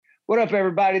What up,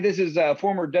 everybody? This is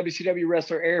former WCW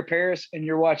wrestler Eric Paris, and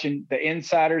you're watching the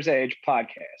Insider's Edge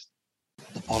podcast.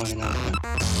 The following announcement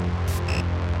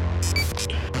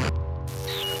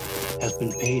has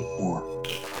been paid for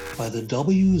by the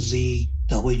WZWA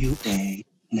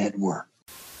Network.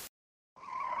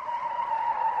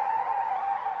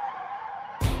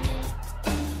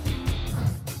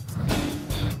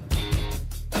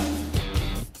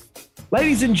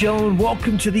 Ladies and gentlemen,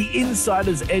 welcome to the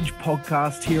Insider's Edge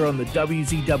podcast here on the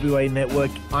WZWA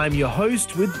Network. I'm your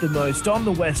host with the most on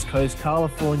the West Coast,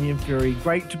 Californian Fury.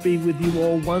 Great to be with you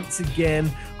all once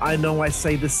again. I know I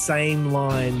say the same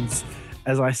lines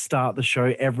as I start the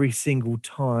show every single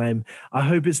time. I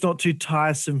hope it's not too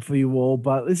tiresome for you all,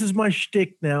 but this is my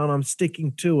shtick now and I'm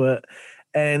sticking to it.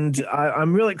 And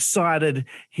I'm real excited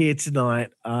here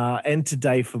tonight and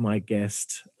today for my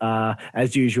guest.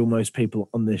 As usual, most people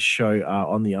on this show are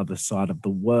on the other side of the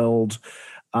world.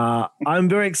 I'm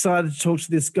very excited to talk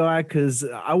to this guy because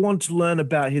I want to learn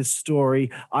about his story.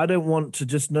 I don't want to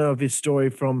just know of his story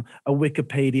from a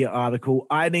Wikipedia article.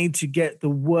 I need to get the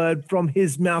word from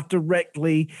his mouth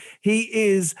directly. He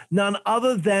is none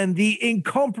other than the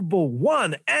incomparable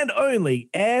one and only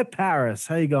Air Paris.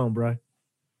 How you going, bro?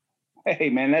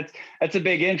 Hey, man, that's a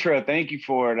big intro. Thank you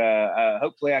for it.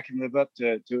 Hopefully I can live up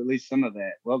to at least some of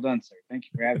that. Well done, sir. Thank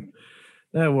you for having me.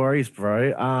 No worries,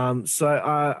 bro. I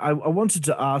wanted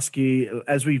to ask you,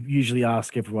 as we usually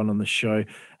ask everyone on the show,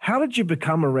 how did you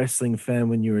become a wrestling fan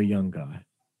when you were a young guy?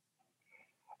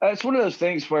 It's one of those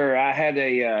things where I had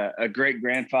a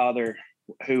great-grandfather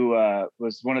who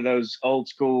was one of those old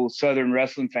school Southern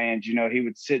wrestling fans. You know, he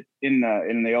would sit in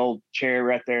the old chair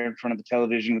right there in front of the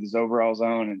television with his overalls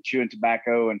on and chewing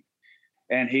tobacco.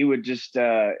 And he would just,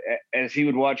 as he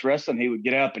would watch wrestling, he would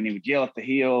get up and he would yell at the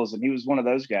heels. And he was one of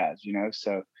those guys, you know.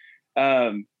 So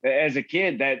as a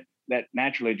kid, that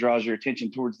naturally draws your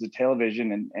attention towards the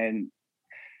television. And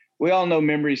we all know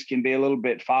memories can be a little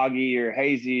bit foggy or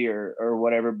hazy or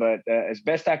whatever, but as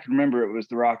best I can remember, it was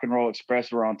the Rock and Roll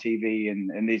Express were on TV,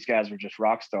 and these guys were just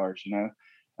rock stars, you know.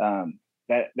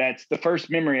 That's the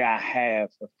first memory I have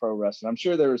of pro wrestling. I'm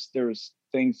sure there was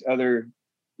things other,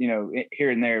 you know, here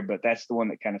and there, but that's the one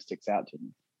that kind of sticks out to me.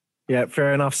 Yeah,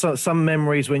 fair enough. So some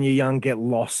memories when you're young get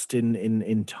lost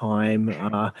in time.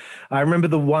 I remember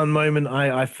the one moment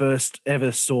I first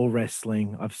ever saw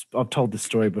wrestling. I've told this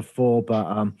story before,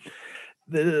 but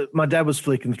my dad was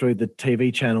flicking through the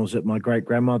TV channels at my great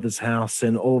grandmother's house,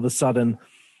 and all of a sudden,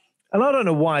 and I don't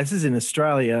know why this is in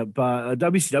Australia, but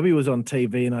WCW was on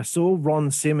TV, and I saw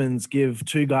Ron Simmons give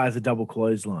two guys a double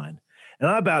clothesline, and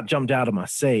I about jumped out of my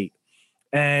seat.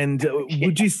 And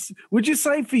would you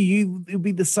say for you it would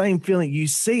be the same feeling? You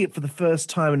see it for the first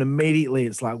time and immediately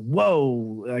it's like,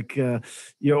 whoa, like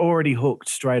you're already hooked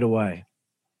straight away.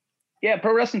 Yeah,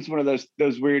 pro wrestling's one of those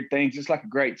weird things. It's like a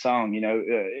great song, you know.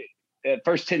 At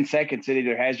first 10 seconds it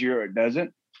either has you or it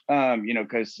doesn't. You know,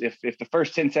 because if the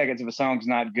first 10 seconds of a song's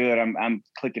not good, I'm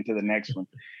clicking to the next one.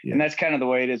 Yeah. And that's kind of the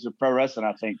way it is with pro wrestling,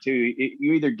 I think, too.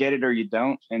 You either get it or you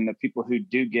don't. And the people who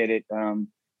do get it,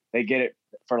 they get it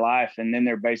for life, and then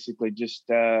they're basically just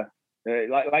like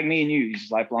me and you,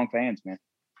 just lifelong fans, man.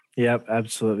 Yep,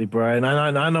 absolutely, bro. And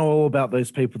I know all about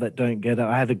those people that don't get it.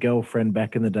 I had a girlfriend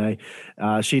back in the day.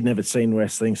 She'd never seen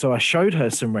wrestling, so I showed her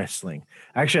some wrestling.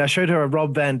 Actually, I showed her a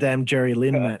Rob Van Dam, Jerry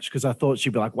Lynn match because I thought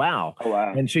she'd be like, wow. Oh,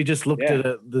 wow. And she just looked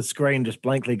at the screen just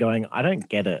blankly going, I don't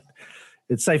get it.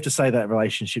 It's safe to say that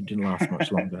relationship didn't last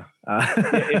much longer.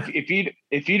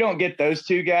 If you don't get those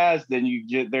two guys, then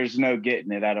there's no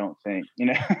getting it. I don't think, you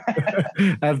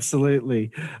know.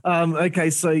 Absolutely.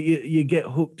 Okay, so you get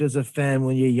hooked as a fan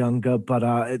when you're younger, but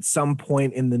at some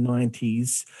point in the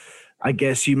 90s, I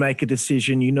guess you make a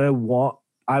decision. You know what?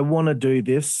 I want to do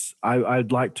this.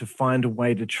 I'd like to find a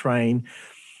way to train.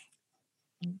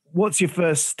 What's your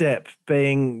first step?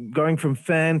 Going from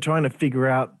fan, trying to figure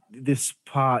out this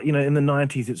part, you know, in the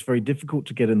 90s, it's very difficult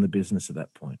to get in the business at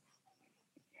that point.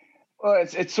 Well,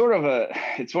 it's sort of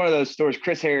it's one of those stories.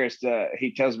 Chris Harris,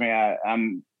 he tells me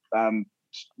I'm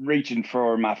reaching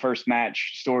for my first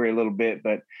match story a little bit,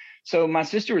 but so my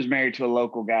sister was married to a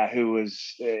local guy who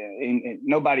was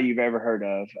nobody you've ever heard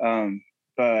of.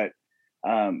 But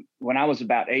when I was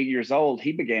about 8 years old,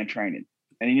 he began training,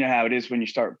 and you know how it is when you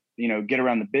start, you know, get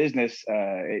around the business,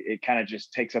 it kind of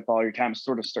just takes up all your time,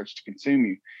 sort of starts to consume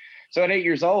you. So at 8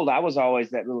 years old, I was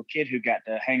always that little kid who got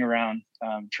to hang around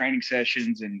training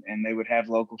sessions, and they would have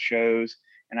local shows.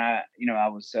 And I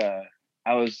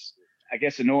was, I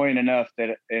guess, annoying enough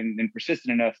that and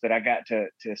persistent enough that I got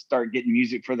to start getting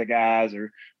music for the guys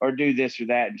or do this or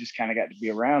that, and just kind of got to be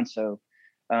around. So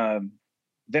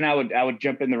then I would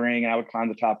jump in the ring and I would climb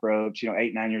the top ropes.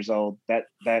 8, 9 years old. That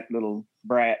little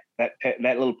brat, that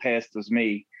little pest was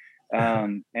me.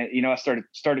 And I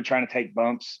started trying to take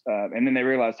bumps, and then they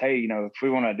realized, hey, if we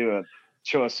want to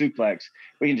show a suplex,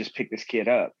 we can just pick this kid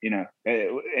up, and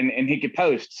he could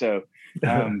post. So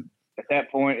at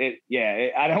that point,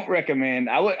 I don't recommend.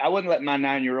 I wouldn't let my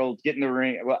 9-year-old get in the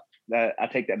ring. Well, I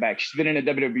take that back. She's been in a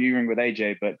WWE ring with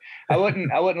AJ, but I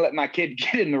wouldn't let my kid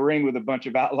get in the ring with a bunch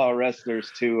of outlaw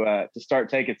wrestlers to start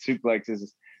taking suplexes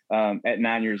at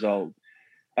 9 years old.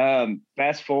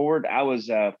 Fast forward, I was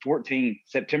 14,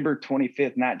 September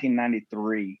 25th,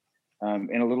 1993,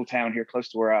 in a little town here close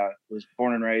to where I was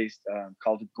born and raised,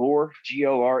 called Gore,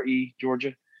 Gore,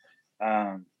 Georgia,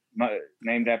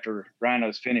 named after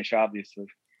Rhino's finish, obviously.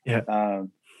 Yeah.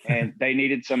 And they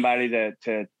needed somebody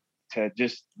to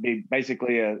just be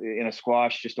basically in a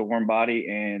squash, just a warm body,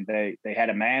 and they had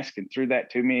a mask and threw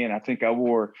that to me, and I think I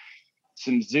wore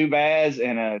some Zubaz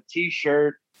and a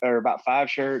T-shirt, or about 5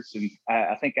 shirts, and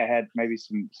I think I had maybe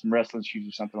some wrestling shoes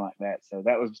or something like that. So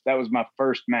that was my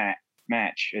first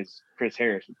match, as Chris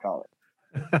Harris would call it.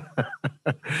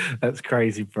 That's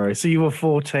crazy, bro. So you were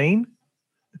 14?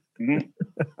 Mm-hmm.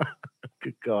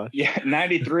 Good gosh. Yeah,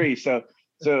 93. So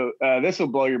this will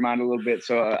blow your mind a little bit.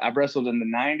 So I've wrestled in the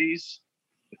 90s,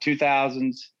 the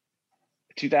 2000s,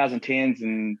 the 2010s,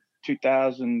 and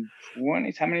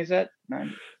 2020s. How many is that?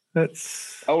 90.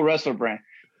 That's old wrestler brand.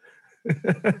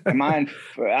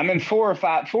 I'm in 4 or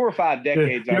 5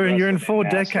 decades. You're in 4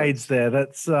 decades there.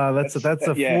 That's a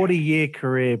 40-year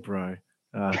career, bro.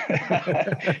 And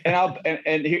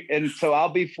so I'll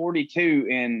be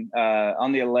 42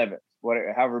 on the 11th.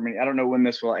 However many, I don't know when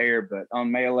this will air, but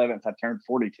on May 11th I turned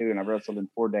 42, and I've wrestled in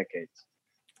 4 decades.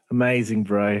 Amazing,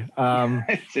 bro.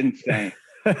 It's insane.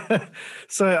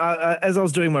 So as I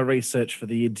was doing my research for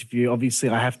the interview, obviously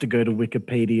I have to go to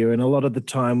Wikipedia, and a lot of the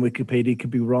time Wikipedia could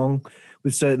be wrong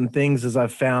with certain things, as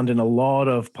I've found in a lot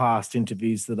of past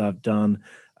interviews that I've done,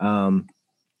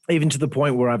 even to the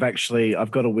point where I've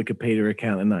got a Wikipedia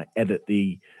account and I edit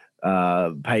the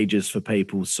pages for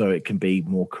people so it can be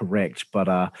more correct.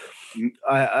 But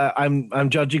I'm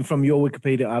judging from your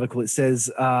Wikipedia article. It says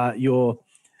your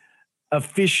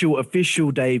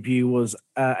official debut was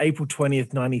April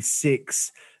 20th,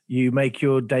 96. You make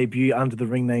your debut under the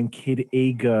ring name Kid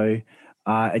Ego,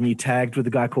 and you tagged with a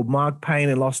guy called Mark Payne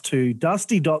and lost to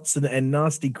Dusty Dotson and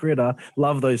Nasty Critter.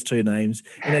 Love those 2 names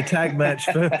in a tag match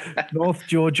for North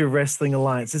Georgia Wrestling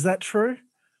Alliance. Is that true?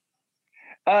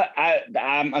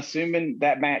 I'm assuming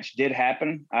that match did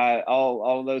happen.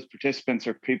 All of those participants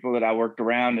are people that I worked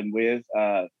around and with.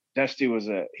 Dusty was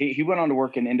he went on to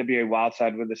work in NWA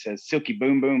Wildside with us as Silky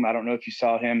Boom Boom. I don't know if you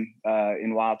saw him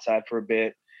in Wildside for a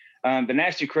bit. The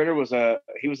Nasty Critter was a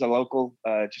local,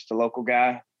 just a local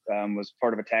guy. Was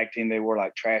part of a tag team. They wore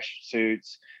like trash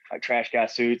suits, like trash guy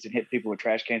suits, and hit people with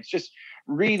trash cans. Just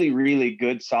really, really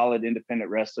good, solid, independent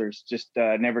wrestlers. Just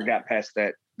never got past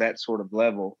that sort of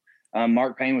level.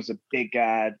 Mark Payne was a big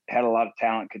guy, had a lot of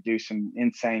talent, could do some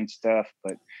insane stuff.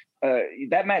 But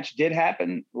that match did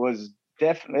happen.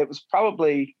 It was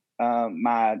probably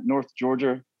my North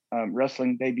Georgia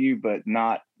wrestling debut, but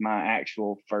not my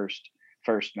actual first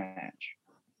match.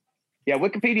 Yeah,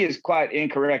 Wikipedia is quite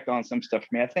incorrect on some stuff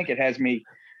for me. I think it has me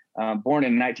born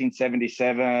in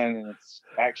 1977, and it's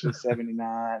actually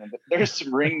 79. And there's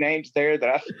some ring names there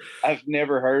that I've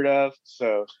never heard of.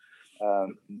 So,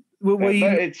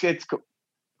 it's cool.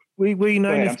 Were you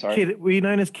known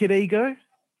as Kid Ego?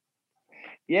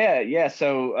 Yeah.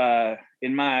 So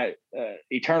in my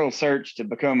eternal search to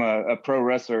become a pro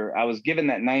wrestler, I was given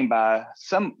that name by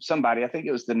somebody. I think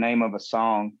it was the name of a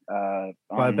song by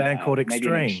a band called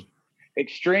Extreme.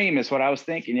 Extreme is what I was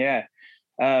thinking. Yeah.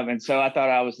 And so I thought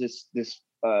I was this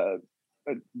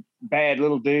bad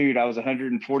little dude. I was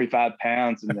 145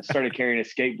 pounds, and I started carrying a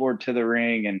skateboard to the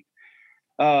ring. And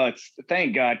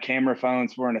thank God camera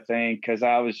phones weren't a thing, because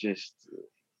I was just,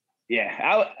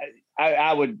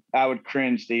 I would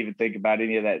cringe to even think about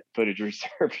any of that footage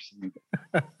resurfacing.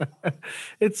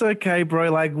 It's okay,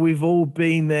 bro. Like, we've all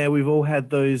been there. We've all had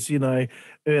those,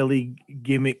 early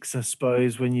gimmicks, I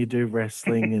suppose, when you do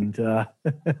wrestling. And I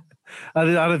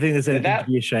don't think there's anything to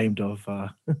be ashamed of.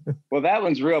 Well, that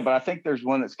one's real, but I think there's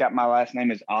one that's got my last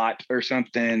name is Ott or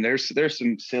something. There's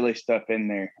some silly stuff in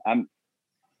there.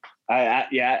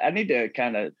 I need to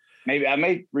kind of, maybe I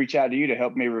may reach out to you to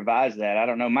help me revise that. I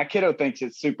don't know. My kiddo thinks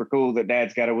it's super cool that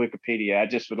Dad's got a Wikipedia. I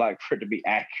just would like for it to be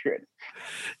accurate.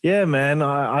 Yeah, man.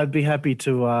 I'd be happy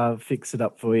to fix it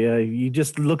up for you. You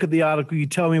just look at the article, you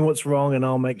tell me what's wrong, and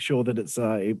I'll make sure that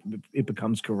it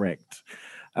becomes correct.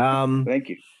 Thank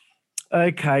you.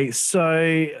 Okay,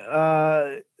 so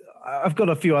I've got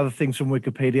a few other things from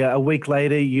Wikipedia. A week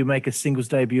later, you make a singles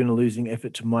debut in a losing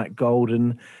effort to Mike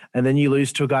Golden, and then you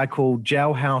lose to a guy called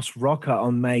Jailhouse Rocker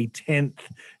on May 10th,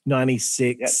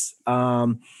 96. Yep.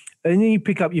 And then you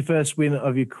pick up your first win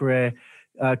of your career,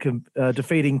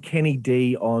 defeating Kenny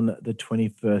D on the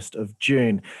 21st of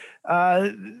June.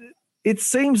 It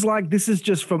seems like this is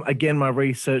just from, again, my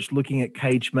research looking at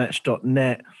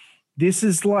cagematch.net. This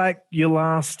is like your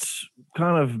last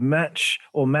kind of match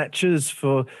or matches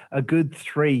for a good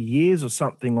 3 years or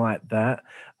something like that.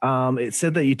 It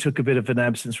said that you took a bit of an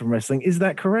absence from wrestling. Is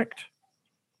that correct?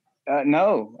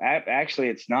 No, actually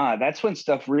it's not. That's when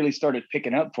stuff really started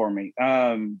picking up for me.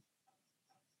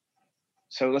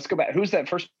 So let's go back. Who's that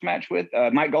first match with?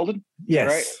 Mike Golden?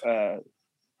 Yes. Right?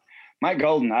 Mike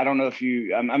Golden, I don't know if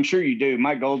you, I'm sure you do.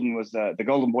 Mike Golden was the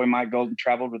Golden Boy. Mike Golden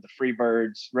traveled with the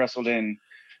Freebirds, wrestled in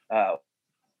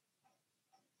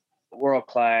World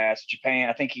Class, Japan.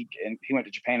 I think he went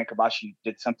to Japan and Kobashi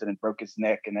did something and broke his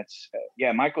neck. And that's,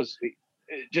 Mike was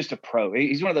just a pro.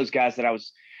 He's one of those guys that I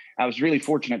was really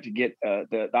fortunate to get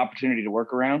the opportunity to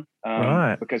work around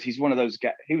right. Because he's one of those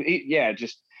guys. He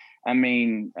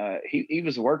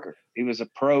was a worker. He was a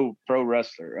pro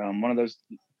wrestler. One of those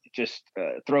just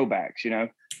throwbacks,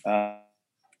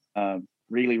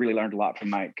 really, really learned a lot from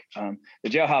Mike. The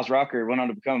Jailhouse Rocker went on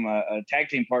to become a tag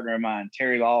team partner of mine,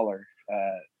 Terry Lawler.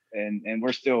 And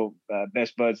we're still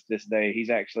best buds to this day.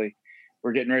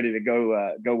 We're getting ready to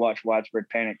go watch Widespread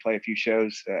Panic play a few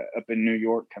shows up in New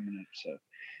York coming up. So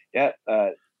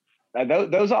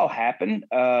those all happened.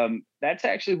 That's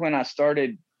actually when I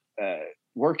started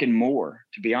working more,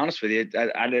 to be honest with you.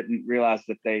 I didn't realize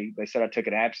that they said I took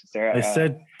an absence there. They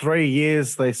said 3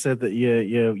 years. They said that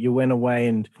you went away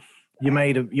and you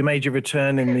made your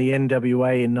return in the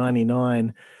NWA in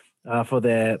 '99 for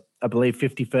their, I believe,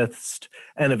 51st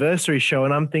anniversary show.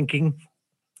 And I'm thinking,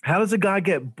 how does a guy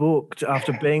get booked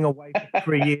after being away for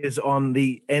 3 years on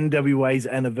the NWA's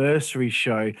anniversary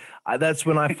show? That's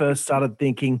when I first started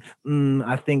thinking,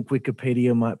 I think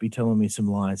Wikipedia might be telling me some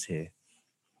lies here.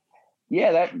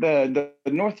 Yeah, that the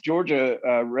North Georgia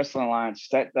Wrestling Alliance,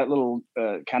 that little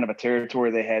kind of a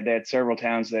territory they had several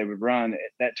towns they would run.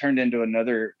 That turned into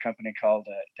another company called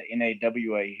the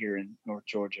NAWA here in North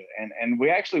Georgia, and we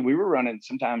were running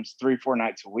sometimes 3-4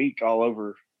 nights a week all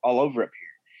over up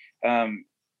here.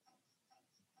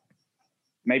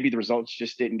 Maybe the results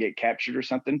just didn't get captured or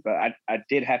something, but I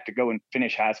did have to go and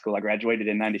finish high school. I graduated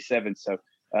in '97, so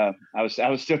I was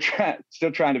still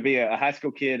trying to be a high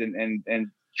school kid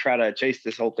and try to chase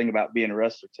this whole thing about being a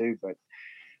wrestler too. But,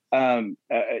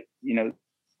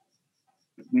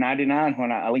 99,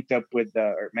 when I linked up with,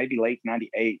 or maybe late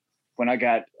 98, when I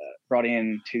got brought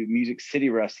in to Music City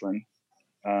Wrestling.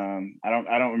 I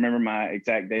don't remember my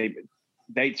exact date, but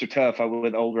dates are tough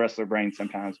with old wrestler brain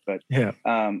sometimes, but yeah.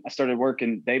 I started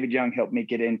working. David Young helped me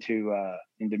get into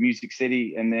Music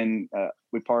City. And then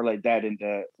we parlayed that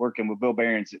into working with Bill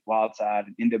Behrens at Wildside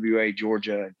and NWA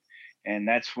Georgia. And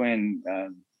that's when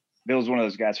Bill's one of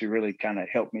those guys who really kind of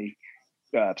helped me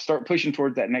start pushing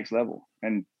towards that next level.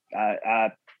 And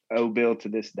I owe Bill to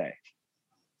this day.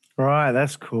 Right,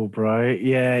 that's cool, bro.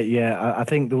 Yeah. I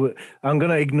think I'm going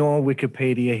to ignore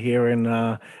Wikipedia here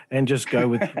and just go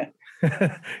with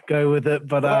go with it.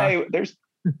 But hey,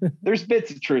 there's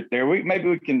bits of truth there. Maybe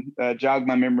we can jog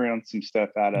my memory on some stuff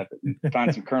out of it and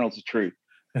find some kernels of truth.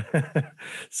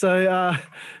 So,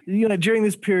 during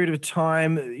this period of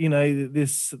time,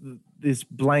 this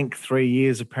blank 3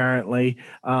 years, apparently,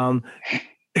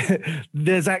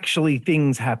 there's actually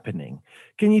things happening.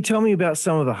 Can you tell me about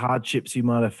some of the hardships you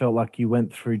might have felt like you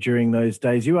went through during those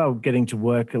days? You are getting to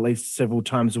work at least several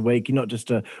times a week. You're not just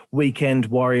a weekend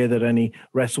warrior that only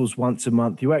wrestles once a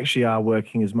month. You actually are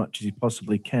working as much as you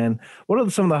possibly can. What are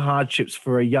some of the hardships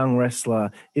for a young wrestler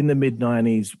in the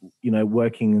mid-90s,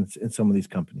 working in some of these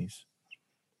companies?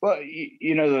 Well,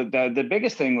 the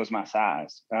biggest thing was my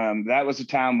size. That was a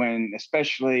time when,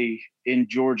 especially in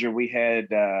Georgia, we had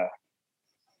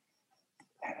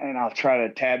and I'll try to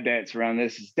tab dance around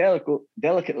this as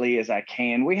delicately as I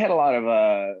can. We had a lot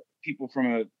of people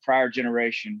from a prior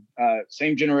generation,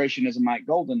 same generation as a Mike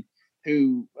Golden,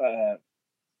 who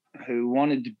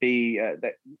wanted to be,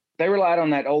 they relied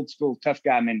on that old school tough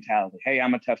guy mentality. Hey,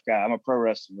 I'm a tough guy. I'm a pro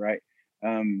wrestler, right?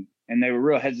 And they were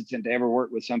real hesitant to ever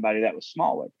work with somebody that was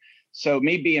smaller. So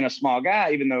me being a small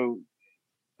guy, even though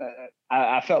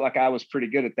I felt like I was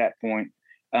pretty good at that point,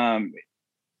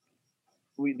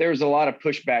 there was a lot of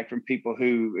pushback from people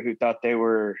who thought they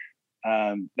were,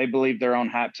 they believed their own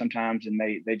hype sometimes, and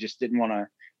they just didn't want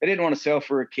to sell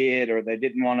for a kid, or they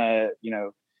didn't want to,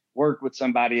 work with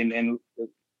somebody and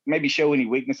maybe show any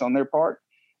weakness on their part.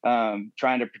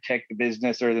 trying to protect the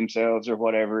business or themselves or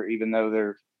whatever, even though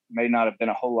there may not have been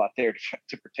a whole lot there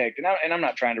to protect. And I'm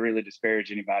not trying to really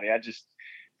disparage anybody. I just,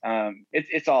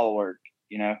 it's all work,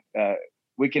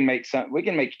 we can make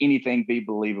anything be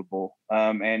believable,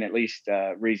 and at least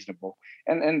reasonable.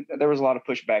 And there was a lot of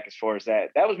pushback as far as that.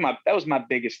 That was my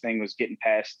biggest thing, was getting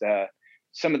past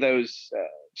some of those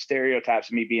stereotypes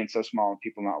of me being so small and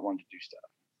people not wanting to do stuff.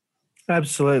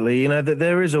 Absolutely. That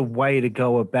there is a way to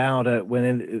go about it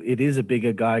when it is a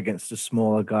bigger guy against a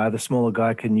smaller guy. The smaller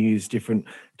guy can use different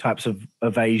types of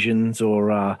evasions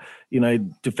or,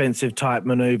 defensive type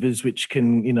maneuvers, which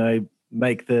can,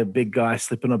 make the big guy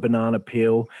slip on a banana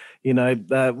peel.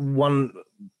 One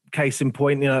case in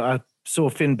point, I saw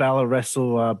Finn Balor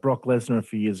wrestle Brock Lesnar a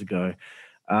few years ago.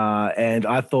 And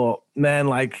I thought,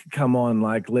 man, come on,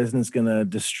 Lesnar's going to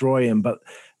destroy him. But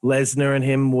Lesnar and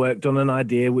him worked on an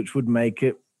idea which would make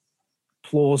it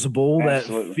plausible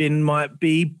Absolutely. that Finn might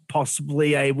be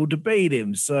possibly able to beat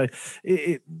him. So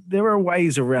there are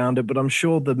ways around it, but I'm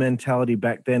sure the mentality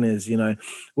back then is, when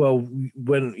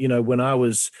I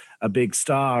was a big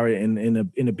star in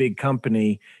a big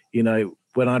company,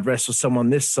 when I'd wrestle someone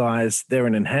this size, they're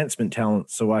an enhancement talent,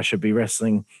 so I should be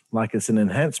wrestling like it's an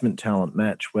enhancement talent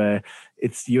match where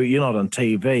you're not on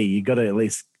TV. You got to at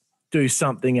least do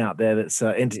something out there that's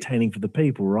entertaining for the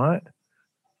people, right?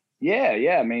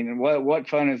 Yeah. I mean, what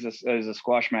fun is a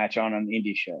squash match on an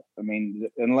indie show? I mean,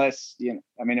 unless it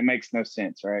makes no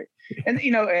sense, right? And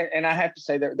and I have to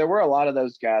say there were a lot of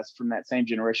those guys from that same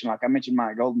generation. Like I mentioned,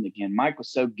 Mike Golden again. Mike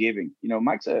was so giving. He's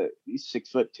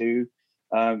 6'2".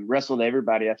 Wrestled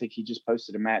everybody. I think he just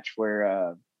posted a match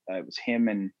where it was him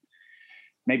and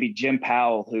maybe Jim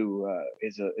Powell, who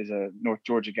is a North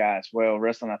Georgia guy as well,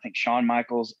 wrestling, I think, Shawn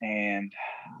Michaels and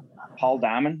Paul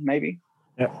Diamond, maybe.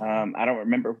 Yep. I don't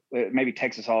remember, maybe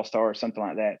Texas All-Star or something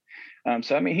like that.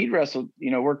 He'd wrestled,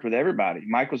 worked with everybody.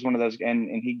 Mike was one of those, and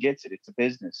he gets it. It's a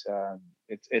business.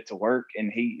 It's a work,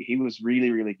 and he was really,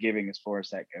 really giving as far as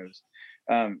that goes.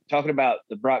 Talking about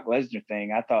the Brock Lesnar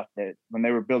thing, I thought that when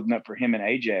they were building up for him and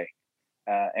AJ,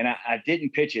 and I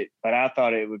didn't pitch it, but I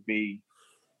thought it would be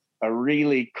a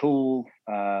really cool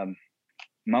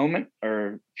moment or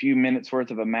a few minutes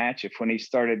worth of a match if when he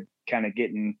started kind of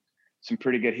getting some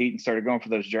pretty good heat and started going for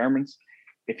those Germans,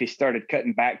 if he started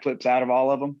cutting backflips out of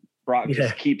all of them, Brock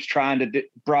just keeps trying, and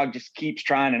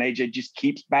AJ just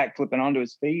keeps backflipping onto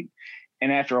his feet.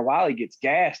 And after a while, he gets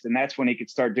gassed, and that's when he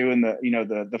could start doing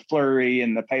the flurry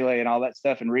and the Pele and all that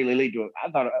stuff, and really lead to it.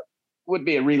 I thought it would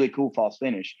be a really cool false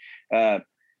finish, but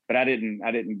I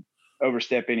didn't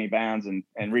overstep any bounds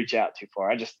and reach out too far.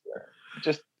 I just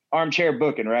armchair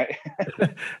booking, right?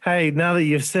 Hey, now that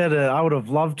you've said it, I would have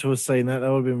loved to have seen that. That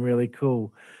would have been really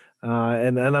cool.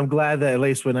 And I'm glad that at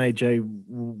least when AJ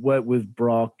worked with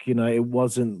Brock, it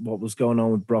wasn't what was going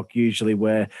on with Brock usually,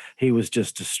 where he was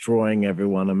just destroying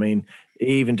everyone. I mean, he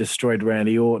even destroyed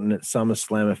Randy Orton at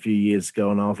SummerSlam a few years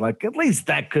ago, and I was like, at least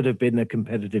that could have been a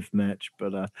competitive match.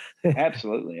 But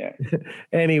absolutely, yeah.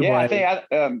 Anyway, yeah, I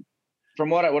think from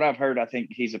what I've heard, I think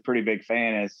he's a pretty big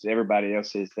fan, as everybody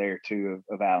else is there too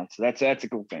of Alan. So that's a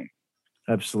cool thing.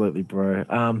 Absolutely, bro.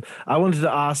 I wanted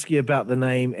to ask you about the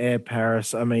name Air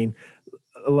Paris. I mean,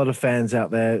 a lot of fans out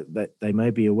there that they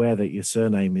may be aware that your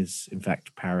surname is in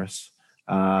fact Paris.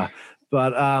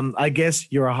 But I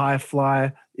guess you're a high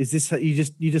flyer. Is this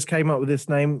you just came up with this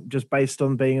name just based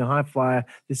on being a high flyer?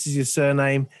 This is your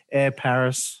surname, Air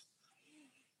Paris.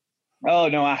 Oh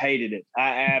no, I hated it. I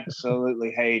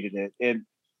absolutely hated it.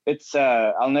 It's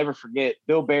I'll never forget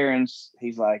Bill Behrens.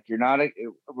 He's like, we're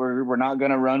not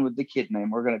going to run with the kid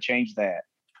name. We're going to change that.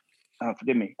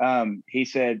 Forgive me. He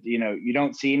said, you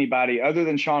don't see anybody other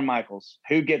than Shawn Michaels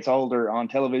who gets older on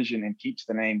television and keeps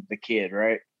the name the Kid,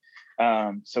 right?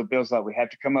 So Bill's like, we have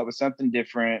to come up with something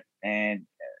different, and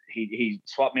he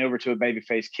swapped me over to a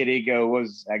babyface. Kid Ego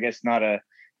was, I guess, not a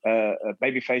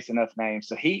babyface enough name.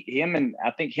 So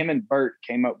I think him and Bert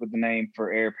came up with the name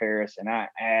for Air Paris, and I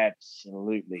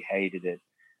absolutely hated it.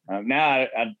 Now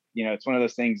I it's one of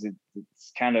those things that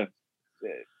it's kind of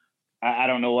I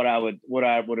don't know what I would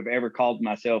have ever called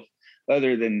myself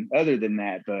other than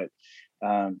that. But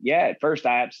at first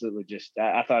I absolutely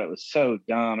I thought it was so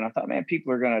dumb, and I thought, man,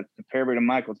 people are going to compare me to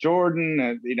Michael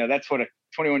Jordan. That's what a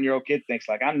 21-year-old kid thinks.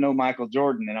 Like, I'm no Michael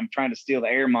Jordan, and I'm trying to steal the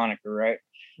Air moniker, right?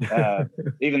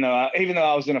 Even though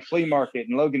I was in a flea market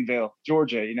in Loganville,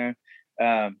 Georgia,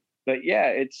 but yeah,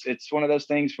 it's one of those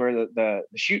things where the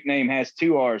shoot name has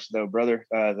 2 R's though, brother.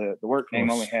 The work name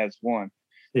only has 1.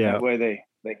 Yeah, that way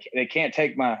they can't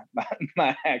take my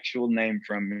actual name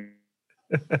from me.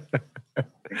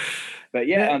 But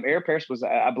Air Paris was,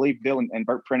 I believe, Bill and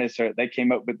Burt Prentice, they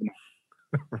came up with the name.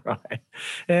 Right.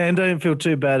 And don't feel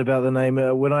too bad about the name.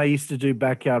 When I used to do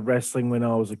backyard wrestling when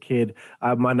I was a kid,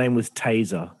 my name was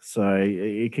Taser. So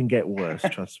it can get worse,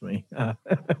 trust me.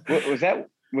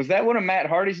 Was that one of Matt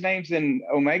Hardy's names in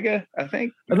Omega, I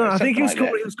think? No, I think Something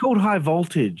like that. it was called High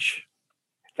Voltage.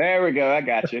 There we go. I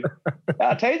got you.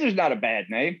 Taser's not a bad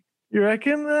name. You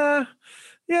reckon?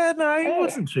 Yeah, no, it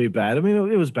wasn't too bad. I mean,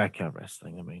 it was backyard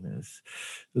wrestling. I mean, it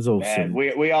was awesome.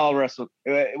 We all wrestled.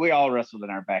 We all wrestled in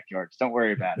our backyards. Don't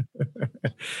worry about it.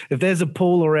 If there's a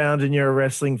pool around and you're a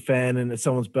wrestling fan and it's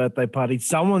someone's birthday party,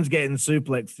 someone's getting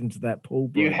suplexed into that pool.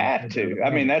 Bro. You have to.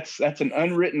 I mean, that's an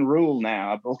unwritten rule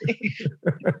now, I believe.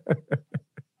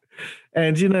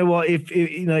 And you know what? If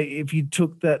you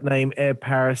took that name Air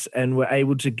Paris and were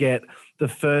able to get the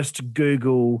first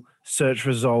Google search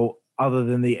result other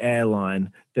than the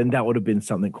airline, then that would have been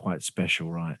something quite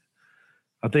special, right?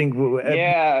 I think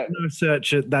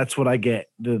search it, that's what I get,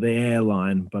 the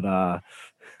airline, but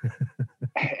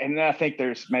and I think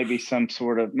there's maybe some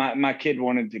sort of my kid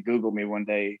wanted to Google me one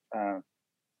day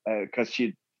because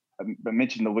she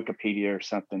mentioned the Wikipedia or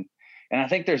something, and I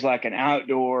think there's like an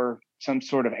outdoor some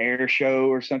sort of air show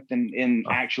or something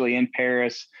actually in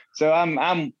Paris. So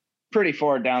I'm pretty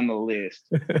far down the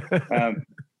list.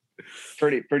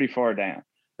 Pretty far down.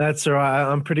 That's all right.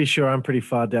 I'm pretty sure I'm pretty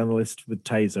far down the list with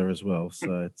Taser as well,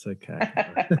 so it's okay.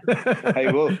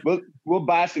 Hey, we'll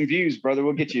buy some views, brother.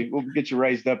 We'll get you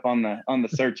raised up on the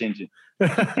search engine.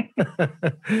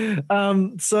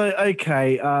 So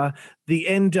okay, the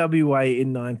NWA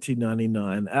in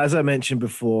 1999, as I mentioned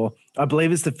before, I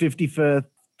believe it's the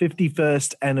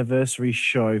 51st anniversary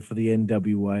show for the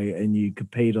NWA, and you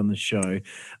compete on the show.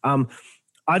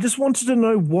 I just wanted to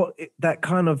know what that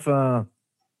kind of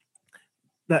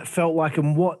that felt like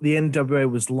and what the NWA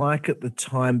was like at the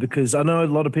time, because I know a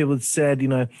lot of people had said,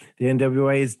 the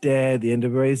NWA is dead, the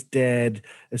NWA is dead,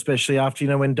 especially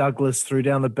after, when Douglas threw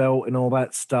down the belt and all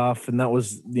that stuff. And that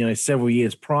was, several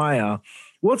years prior.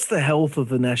 What's the health of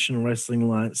the National Wrestling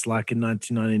Alliance like in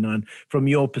 1999 from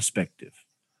your perspective?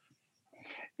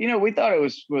 We thought it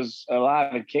was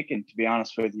alive and kicking, to be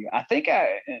honest with you. I think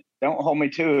don't hold me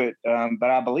to it, but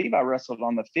I believe I wrestled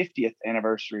on the 50th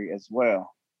anniversary as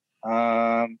well.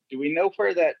 Do we know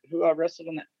who I wrestled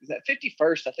on that? Is that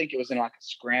 51st? I think it was in like a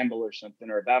scramble or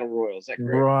something, or a battle royal. Is that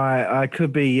correct? Right. I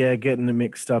could be getting it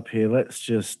mixed up here. Let's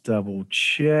just double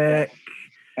check.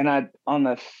 And on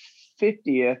the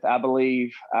 50th, I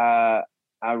believe I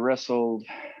wrestled.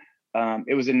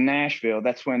 It was in Nashville.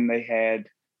 That's when they had,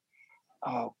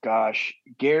 oh gosh,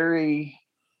 Gary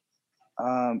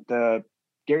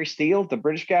Steele, the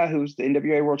British guy who's the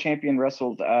NWA World Champion,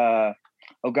 wrestled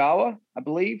Ogawa, I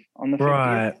believe, on the 50th.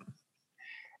 Right.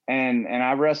 And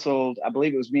I wrestled, I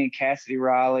believe it was me and Cassidy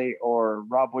Riley or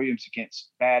Rob Williams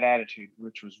against Bad Attitude,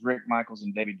 which was Rick Michaels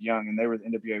and David Young, and they were the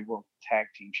NWA World Tag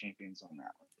Team Champions on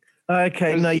that one.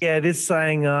 Okay, it is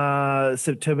saying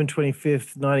September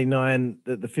 25th, 99,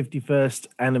 the 51st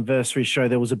anniversary show,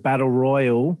 there was a battle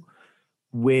royal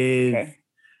with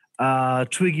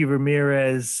Twiggy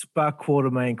Ramirez, Buck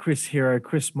Quartermain, Chris Hero,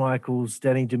 Chris Michaels,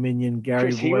 Danny Dominion, Gary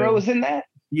Chris Hero was in that?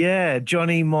 Yeah,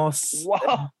 Johnny Moss,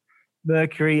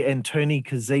 Mercury, and Tony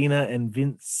Kazina and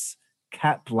Vince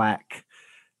Caplack.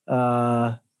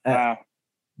 Wow.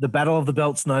 The Battle of the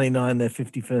Belts 99, their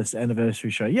 51st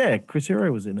anniversary show. Yeah, Chris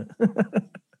Hero was in it.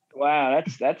 Wow,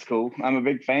 that's cool. I'm a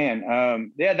big fan.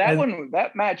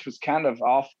 That match was kind of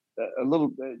off a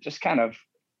little, just kind of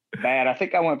bad. I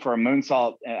think I went for a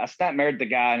moonsault. I snapped married the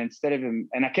guy, and instead of him,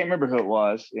 and I can't remember who it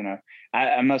was.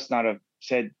 I must not have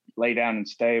said lay down and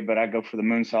stay, but I go for the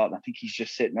moonsault, and I think he's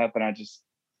just sitting up, and I just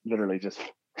literally just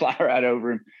fly right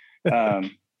over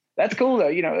him. That's cool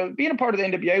though. Being a part of the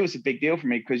NWA was a big deal for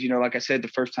me because like I said, the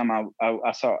first time I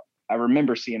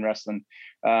remember seeing wrestling,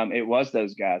 it was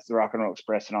those guys, the Rock and Roll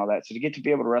Express and all that. So to get to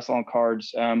be able to wrestle on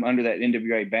cards under that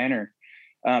NWA banner,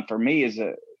 for me as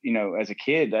a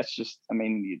kid, that's just,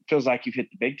 it feels like you've hit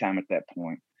the big time at that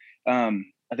point.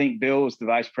 I think Bill was the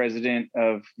vice president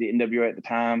of the NWA at the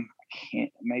time.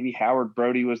 Maybe Howard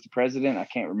Brody was the president. I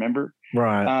can't remember.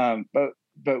 Right.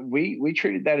 But we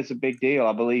treated that as a big deal.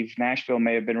 I believe Nashville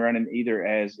may have been running either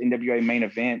as NWA main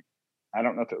event. I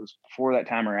don't know if it was before that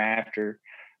time or after.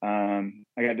 I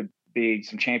got to be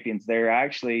some champions there. I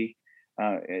actually,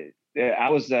 I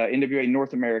was NWA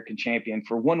North American champion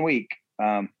for 1 week.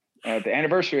 The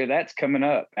anniversary of that's coming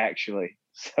up, actually.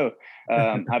 So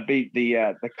I beat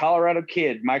the Colorado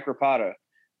Kid, Mike Rapata,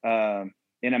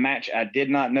 in a match I did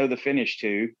not know the finish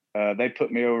to. They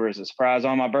put me over as a surprise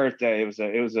on my birthday. It was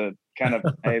a kind of,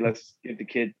 hey, let's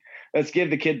give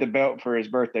the kid the belt for his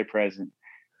birthday present.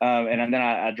 And then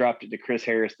I dropped it to Chris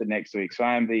Harris the next week. So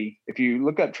if you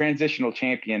look up transitional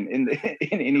champion in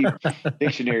any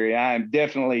dictionary, I'm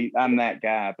that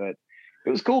guy. But it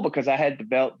was cool because I had the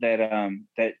belt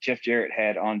that Jeff Jarrett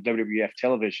had on WWF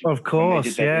television. Of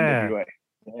course, yeah. NWA.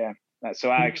 Yeah.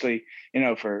 So I actually,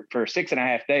 for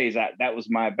 6.5 days, that was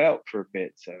my belt for a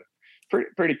bit. So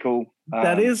pretty cool.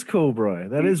 That is cool, bro.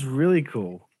 That is really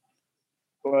cool.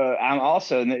 Well, I'm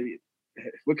also,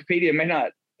 Wikipedia may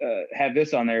not have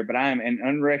this on there, but I'm an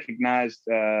unrecognized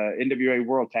NWA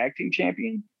World Tag Team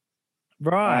Champion.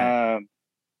 Right.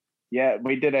 Yeah,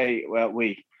 we did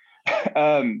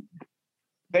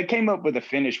they came up with a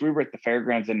finish. We were at the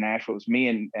fairgrounds in Nashville. It was me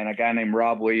and a guy named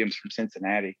Rob Williams from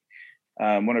Cincinnati.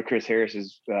 One of Chris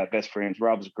Harris's best friends.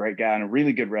 Rob was a great guy and a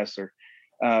really good wrestler.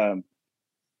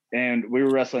 And we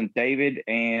were wrestling David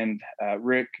and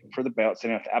Rick for the belts.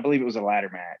 And I believe it was a ladder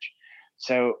match.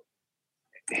 So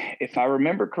if I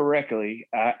remember correctly,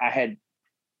 I had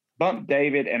bumped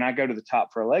David and I go to the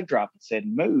top for a leg drop and said,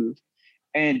 move.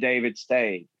 And David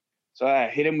stayed. So I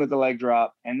hit him with the leg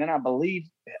drop. And then I believe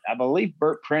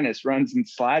Burt Prentice runs and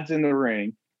slides in the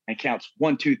ring and counts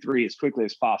 1, 2, 3 as quickly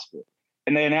as possible.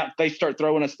 And they start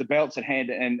throwing us the belts in hand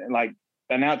and like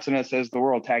announcing us as the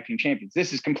World Tag Team Champions.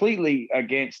 This is completely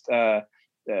against the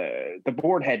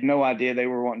board had no idea they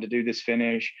were wanting to do this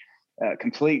finish.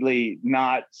 Completely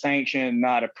not sanctioned,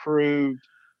 not approved.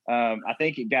 I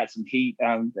think it got some heat.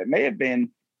 It may have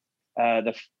been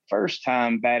the first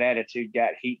time Bad Attitude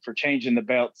got heat for changing the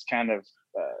belts kind of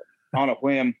on a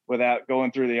whim without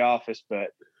going through the office. But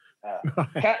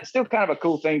still kind of a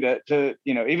cool thing to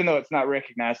even though it's not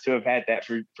recognized, to have had that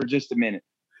for just a minute.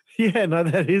 Yeah, no,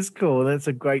 that is cool. That's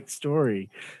a great story.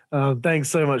 Thanks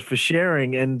so much for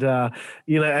sharing. And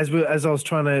as I was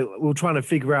trying to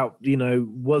figure out,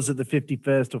 was it the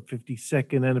 51st or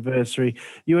 52nd anniversary?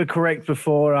 You were correct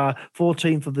before.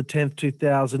 14th of the 10th,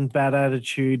 2000. Bad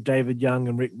Attitude, David Young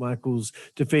and Rick Michaels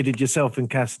defeated yourself and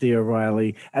Cassidy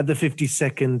O'Reilly at the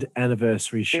 52nd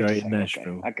anniversary show in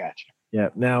Nashville. Okay. I got you. Yeah.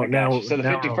 So the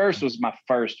 51st was my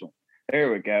first one.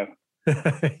 There we go.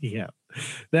 Yeah.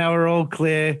 Now we're all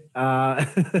clear.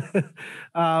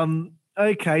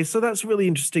 Okay, so that's really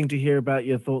interesting to hear about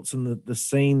your thoughts on the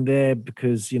scene there,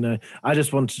 because I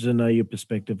just wanted to know your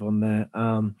perspective on that.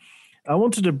 I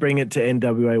wanted to bring it to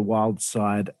NWA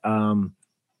Wildside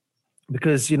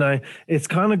because it's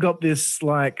kind of got this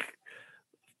like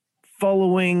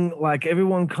following, like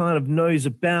everyone kind of knows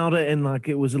about it, and like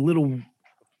it was a little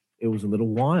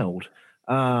wild.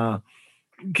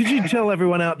 Could you tell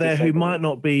everyone out there who might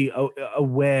not be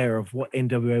aware of what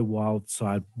NWA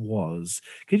Wildside was?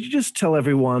 Could you just tell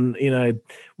everyone,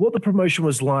 what the promotion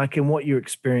was like and what your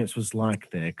experience was like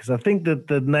there? Because I think that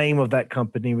the name of that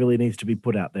company really needs to be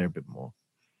put out there a bit more.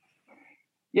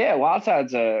 Yeah,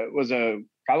 Wildside's was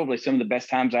probably some of the best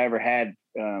times I ever had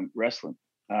wrestling.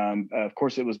 Of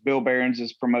course, it was Bill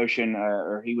Behrens' promotion,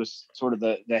 or he was sort of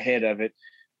the head of it.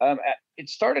 It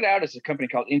started out as a company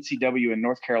called NCW in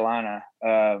North Carolina.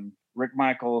 Rick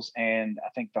Michaels and I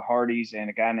think the Hardys and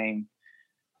a guy named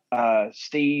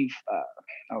Steve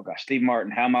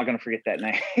Martin. How am I going to forget that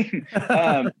name?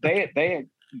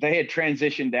 They had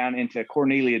transitioned down into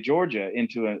Cornelia, Georgia,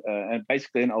 into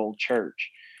basically an old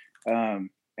church.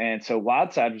 And so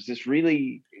Wildside was this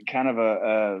really kind of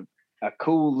a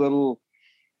cool little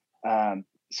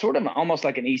sort of almost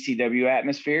like an ECW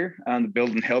atmosphere. The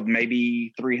building held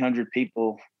maybe 300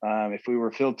 people if we were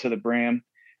filled to the brim.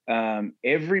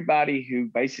 Everybody who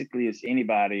basically is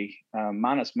anybody,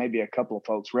 minus maybe a couple of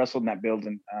folks, wrestled in that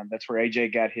building. That's where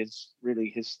AJ got his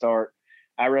start.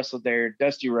 I wrestled there.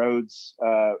 Dusty Rhodes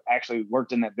actually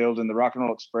worked in that building, the Rock and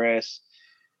Roll Express.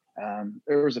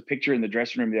 There was a picture in the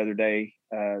dressing room the other day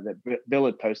that Bill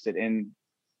had posted, and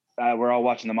we're all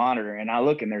watching the monitor, and I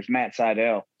look, and there's Matt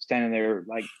Sydal standing there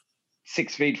like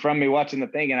 6 feet from me watching the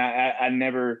thing. And I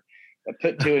never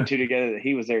put two and two together that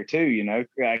he was there too.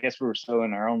 I guess we were still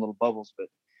in our own little bubbles, but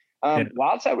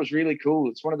Wildside was really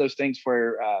cool. It's one of those things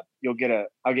where I'll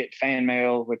get fan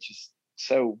mail, which is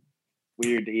so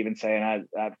weird to even say. And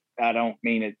I don't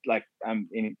mean it like I'm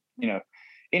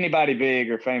anybody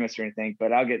big or famous or anything,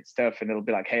 but I'll get stuff and it'll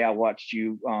be like, hey, I watched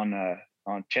you on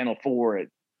Channel 4 at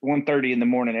 1:30 in the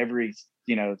morning every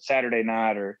Saturday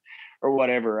night or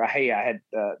whatever. I had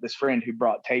this friend who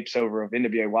brought tapes over of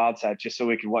NWA Wildside just so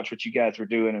we could watch what you guys were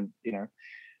doing, and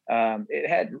it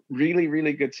had really,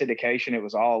 really good syndication. It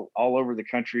was all over the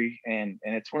country, and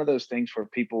it's one of those things where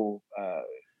people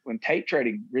when tape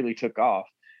trading really took off,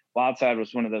 Wildside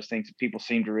was one of those things that people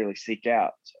seem to really seek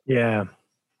out. So. Yeah.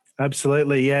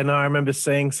 Absolutely. Yeah, no, I remember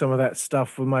seeing some of that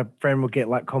stuff when my friend would get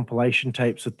like compilation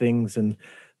tapes of things, and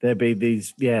there'd be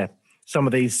these, some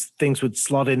of these things would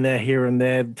slot in there here and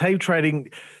there. Tape trading,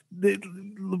 the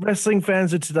wrestling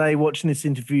fans of today watching this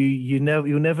interview,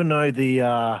 you'll never know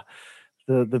the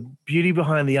beauty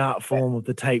behind the art form of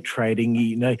the tape trading.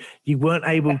 You weren't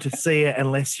able to see it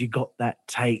unless you got that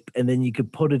tape, and then you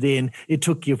could put it in. It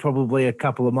took you probably a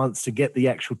couple of months to get the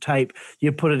actual tape.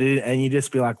 You put it in and you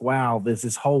just be like, wow, there's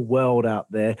this whole world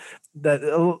out there. That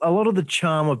a lot of the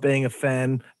charm of being a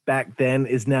fan back then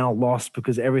is now lost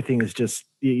because everything is just,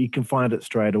 you can find it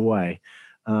straight away.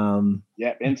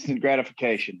 Instant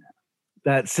gratification.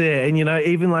 That's it. And,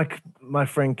 even like my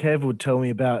friend Kev would tell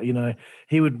me about,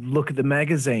 he would look at the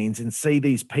magazines and see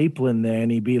these people in there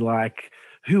and he'd be like,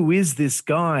 who is this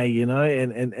guy?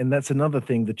 And that's another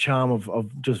thing, the charm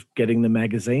of just getting the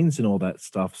magazines and all that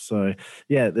stuff. So,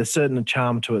 yeah, there's certain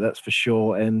charm to it, that's for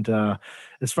sure. And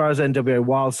as far as NWA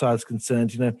Wildside is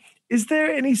concerned, is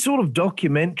there any sort of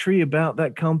documentary about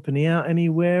that company out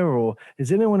anywhere, or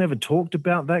has anyone ever talked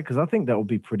about that? Because I think that would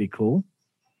be pretty cool.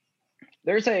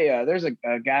 There's a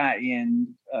guy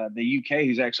in the UK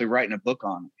who's actually writing a book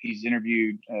on it. He's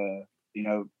interviewed,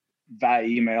 via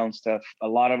email and stuff, a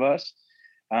lot of us.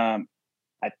 I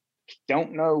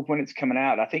don't know when it's coming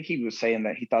out. I think he was saying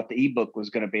that he thought the ebook was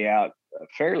going to be out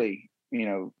fairly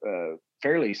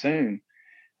soon.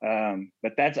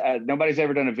 But that's nobody's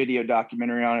ever done a video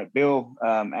documentary on it. Bill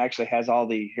actually has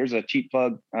here's a cheap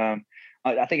plug.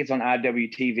 I think it's on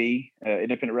IWTV,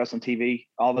 Independent Wrestling TV.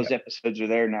 All those episodes are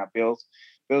there now.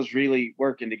 Bill's really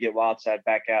working to get Wildside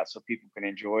back out so people can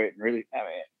enjoy it. And really,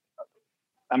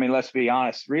 I mean, let's be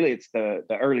honest. Really, it's the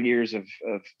early years of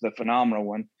the Phenomenal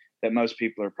one that most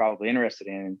people are probably interested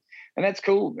in, and that's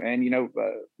cool. And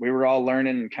we were all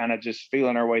learning and kind of just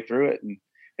feeling our way through it, and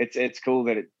it's cool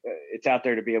that it's out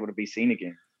there to be able to be seen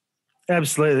again.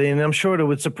 Absolutely. And I'm sure it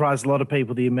would surprise a lot of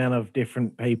people, the amount of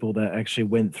different people that actually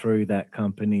went through that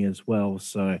company as well.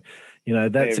 So,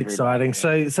 that's exciting.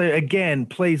 So again,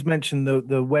 please mention the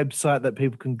website that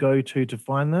people can go to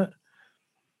find that.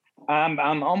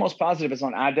 I'm almost positive it's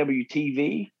on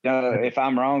IWTV. If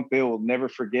I'm wrong, Bill will never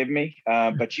forgive me.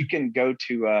 But you can go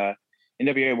to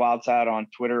NWA Wildside on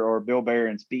Twitter, or Bill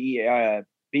Behrens, BILLBEHRENS.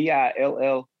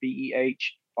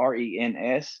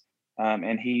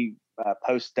 And he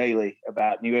posts daily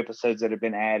about new episodes that have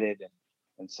been added,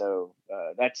 and so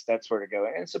that's where to go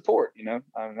and support.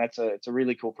 It's a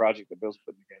really cool project that Bill's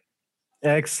putting together.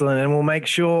 Excellent, and we'll make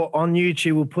sure on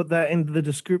YouTube we'll put that into the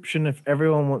description if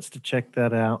everyone wants to check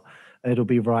that out. It'll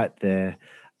be right there.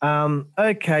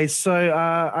 Okay,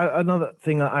 so another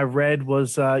thing I read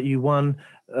was you won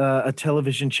a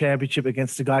television championship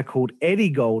against a guy called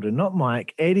Eddie Golden, not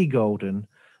Mike, Eddie Golden,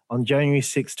 on January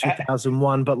 6,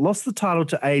 2001, but lost the title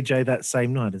to AJ that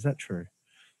same night. Is that true?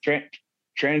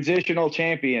 Transitional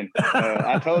champion.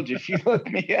 I told you, if you look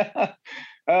me up.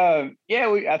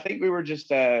 I think we were just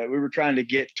we were trying to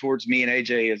get towards me and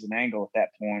AJ as an angle at that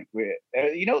point.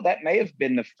 That may have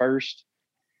been the first.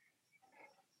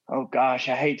 Oh gosh,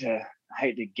 I hate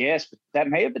to guess, but that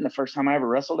may have been the first time I ever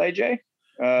wrestled AJ.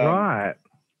 Right.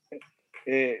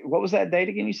 What was that date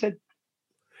again? You said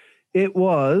it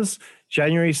was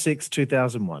January 6,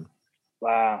 2001.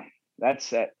 Wow,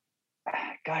 that's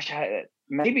gosh,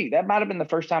 maybe that might have been the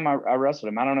first time I wrestled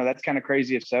him. I don't know. That's kind of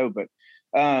crazy if so, but.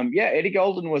 Eddie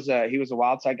Golden was he was a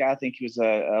Wildside guy. I think he was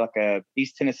like a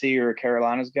East Tennessee or a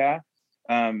Carolinas guy.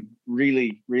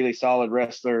 Really, really solid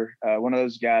wrestler. One of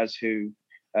those guys who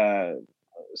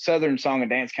Southern song and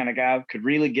dance kind of guy, could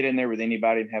really get in there with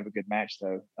anybody and have a good match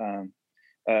though.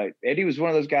 Eddie was one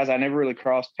of those guys I never really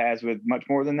crossed paths with much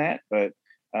more than that, but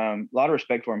a lot of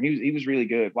respect for him. He was really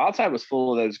good. Wildside was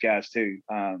full of those guys too,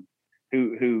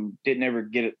 who didn't ever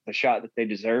get the shot that they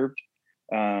deserved.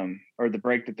 Or the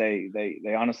break that they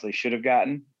honestly should have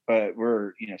gotten, but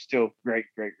we're still great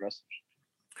wrestlers.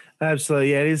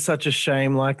 Absolutely, yeah. It is such a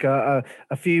shame. Like a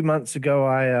few months ago,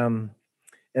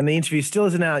 and the interview still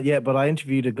isn't out yet, but I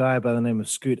interviewed a guy by the name of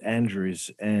Scoot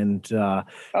Andrews, and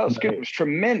Scoot was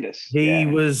tremendous. He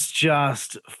was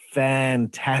just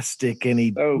fantastic, and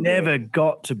he never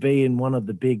got to be in one of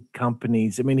the big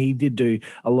companies. I mean, he did do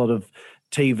a lot of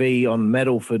TV on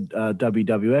metal for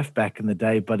WWF back in the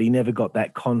day, but he never got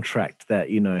that contract that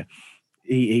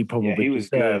he probably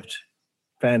deserved. Good.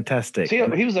 Fantastic.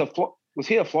 Was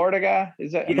he a Florida guy?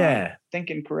 Is that am I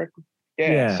thinking correctly?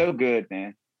 Yeah, so good,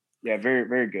 man. Yeah, very,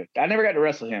 very good. I never got to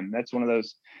wrestle him. That's one of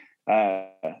those.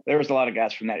 There was a lot of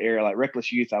guys from that era, like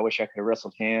Reckless Youth. I wish I could have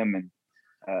wrestled him, and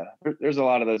there's a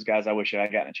lot of those guys I wish I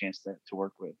gotten a chance to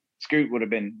work with. Scoot would have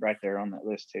been right there on that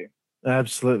list too.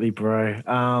 Absolutely,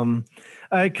 bro.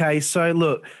 Okay, so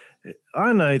look,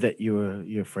 I know that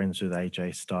you're friends with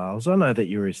AJ Styles. I know that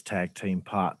you're his tag team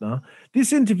partner.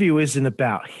 This interview isn't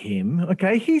about him,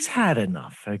 okay? He's had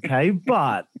enough, okay?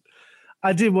 But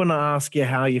I did want to ask you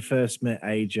how you first met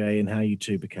AJ and how you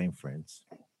two became friends.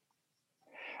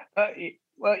 Well,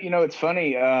 it's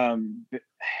funny. It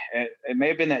may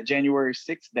have been that January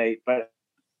 6th date, but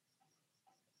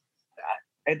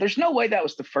there's no way that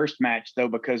was the first match though,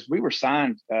 because we were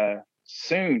signed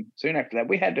soon after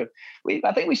that.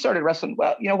 I think we started wrestling.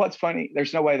 Well, what's funny?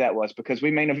 There's no way that was, because we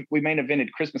main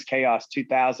evented Christmas Chaos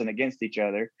 2000 against each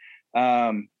other.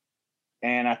 And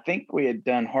I think we had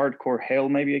done Hardcore Hell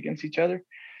maybe against each other.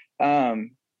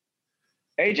 AJ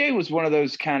was one of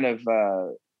those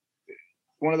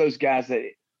guys that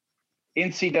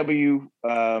NCW,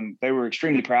 they were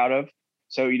extremely proud of.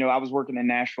 So, I was working in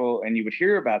Nashville and you would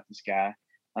hear about this guy.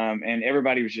 And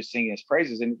everybody was just singing his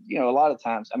praises. And, a lot of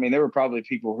times, there were probably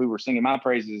people who were singing my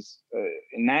praises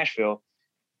in Nashville.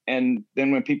 And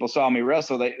then when people saw me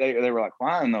wrestle, they were like,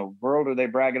 why in the world are they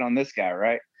bragging on this guy?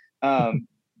 Right.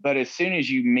 But as soon as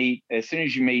you meet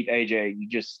AJ, you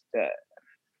just,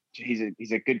 he's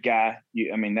a good guy.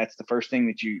 That's the first thing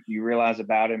that you realize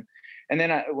about him. And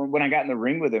then when I got in the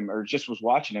ring with him or just was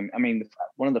watching him,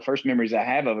 one of the first memories I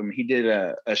have of him, he did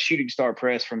a shooting star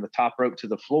press from the top rope to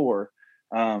the floor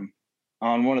on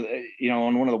one of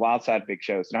the Wild Side big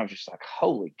shows. And I was just like,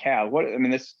 holy cow,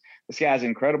 this guy's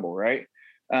incredible. Right.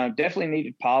 Definitely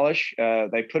needed polish.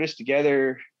 They put us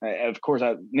together. Of course,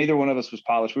 neither one of us was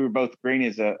polished. We were both green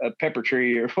as a pepper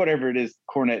tree or whatever it is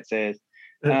Cornette says.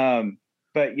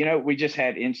 But, we just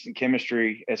had instant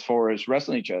chemistry as far as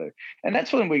wrestling each other. And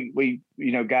that's when we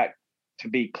got to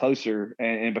be closer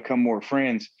and become more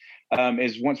friends,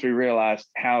 is once we realized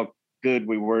how good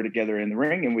we were together in the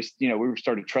ring. And we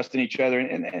started trusting each other.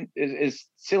 And as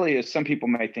silly as some people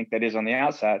may think that is on the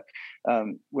outside,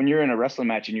 when you're in a wrestling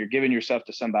match and you're giving yourself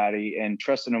to somebody and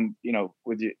trusting them,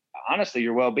 with honestly,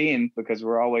 your well-being, because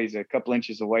we're always a couple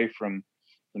inches away from,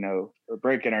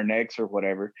 breaking our necks or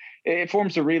whatever, it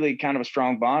forms a really kind of a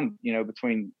strong bond,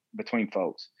 between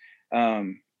folks.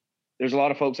 There's a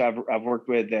lot of folks I've worked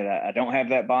with that I don't have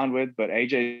that bond with, but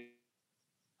AJ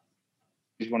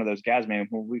is one of those guys, man.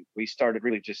 When we started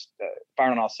really just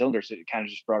firing on all cylinders, it kind of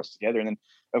just brought us together. And then,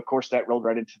 of course, that rolled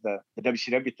right into the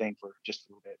WCW thing for just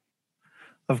a little bit.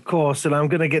 Of course, and I'm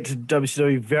going to get to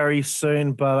WCW very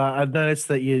soon, but I've noticed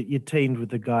that you teamed with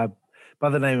the guy by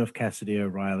the name of Cassidy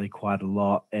O'Reilly quite a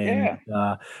lot. And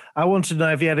I want to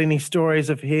know if you had any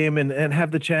stories of him and have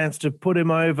the chance to put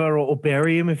him over or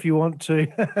bury him if you want to.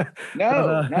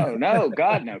 No.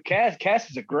 God, no. Cass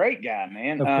is a great guy,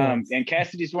 man. And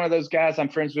Cassidy's one of those guys I'm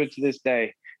friends with to this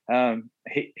day.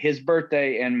 His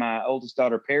birthday and my oldest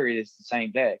daughter, Perry, is the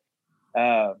same day.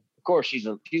 Of course, she's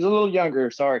a little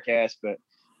younger. Sorry, Cass, but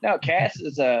no, Cass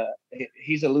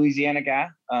he's a Louisiana guy.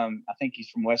 I think he's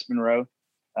from West Monroe.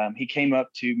 He came up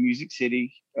to Music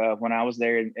City when I was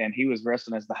there, and he was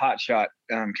wrestling as the Hot Shot,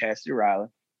 Cassidy O'Reilly.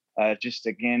 Just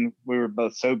again, we were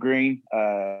both so green.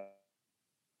 I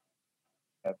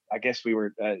guess we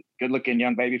were good-looking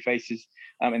young baby faces,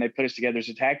 and they put us together as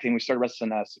a tag team. We started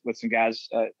wrestling with some guys.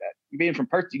 Being from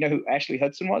Perth, do you know who Ashley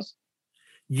Hudson was?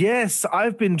 Yes,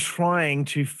 I've been trying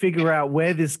to figure out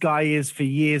where this guy is for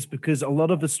years, because a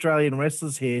lot of Australian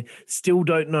wrestlers here still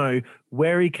don't know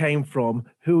where he came from,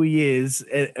 who he is,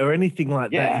 or anything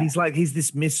like that. He's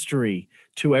this mystery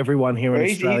to everyone here in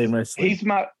Australian wrestling.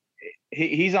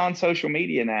 He's on social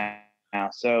media now.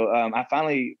 So I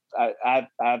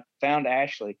found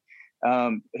Ashley.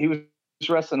 He was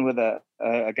wrestling with a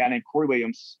guy named Corey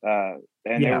Williams, and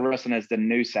they were wrestling as the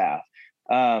New South.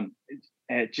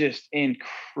 Just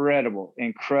incredible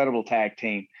tag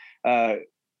team.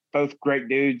 Both great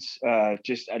dudes. I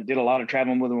did a lot of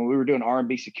traveling with them when we were doing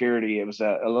R&B security. It was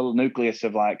a little nucleus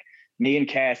of like me and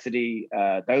Cassidy,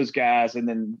 those guys, and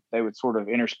then they would sort of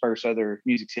intersperse other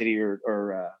Music City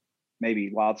or maybe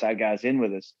Wild Side guys in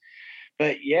with us.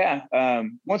 But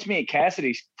once me and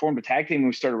Cassidy formed a tag team,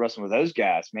 we started wrestling with those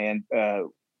guys, man.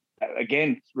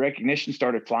 Again, recognition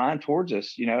started flying towards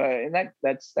us, and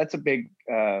that's a big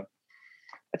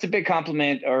that's a big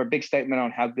compliment or a big statement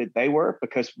on how good they were,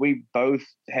 because we both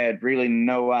had really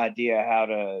no idea how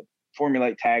to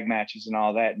formulate tag matches and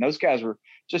all that. And those guys were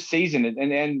just seasoned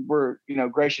and were,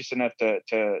 gracious enough to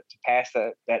pass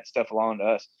that stuff along to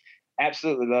us.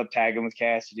 Absolutely love tagging with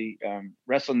Cassidy,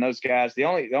 wrestling those guys. The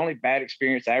only bad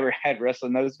experience I ever had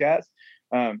wrestling those guys,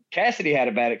 Cassidy had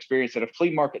a bad experience at a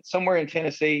flea market somewhere in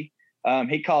Tennessee.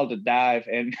 He called a dive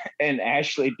and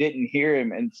Ashley didn't hear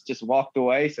him and just walked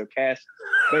away. So Cass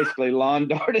basically lawn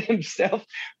darted himself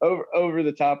over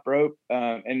the top rope.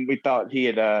 And we thought he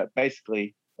had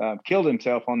basically killed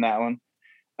himself on that one.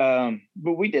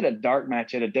 But we did a dark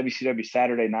match at a WCW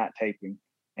Saturday night taping,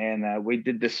 and we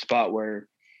did this spot where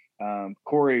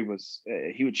Corey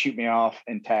he would shoot me off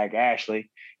and tag Ashley,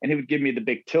 and he would give me the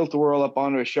big tilt-a-whirl up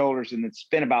onto his shoulders and then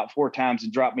spin about 4 times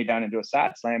and drop me down into a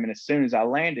side slam. And as soon as I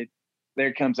landed,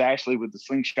 there comes Ashley with the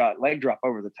slingshot leg drop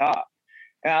over the top.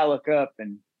 And I look up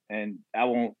and I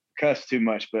won't cuss too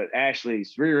much, but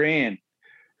Ashley's rear end,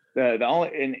 the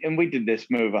only, and we did this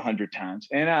move 100 times,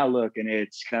 and I look and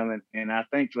it's coming, and I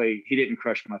thankfully he didn't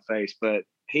crush my face, but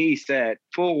he sat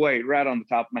full weight right on the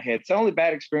top of my head. It's the only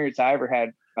bad experience I ever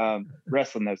had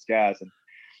wrestling those guys. And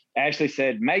Ashley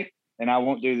said, "Mate," and I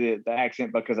won't do the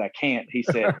accent because I can't. He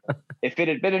said, if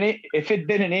it'd been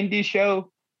an indie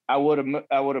show, I would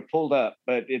have pulled up,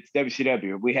 but it's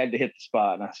WCW. We had to hit the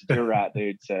spot. And I said, "You're right,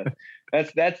 dude." So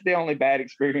that's the only bad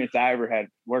experience I ever had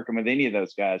working with any of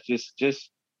those guys.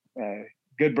 Just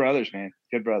good brothers, man.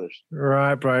 Good brothers.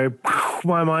 Right, bro.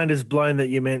 My mind is blown that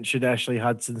you mentioned Ashley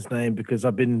Hudson's name, because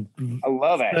I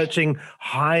love searching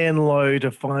high and low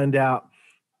to find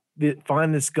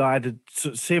this guy to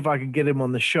see if I could get him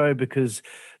on the show, because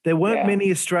there weren't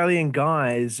many Australian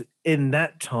guys in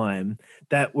that time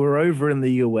that were over in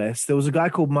the US. There was a guy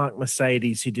called Mark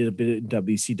Mercedes who did a bit in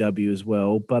WCW as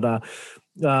well. But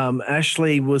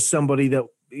Ashley was somebody that,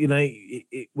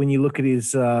 when you look at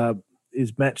his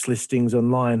match listings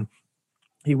online,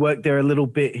 he worked there a little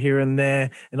bit here and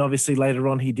there. And obviously later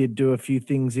on, he did do a few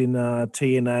things in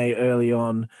TNA early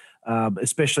on.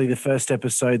 Especially the first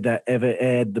episode that ever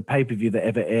aired, the pay-per-view that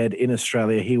ever aired in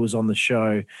Australia, he was on the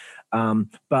show.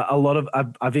 But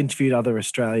I've interviewed other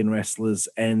Australian wrestlers,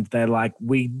 and they're like,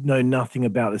 "We know nothing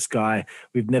about this guy.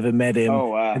 We've never met him." Oh,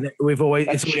 wow. And it's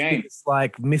always been this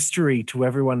like mystery to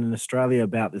everyone in Australia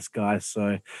about this guy.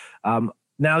 So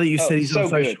now that you said he's on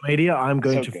social media, I'm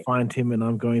going to find him, and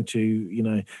I'm going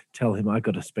to, tell him I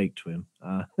got to speak to him.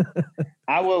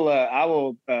 I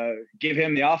will give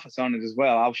him the office on it as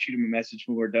well. I'll shoot him a message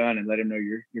when we're done and let him know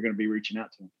you're going to be reaching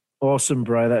out to him. Awesome,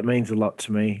 bro. That means a lot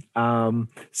to me. You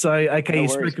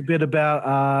spoke a bit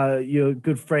about your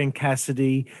good friend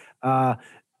Cassidy.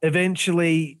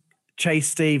 Eventually, Chase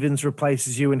Stevens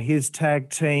replaces you in his tag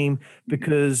team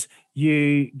because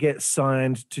you get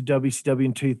signed to WCW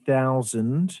in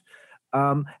 2000.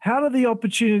 How did the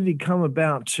opportunity come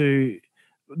about to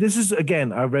 – this is,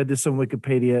 again, I read this on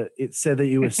Wikipedia. It said that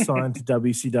you were signed to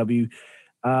WCW.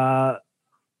 How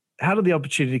did the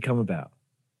opportunity come about?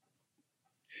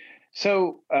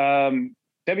 So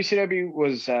WCW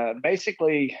was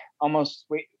basically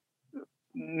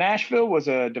Nashville was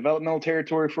a developmental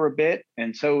territory for a bit,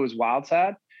 and so was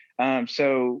Wildside.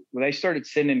 So they started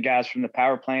sending guys from the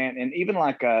power plant, and even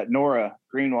like Nora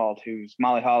Greenwald, who's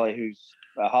Molly Holly, who's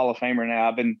a Hall of Famer now.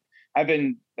 I've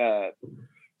been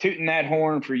tooting that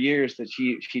horn for years that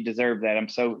she deserved that. I'm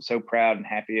so proud and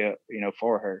happy,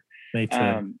 for her. Me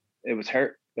too. It was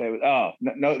her.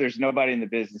 No, there's nobody in the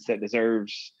business that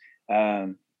deserves.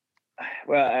 Well,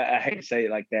 I hate to say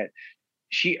it like that.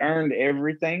 She earned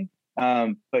everything,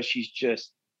 but she's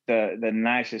just the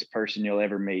nicest person you'll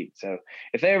ever meet. So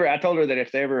I told her that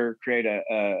if they ever create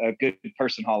a good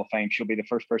person Hall of Fame, she'll be the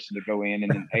first person to go in,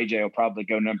 and then AJ will probably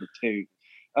go number 2.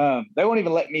 They won't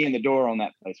even let me in the door on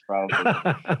that place,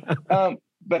 probably.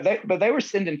 But they were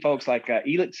sending folks like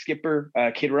Elix Skipper,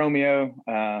 Kid Romeo.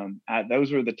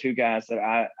 Those were the 2 guys that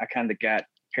I kind of got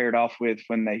paired off with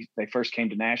when they first came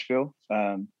to Nashville.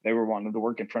 They were wanting to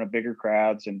work in front of bigger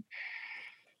crowds and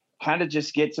kind of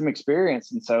just get some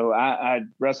experience. And so I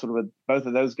wrestled with both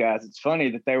of those guys. It's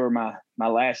funny that they were my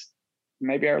last,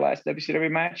 maybe our last WCW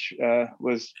match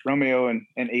was Romeo and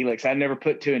Elix. I never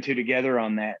put 2 and 2 together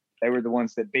on that. They were the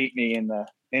ones that beat me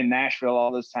in Nashville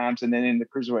all those times, and then in the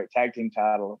Cruiserweight Tag Team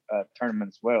title tournament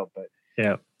as well. But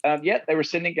they were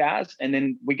sending guys, and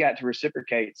then we got to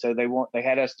reciprocate. So they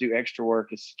had us do extra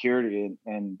work as security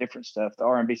and different stuff. The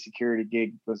R&B security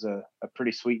gig was a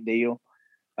pretty sweet deal.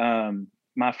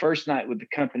 My first night with the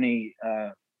company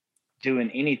doing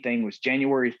anything was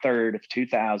January 3rd of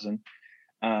 2000.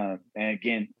 And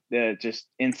again, just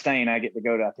insane. I get to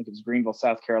go to, I think it was Greenville,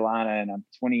 South Carolina, and I'm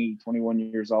 21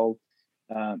 years old.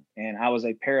 And I was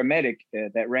a paramedic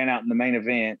that ran out in the main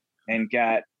event and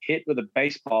got hit with a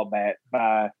baseball bat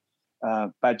by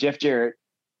Jeff Jarrett.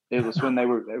 It was when they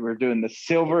were doing the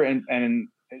silver, and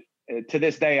to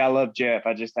this day, I love Jeff.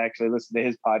 I just actually listened to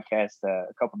his podcast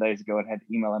a couple of days ago and had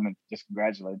to email him and just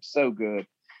congratulate him. So good.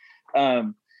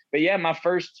 But yeah, my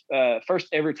first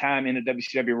ever time in a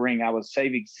WCW ring, I was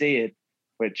saving Sid,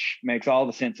 which makes all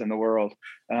the sense in the world,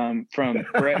 from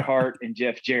Bret Hart and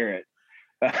Jeff Jarrett.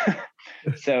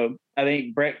 So I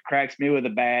think Brett cracks me with a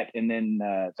bat, and then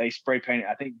they spray painted.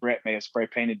 I think Brett may have spray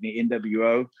painted me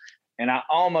NWO, and I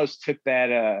almost took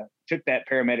that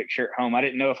paramedic shirt home. I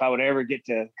didn't know if I would ever get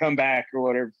to come back or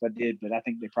whatever if I did, but I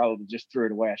think they probably just threw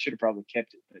it away. I should have probably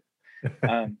kept it,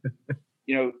 but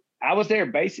I was there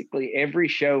basically every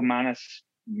show minus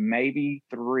maybe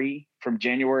 3 from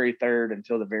January 3rd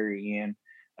until the very end.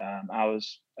 I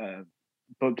was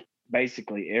booked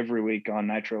basically every week on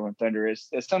Nitro and Thunder as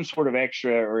some sort of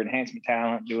extra or enhancement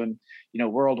talent, doing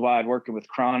worldwide, working with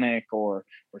Chronic or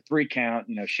 3 Count.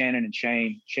 Shannon and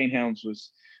Shane Helms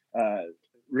was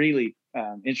really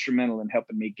instrumental in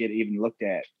helping me get even looked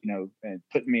at, and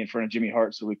putting me in front of Jimmy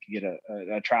Hart so we could get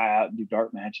a tryout and do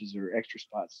dark matches or extra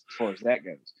spots as far as that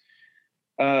goes.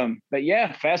 But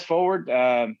yeah, fast forward,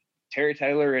 Terry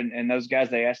Taylor and those guys,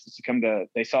 they asked us to come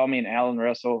they saw me and Alan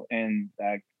Russell, and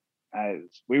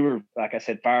we were, like I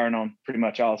said, firing on pretty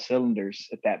much all cylinders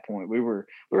at that point. We were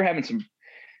having some,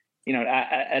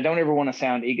 I don't ever want to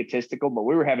sound egotistical, but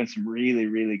we were having some really,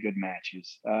 really good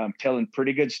matches, telling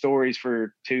pretty good stories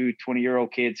for 2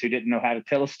 20-year-old kids who didn't know how to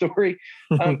tell a story.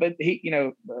 But he,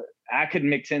 I could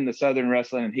mix in the Southern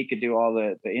wrestling, and he could do all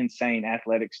the insane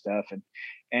athletic stuff.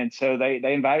 And so they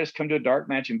invited us to come to a dark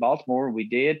match in Baltimore. We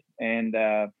did. And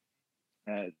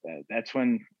that's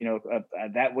when,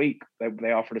 that week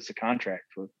they offered us a contract.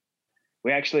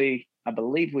 We actually, I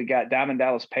believe we got Diamond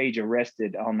Dallas Page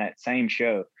arrested on that same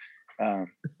show.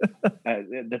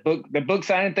 The book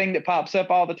signing thing that pops up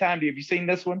all the time. Have you seen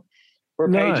this one? Where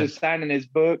No. Page is signing his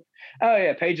book. Oh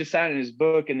yeah, Page is signing his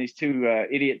book, and these 2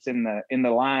 idiots in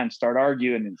the line start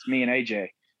arguing. And it's me and AJ.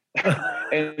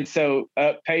 And so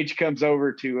Page comes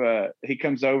over to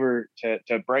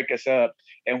break us up,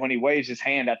 and when he waves his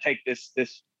hand, I take this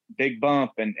big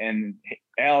bump, and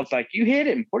Al's like, "You hit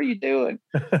him! What are you doing?"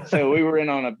 So we were in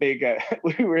on a big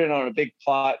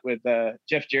plot with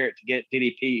Jeff Jarrett to get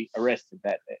DDP arrested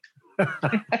that day.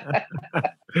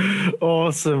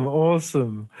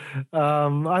 Awesome.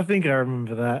 I think I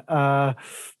remember that.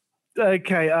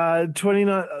 Okay,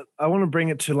 29. I want to bring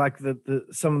it to like the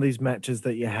some of these matches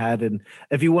that you had, and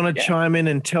if you want to chime in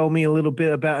and tell me a little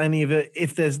bit about any of it.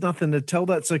 If there's nothing to tell,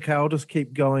 that's okay. I'll just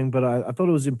keep going. But I thought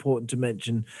it was important to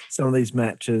mention some of these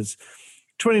matches.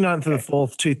 29th of the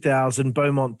 4th, 2000,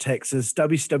 Beaumont, Texas,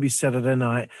 WCW Saturday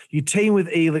Night. You team with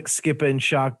Elix, Skipper, and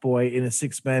Shark Boy in a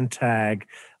 6-man tag,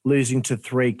 losing to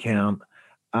 3 Count.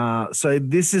 So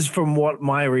this is, from what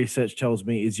my research tells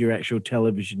me, is your actual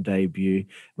television debut.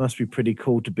 Must be pretty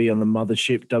cool to be on the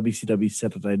mothership WCW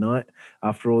Saturday Night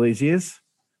after all these years.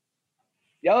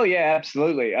 Oh yeah,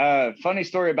 absolutely. Funny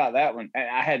story about that one.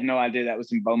 I had no idea that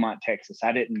was in Beaumont, Texas.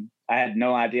 I had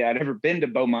no idea. I'd ever been to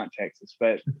Beaumont, Texas,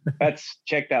 but let's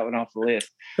check that one off the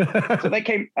list. So they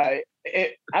came, I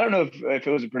don't know if it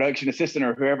was a production assistant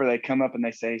or whoever, they come up and they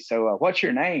say, "So what's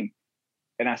your name?"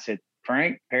 And I said,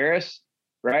 "Frank Paris."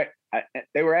 Right.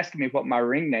 They were asking me what my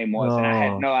ring name was, and I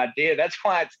had no idea. That's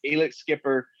why it's Elix,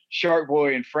 Skipper, Shark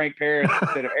Boy, and Frank Paris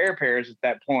instead of Air Paris at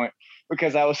that point,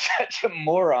 because I was such a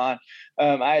moron.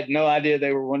 I had no idea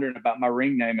they were wondering about my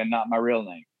ring name and not my real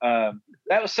name.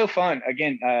 That was so fun.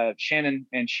 Again, Shannon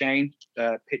and Shane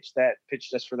pitched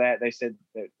us for that. They said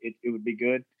that it would be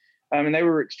good. And they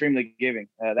were extremely giving.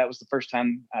 That was the first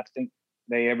time I think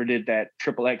they ever did that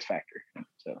Triple X Factor.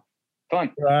 So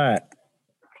fun. Right.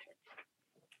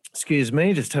 Excuse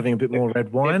me, just having a bit more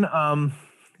red wine.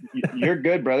 You're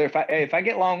good, brother. If I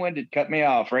get long-winded, cut me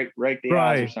off. Rake the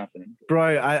eyes or something.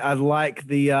 Bro, I like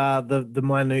the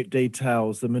minute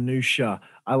details, the minutia.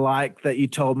 I like that you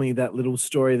told me that little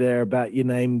story there about your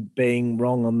name being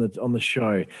wrong on the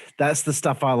show. That's the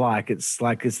stuff I like. It's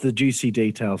the juicy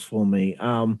details for me.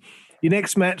 Your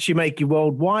next match, you make your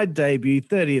worldwide debut,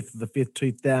 30th of the 5th,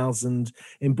 2000,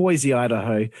 in Boise,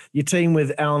 Idaho. You team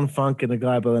with Alan Funk and a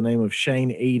guy by the name of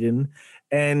Shane Eden,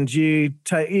 and you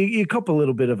cop a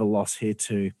little bit of a loss here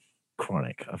to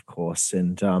Chronic, of course.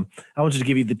 And I wanted to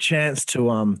give you the chance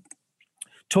to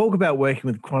talk about working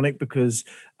with Chronic, because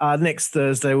next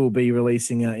Thursday we'll be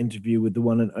releasing our interview with the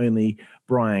one and only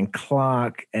Brian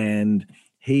Clark, and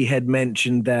he had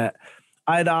mentioned that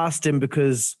I'd asked him,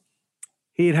 because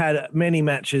he had many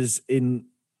matches in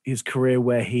his career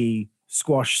where he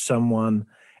squashed someone.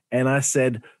 And I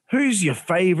said, "Who's your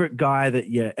favorite guy that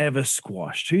you ever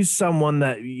squashed? Who's someone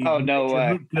that you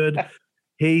look good?"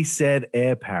 He said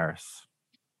Air Paris.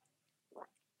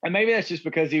 And maybe that's just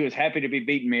because he was happy to be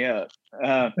beating me up.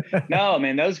 No,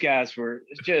 man, those guys were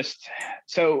just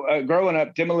so. Growing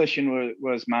up, Demolition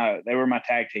was my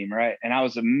tag team, right? And I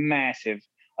was a massive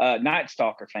Night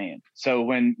Stalker fan. So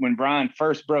when Brian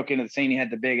first broke into the scene, he had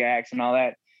the big axe and all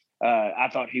that. I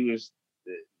thought he was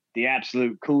the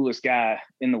absolute coolest guy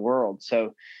in the world.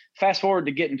 So fast forward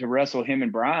to getting to wrestle him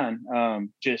and Brian,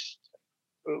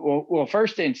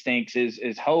 first instincts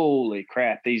is holy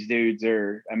crap, these dudes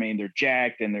are, I mean, they're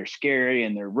jacked and they're scary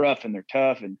and they're rough and they're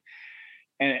tough.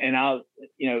 And I'll,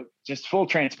 just full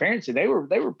transparency, they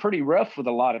were pretty rough with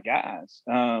a lot of guys,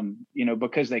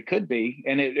 because they could be.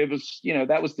 And it was,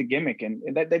 that was the gimmick, and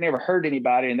that they never hurt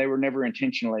anybody, and they were never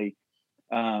intentionally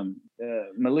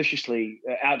maliciously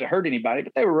out to hurt anybody,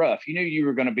 but they were rough. You knew you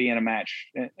were going to be in a match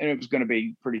and it was going to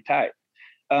be pretty tight.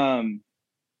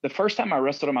 The first time I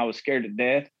wrestled them, I was scared to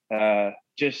death,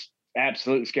 just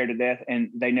absolutely scared to death. And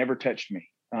they never touched me.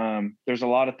 There's a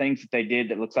lot of things that they did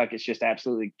that looks like it's just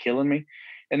absolutely killing me.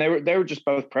 And they were just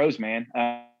both pros, man.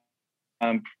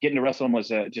 Getting to wrestle them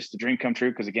was just a dream come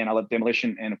true. Cause again, I love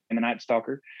Demolition and the Night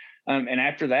Stalker. And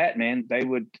after that, man, they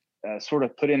would sort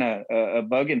of put in a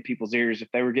bug in people's ears if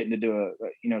they were getting to do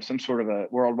some sort of a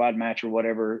worldwide match or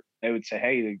whatever. They would say,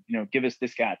 hey, give us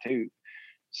this guy too.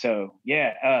 So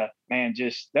yeah, man,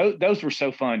 just those were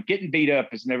so fun. Getting beat up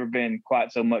has never been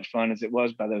quite so much fun as it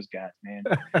was by those guys, man.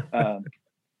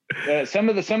 Some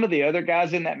of the other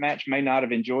guys in that match may not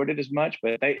have enjoyed it as much,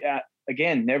 but they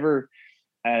again never.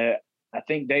 I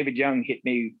think David Young hit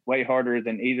me way harder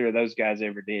than either of those guys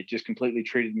ever did. Just completely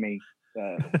treated me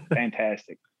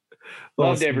fantastic.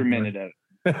 Loved Awesome, every minute of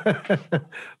it.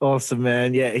 Awesome,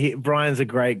 man. Yeah, Brian's a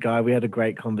great guy. We had a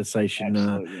great conversation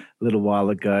a little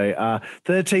while ago.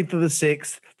 13th of the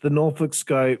 6th, the Norfolk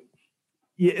Scope.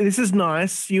 Yeah, this is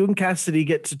nice. You and Cassidy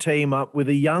get to team up with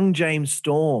a young James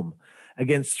Storm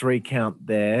against 3 Count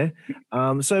there.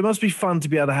 So it must be fun to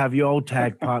be able to have your old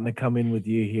tag partner come in with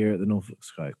you here at the Norfolk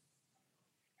Scope.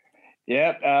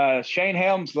 Yep. Shane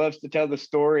Helms loves to tell the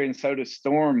story, and so does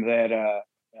Storm, that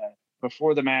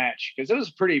before the match, because it was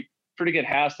a pretty good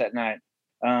house that night,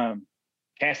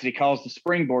 Cassidy calls the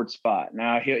springboard spot.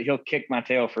 Now he'll kick my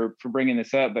tail for bringing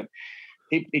this up, but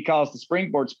he calls the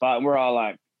springboard spot, and we're all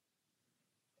like,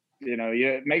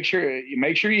 you make sure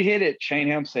you hit it. Shane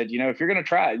Helms said, if you're going to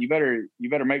try it, you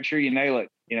better make sure you nail it.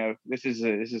 This is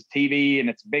TV and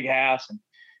it's a big house. And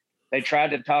they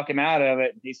tried to talk him out of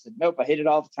it. And he said, nope, I hit it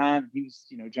all the time. He was,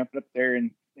 jumping up there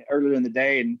and earlier in the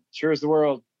day, and sure as the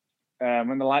world,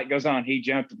 when the light goes on, he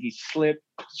jumped and he slipped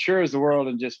sure as the world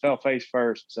and just fell face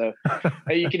first. So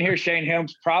you can hear Shane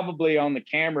Helms probably on the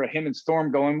camera, him and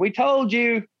Storm going, we told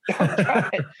you, don't try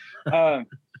it.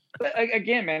 But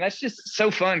again, man, that's just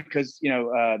so fun because,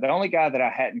 the only guy that I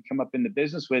hadn't come up in the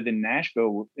business with in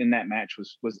Nashville in that match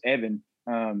was Evan.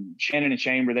 Shannon and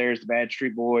Shane were there as the Bad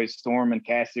Street Boys. Storm and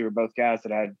Cassidy were both guys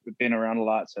that I'd been around a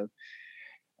lot. So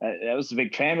that was a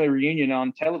big family reunion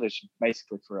on television,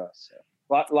 basically, for us. So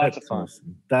lots of fun.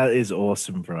 Awesome. That is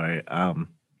awesome, bro.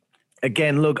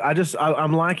 Again, look,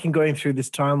 I'm liking going through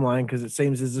this timeline because it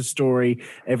seems there's a story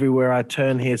everywhere I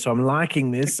turn here. So I'm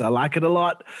liking this. I like it a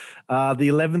lot. The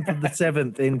 11th of the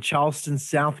 7th in Charleston,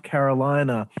 South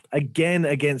Carolina, again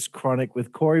against Chronic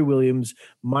with Corey Williams,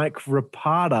 Mike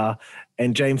Rapata,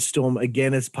 and James Storm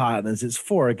again as partners. It's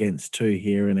 4 against 2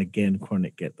 here. And again,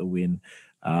 Chronic get the win.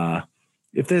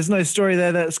 If there's no story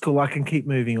there, that's cool. I can keep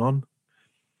moving on.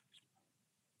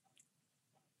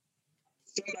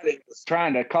 Somebody was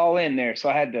trying to call in there, so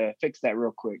I had to fix that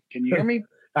real quick. Can you hear me?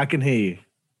 I can hear you.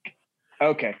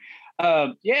 Okay.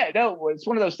 It's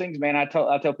one of those things, man. I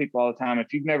tell people all the time,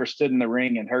 if you've never stood in the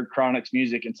ring and heard Chronic's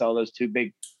music and saw those 2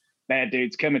 big bad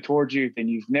dudes coming towards you, then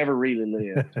you've never really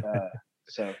lived.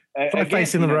 Like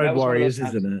facing the Road Warriors,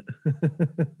 isn't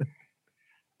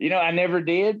it? I never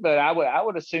did, but I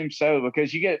would assume so,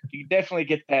 because you definitely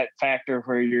get that factor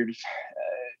where you're just,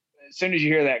 as soon as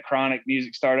you hear that Chronic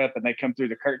music start up and they come through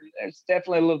the curtain, there's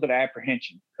definitely a little bit of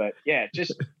apprehension. But yeah,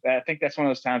 I think that's one of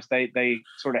those times they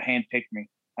sort of handpicked me.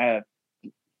 I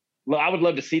would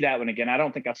love to see that one again. I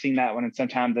don't think I've seen that one, and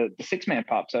sometimes the 6-man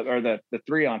pops up, or the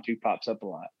 3-on-2 pops up a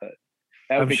lot. But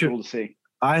that would be cool to see.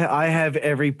 I have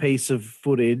every piece of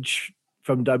footage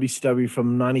from WCW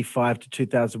from 95 to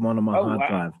 2001 on my hard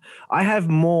drive. I have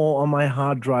more on my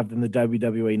hard drive than the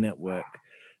WWE Network.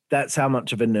 That's how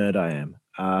much of a nerd I am.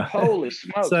 Holy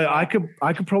smokes! So I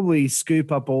could probably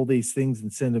scoop up all these things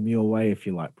and send them your way if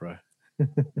you like, bro.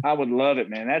 I would love it,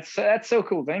 man. That's so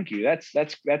cool. Thank you.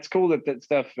 That's cool that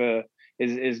stuff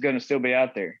is going to still be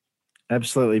out there.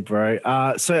 Absolutely, bro.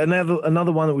 So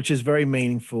another one which is very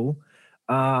meaningful.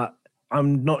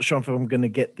 I'm not sure if I'm going to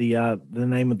get the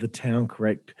name of the town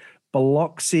correct.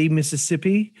 Biloxi,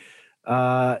 Mississippi.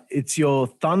 It's your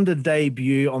Thunder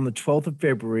debut on the 12th of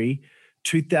February,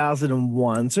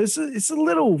 2001. So it's a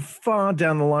little far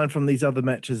down the line from these other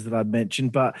matches that I've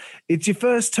mentioned, but it's your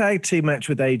first tag team match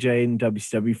with AJ in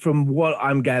WCW, from what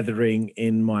I'm gathering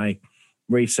in my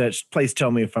research. Please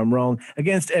tell me if I'm wrong.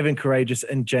 Against Evan Courageous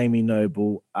and Jamie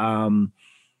Noble.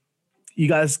 You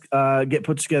guys get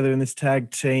put together in this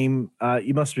tag team.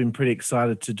 You must have been pretty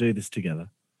excited to do this together.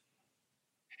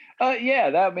 Yeah,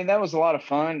 that was a lot of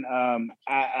fun.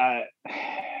 I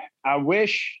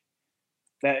wish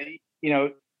that,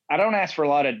 I don't ask for a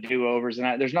lot of do-overs,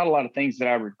 and there's not a lot of things that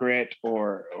I regret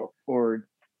or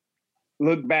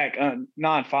look back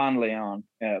not fondly on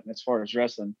as far as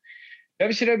wrestling.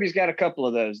 WCW's got a couple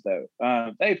of those though.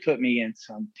 They put me in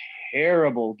some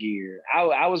terrible gear.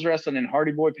 I was wrestling in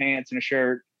Hardy Boy pants and a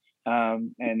shirt,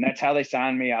 and that's how they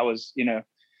signed me. I was,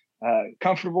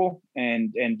 comfortable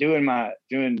and doing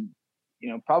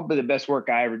probably the best work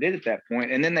I ever did at that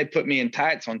point. And then they put me in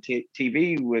tights on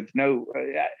TV with no.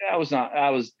 I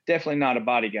was definitely not a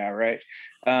body guy, right?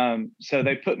 So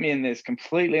they put me in this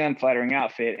completely unflattering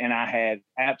outfit, and I had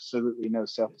absolutely no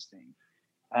self-esteem.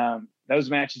 Those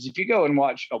matches, if you go and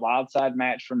watch a Wild Side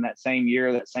match from that same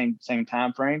year, that same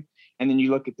time frame, and then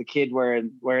you look at the kid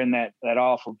wearing that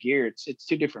awful gear, it's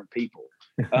two different people.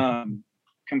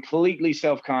 Completely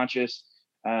self-conscious,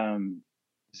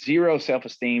 zero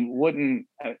self-esteem.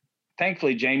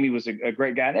 Thankfully Jamie was a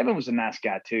great guy, and Evan was a nice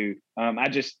guy too.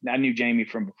 I knew Jamie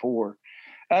from before,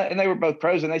 and they were both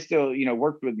pros, and they still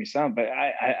worked with me some, but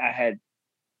I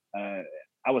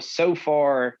was so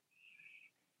far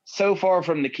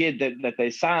from the kid that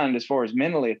they signed as far as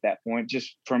mentally at that point,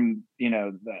 just from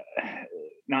the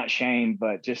not shame,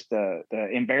 but just the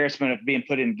embarrassment of being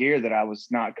put in gear that I was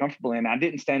not comfortable in. I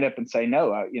didn't stand up and say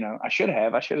no. I should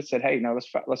have said, hey, no,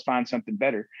 let's find something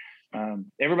better.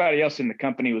 Everybody else in the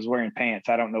company was wearing pants.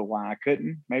 I don't know why I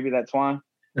couldn't. Maybe that's why.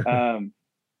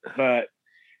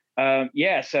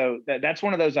 Yeah, so that's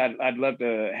one of those I'd love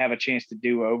to have a chance to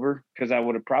do over, because I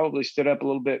would have probably stood up a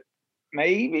little bit.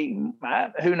 Maybe,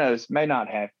 who knows, may not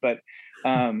have, but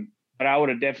I would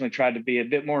have definitely tried to be a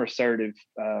bit more assertive.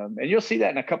 And you'll see that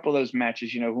in a couple of those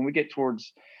matches. When we get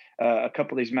towards a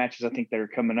couple of these matches, I think that are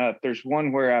coming up, there's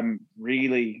one where I'm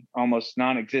really almost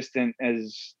non-existent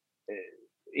as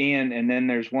in, and then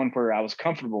there's one where I was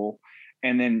comfortable,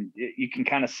 and then you can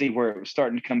kind of see where it was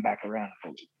starting to come back around.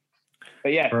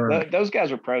 But yeah, those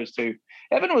guys were pros too.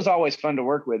 Evan was always fun to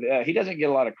work with. He doesn't get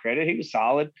a lot of credit. He was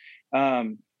solid.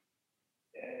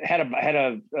 Had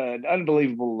an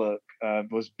unbelievable look.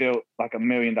 Was built like $1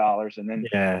 million, and then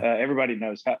everybody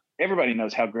knows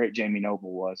how great Jamie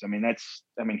Noble was.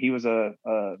 He was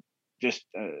just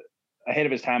ahead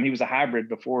of his time. He was a hybrid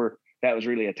before that was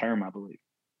really a term, I believe.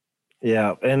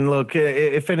 Yeah, and look,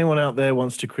 if anyone out there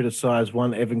wants to criticize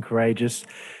one Evan Courageous,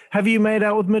 have you made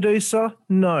out with Medusa?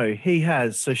 No, he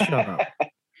has. So shut up.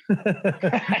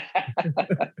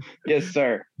 Yes,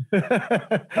 sir.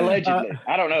 Allegedly.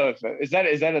 I don't know if is that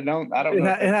a known. I don't know.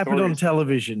 It happened on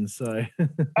television, so.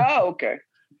 Oh, okay.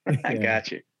 I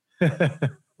got you.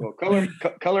 Well,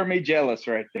 color me jealous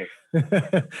right there.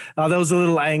 There was a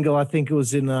little angle. I think it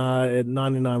was in at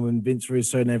 99 when Vince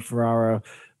Russo and Ed Ferrara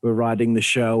were writing the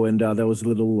show, and there was a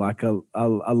little like a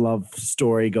love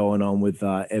story going on with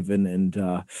Evan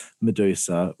and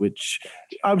Medusa, which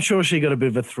I'm sure she got a bit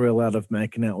of a thrill out of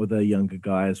making out with a younger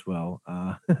guy as well.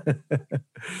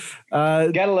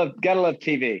 Gotta love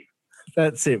TV.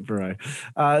 That's it, bro.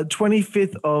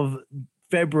 25th of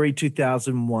February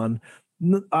 2001.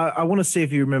 I want to see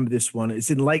if you remember this one. It's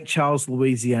in Lake Charles,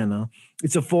 Louisiana.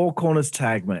 It's a four corners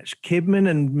tag match. Kidman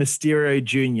and Mysterio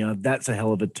Jr., that's a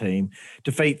hell of a team,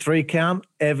 defeat 3 Count,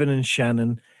 Evan and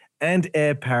Shannon, and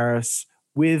Air Paris,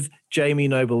 with Jamie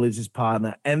Noble as his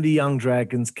partner, and the Young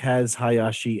Dragons, Kaz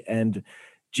Hayashi and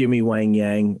Jimmy Wang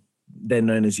Yang, then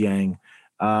known as Yang.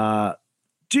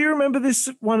 Do you remember this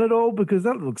one at all? Because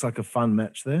that looks like a fun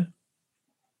match there.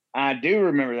 I do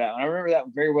remember that one. I remember that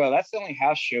one very well. That's the only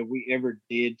house show we ever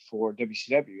did for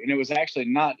WCW. And it was actually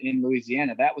not in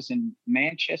Louisiana. That was in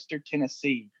Manchester,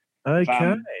 Tennessee. Okay. If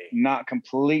I'm not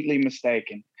completely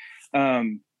mistaken.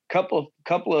 Couple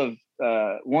of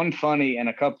one funny and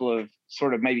a couple of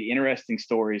sort of maybe interesting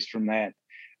stories from that.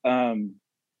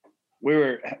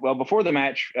 Before the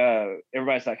match,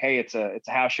 everybody's like, hey, it's a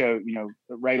house show.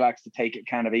 Ray likes to take it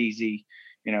kind of easy.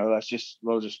 We'll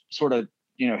just sort of,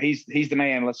 he's the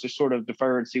man. Let's just sort of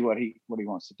defer and see what he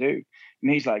wants to do.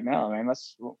 And he's like, no, man,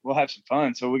 we'll have some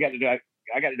fun. So I got to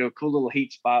do a cool little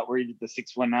heat spot where he did the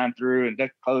 619 through and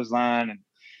duck clothesline and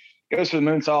goes for the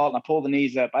moonsault, and I pull the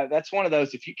knees up. That's one of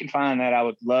those, if you can find that, I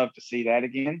would love to see that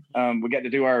again. We got to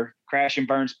do our crash and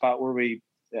burn spot where we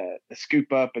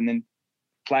scoop up and then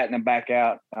flatten them back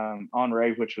out on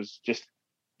Ray, which was just,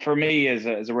 for me as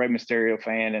a Rey Mysterio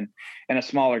fan and a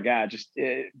smaller guy, just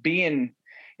being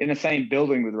in the same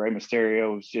building with Rey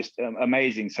Mysterio was just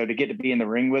amazing. So to get to be in the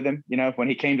ring with him, when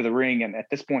he came to the ring, and at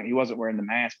this point he wasn't wearing the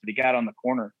mask, but he got on the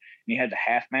corner and he had the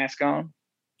half mask on.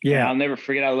 Yeah. And I'll never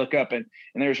forget. I look up and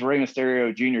there's Rey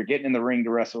Mysterio Jr. getting in the ring to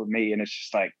wrestle with me. And it's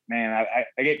just like, man,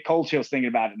 I get cold chills thinking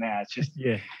about it now. It's just,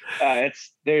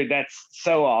 that's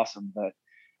so awesome. But,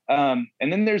 and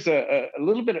then there's a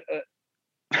little bit of,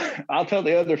 I'll tell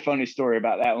the other funny story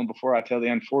about that one before I tell the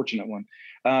unfortunate one.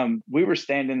 We were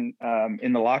standing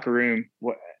in the locker room.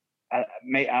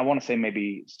 I want to say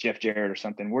maybe it's Jeff Jarrett or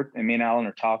something. And me and Alan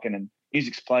are talking and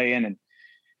music's playing, and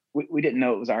we didn't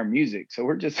know it was our music. So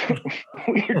we're just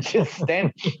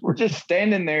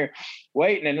standing there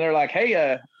waiting, and they're like,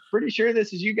 "Hey, pretty sure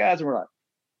this is you guys." And we're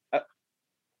like,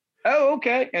 "Oh,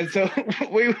 okay." And so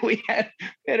we had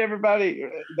everybody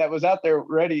that was out there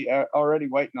ready, already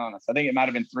waiting on us. I think it might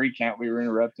have been 3 count. We were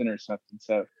interrupting or something.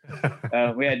 So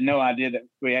we had no idea that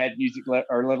we had music,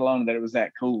 or let alone that it was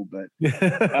that cool. But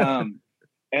and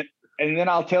then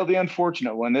I'll tell the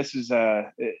unfortunate one. This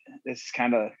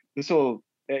will.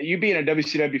 You being a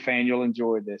WCW fan, you'll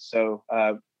enjoy this. So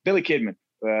Billy Kidman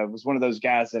was one of those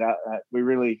guys that we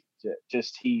really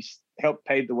he's helped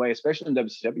pave the way, especially in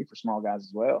WCW for small guys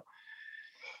as well.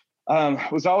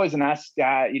 Was always a nice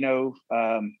guy. We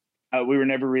were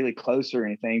never really close or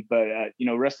anything, but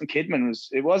wrestling Kidman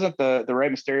wasn't the Rey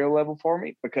Mysterio level for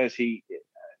me, because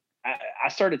I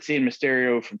started seeing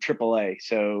Mysterio from AAA.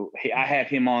 So I had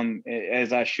him on,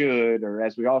 as I should, or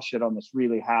as we all should, on this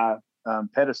really high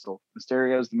pedestal.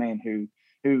 Mysterio's the man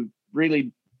who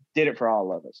really did it for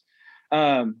all of us.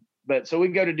 But so we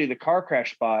go to do the car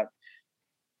crash spot,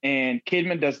 and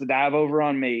Kidman does the dive over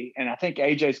on me, and I think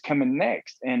AJ's coming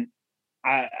next. And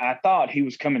I thought he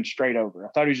was coming straight over. I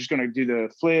thought he was just going to do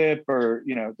the flip, or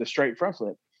the straight front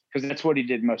flip, because that's what he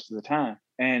did most of the time.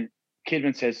 And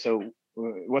Kidman says, "So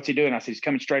what's he doing?" I said, "He's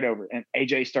coming straight over." And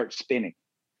AJ starts spinning.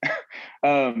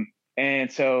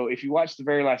 And so if you watch the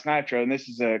very last Nitro, and this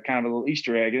is a kind of a little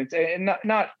Easter egg, and it's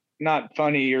not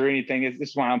funny or anything. This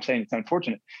is why I'm saying it's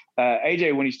unfortunate.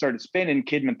 AJ, when he started spinning,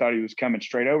 Kidman thought he was coming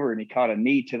straight over, and he caught a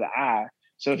knee to the eye.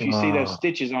 So if you see those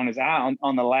stitches on his eye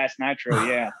on the last Nitro,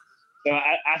 yeah. So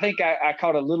I think I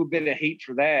caught a little bit of heat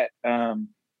for that,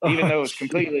 even though it's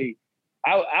completely.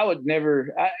 I would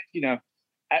never,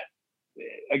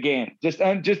 again, just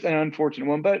an unfortunate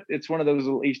one, but it's one of those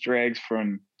little Easter eggs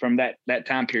from that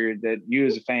time period that you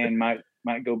as a fan might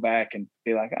go back and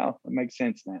be like, "Oh, it makes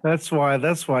sense now." That's why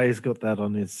he's got that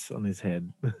on his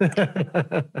head.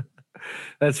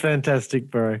 That's fantastic,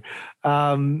 bro.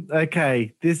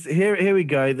 Okay, here we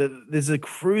go. There's a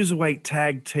Cruiserweight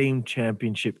Tag Team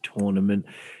Championship tournament.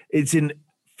 It's on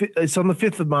the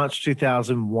 5th of March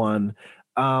 2001.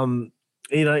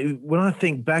 When I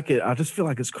think back, I just feel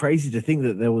like it's crazy to think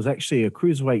that there was actually a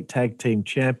Cruiserweight Tag Team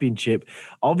Championship.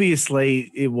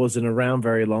 Obviously, it wasn't around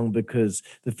very long, because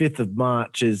the 5th of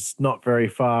March is not very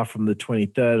far from the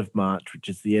 23rd of March, which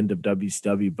is the end of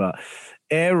WCW. But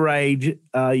Air Raid,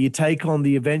 you take on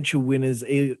the eventual winners,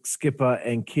 Elix Skipper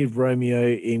and Kid Romeo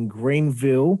in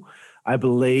Greenville, I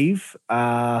believe.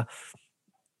 Tell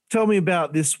me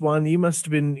about this one. You must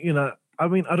have been, I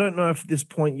don't know if at this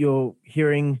point you're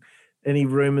hearing any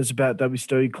rumors about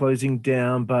WCW closing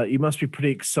down, but you must be pretty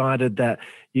excited that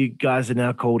you guys are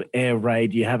now called Air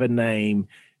Raid. You have a name,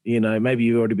 maybe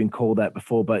you've already been called that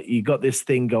before, but you got this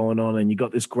thing going on, and you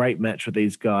got this great match with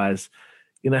these guys.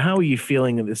 How are you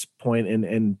feeling at this point?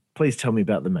 And please tell me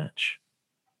about the match.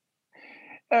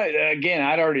 Again,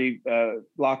 I'd already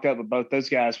locked up with both those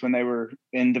guys when they were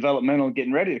in developmental,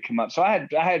 getting ready to come up. So I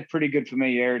had pretty good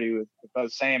familiarity with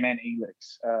both Sam and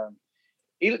Elix.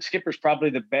 Elix Skipper's probably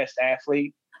the best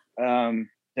athlete that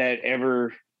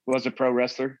ever was a pro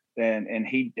wrestler, and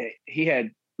he had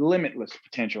limitless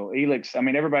potential. Elix,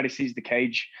 everybody sees the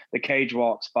cage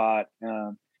walk spot,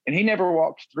 and he never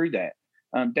walked through that.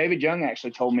 David Young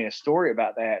actually told me a story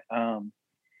about that,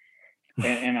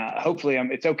 and hopefully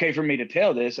it's okay for me to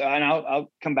tell this, and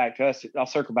I'll come back to us. I'll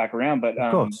circle back around, but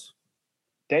of course.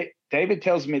 David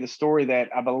tells me the story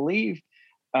that I believe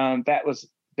that was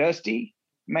Dusty,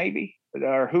 maybe,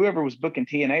 or whoever was booking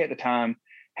TNA at the time,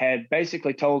 had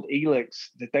basically told Elix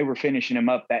that they were finishing him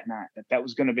up that night, that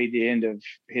was going to be the end of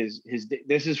his.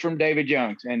 This is from David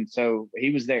Young, and so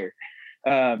he was there.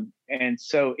 And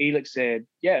so Elix said,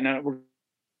 "Yeah, no, we're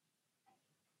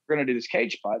going to do this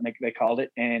cage spot." And they called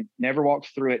it, and never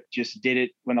walked through it, just did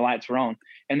it when the lights were on.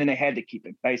 And then they had to keep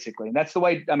it, basically. And that's the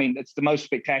way, it's the most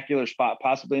spectacular spot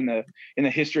possibly in the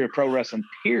history of pro wrestling,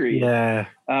 period. Yeah.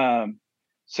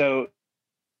 So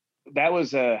that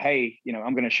was hey,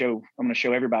 I'm going to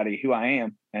show everybody who I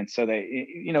am. And so they,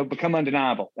 become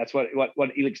undeniable. That's what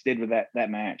Elix did with that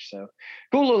match. So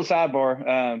cool little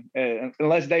sidebar.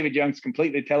 Unless David Young's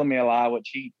completely telling me a lie,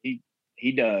 which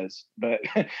he does, but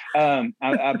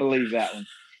I believe that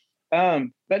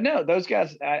one. But no, those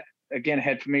guys, again,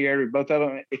 had familiarity with both of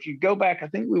them. If you go back, I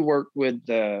think we worked with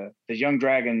the Young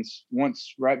Dragons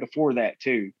once right before that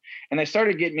too. And they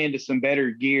started getting me into some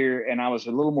better gear, and I was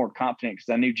a little more confident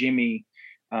because I knew Jimmy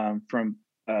from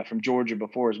Georgia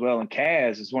before as well. And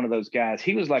Kaz is one of those guys.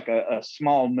 He was like a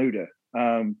small Muta.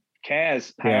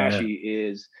 Kaz Hayashi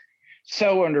is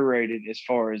so underrated as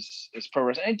far as pro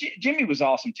wrestling. And Jimmy was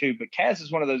awesome too, but Kaz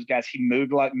is one of those guys. He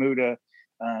moved like Muta.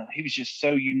 He was just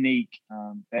so unique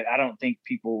that I don't think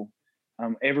people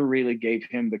ever really gave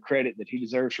him the credit that he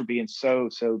deserves for being so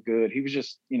good. He was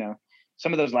just,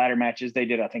 some of those ladder matches they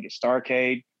did, I think at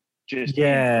Starrcade, just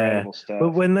incredible stuff. But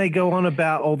when they go on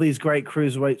about all these great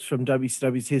cruiserweights from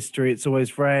WCW's history, it's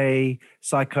always Ray,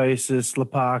 Psychosis,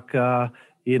 Lapaka,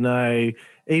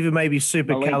 even maybe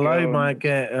Super Calo might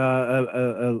get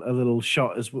a little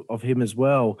shot of him as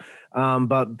well.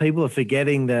 But people are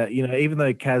forgetting that, even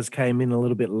though Kaz came in a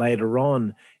little bit later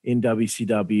on in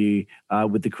WCW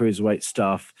with the cruiserweight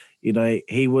stuff,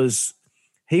 he was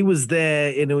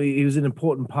there, he was an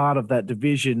important part of that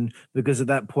division because at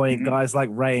that point, guys like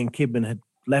Ray and Kidman had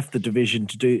left the division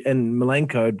and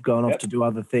Malenko had gone off to do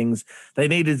other things. They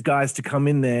needed guys to come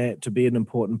in there to be an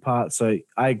important part. So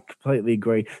I completely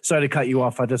agree. Sorry to cut you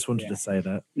off. I just wanted to say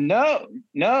that. No.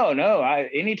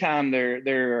 Anytime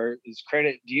there is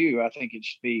credit due, I think it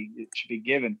should be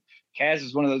given. Kaz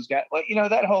is one of those guys, like,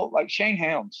 that whole, like Shane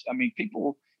Helms. I mean,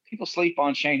 people sleep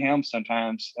on Shane Helms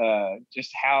sometimes,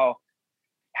 just how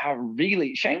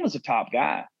really Shane was a top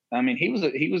guy. I mean, he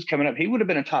was coming up. He would have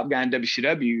been a top guy in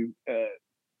WCW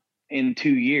in 2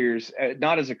 years,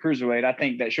 not as a cruiserweight. I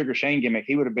think that Sugar Shane gimmick,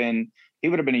 he would have been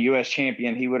a U.S.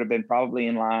 champion. He would have been probably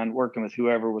in line working with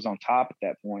whoever was on top at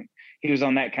that point. He was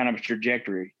on that kind of a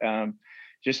trajectory,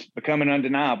 just becoming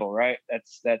undeniable, right?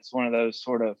 That's one of those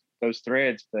sort of those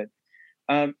threads. But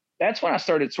that's when I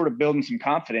started sort of building some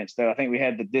confidence, though. I think we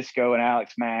had the Disco and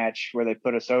Alex match where they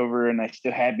put us over and they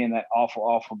still had me in that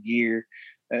awful gear.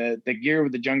 The gear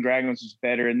with the Young Dragons was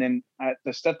better. And then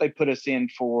the stuff they put us in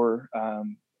for,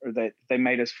 or that they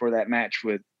made us for that match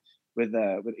with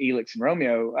Elix and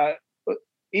Romeo,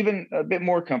 even a bit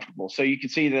more comfortable. So you can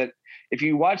see that if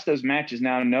you watch those matches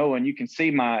now, knowing, you can see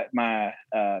my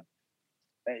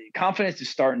confidence is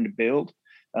starting to build.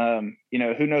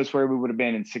 Who knows where we would have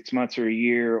been in 6 months or a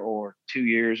year or 2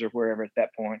 years or wherever at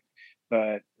that point.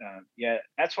 But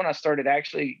that's when I started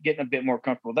actually getting a bit more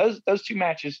comfortable. Those two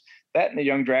matches, that and the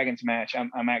Young Dragons match,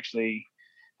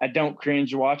 I don't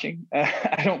cringe watching.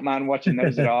 I don't mind watching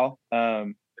those at all.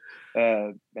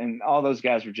 And all those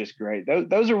guys were just great.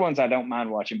 Those are ones I don't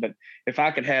mind watching. But if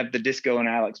I could have the Disco and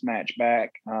Alex match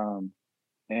back,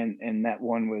 and that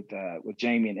one with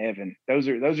Jamie and Evan, those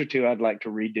are two I'd like to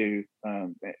redo.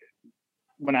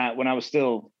 When I was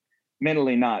still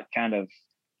mentally not kind of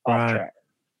off track.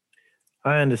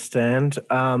 I understand.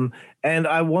 And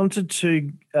I wanted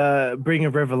to bring a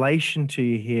revelation to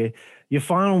you here. Your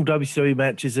final WCW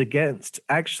match is against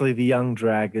actually the Young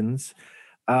Dragons,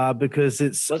 because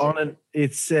it's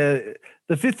the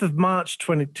 5th of March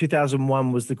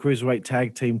 2001 was the Cruiserweight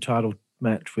Tag Team title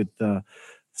match with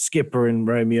Skipper and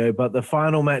Romeo. But the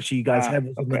final match you guys had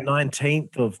was on the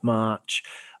 19th of March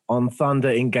on Thunder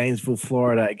in Gainesville,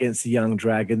 Florida, against the Young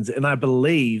Dragons. And I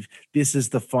believe this is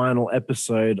the final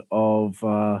episode of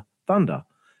Thunder,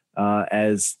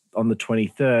 as on the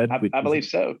 23rd. I believe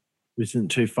so.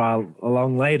 Wasn't too far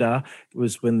along later. It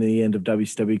was when the end of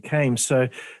WCW came. So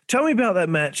tell me about that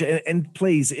match. And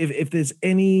please, if there's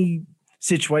any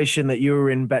situation that you were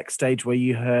in backstage where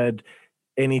you heard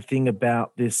anything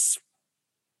about this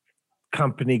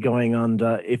company going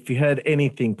under, if you heard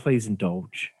anything, please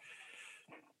indulge.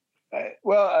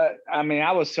 I mean,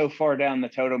 I was so far down the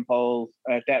totem pole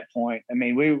at that point. I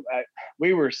mean,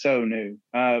 we were so new.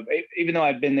 Even though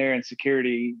I'd been there in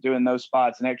security doing those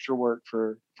spots and extra work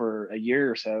for a year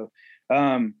or so,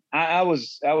 I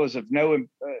was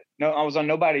on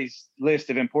nobody's list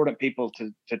of important people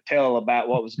to tell about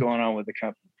what was going on with the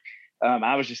company.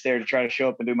 I was just there to try to show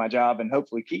up and do my job and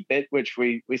hopefully keep it, which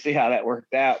we see how that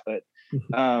worked out. But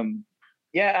I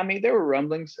mean, there were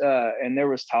rumblings and there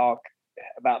was talk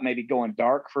about maybe going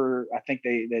dark for, I think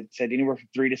they said anywhere from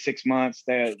 3 to 6 months.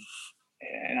 And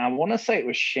I want to say it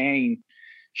was Shane.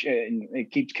 It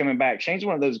keeps coming back. Shane's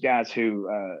one of those guys who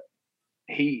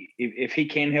if he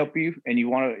can help you and you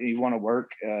want to work,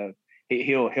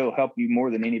 he'll help you more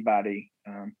than anybody.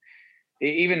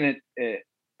 Even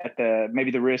at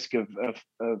maybe the risk of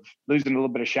losing a little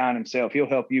bit of shine himself. He'll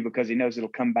help you because he knows it'll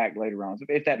come back later on.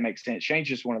 If that makes sense. Shane's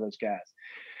just one of those guys.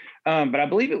 But I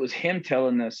believe it was him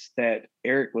telling us that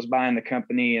Eric was buying the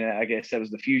company, and I guess that was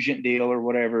the Fugent deal or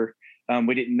whatever.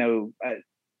 We didn't know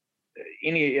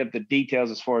any of the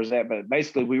details as far as that, but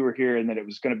basically we were hearing that it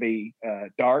was going to be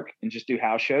dark and just do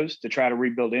house shows to try to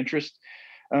rebuild interest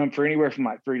for anywhere from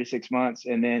like 3 to 6 months,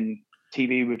 and then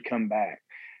TV would come back.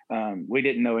 We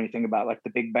didn't know anything about like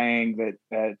the Big Bang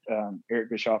that Eric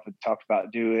Bischoff had talked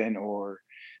about doing, or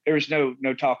there was no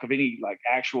talk of any like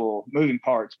actual moving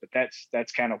parts, but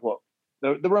that's kind of what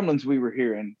the rumblings we were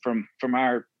hearing from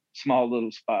our small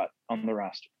little spot on the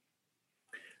roster.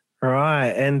 All right,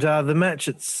 and the match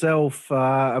itself,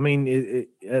 I mean,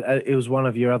 it was one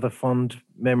of your other fond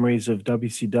memories of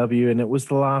WCW, and it was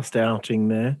the last outing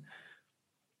there.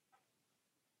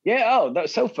 Yeah, oh,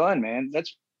 that's so fun, man.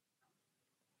 That's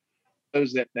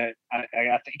those that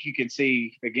I think you can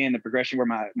see again the progression where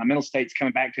my mental state's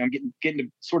coming back to. I'm getting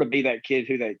to sort of be that kid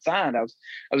who they signed. I was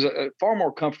far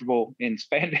more comfortable in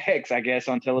spandex, I guess,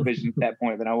 on television at that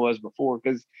point than I was before,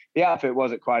 because the outfit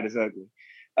wasn't quite as ugly.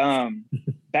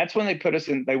 That's when they put us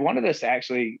in. They wanted us to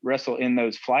actually wrestle in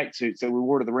those flight suits that we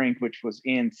wore to the ring, which was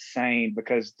insane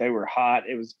because they were hot.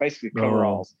 It was basically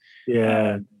coveralls.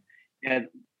 Yeah.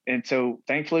 And so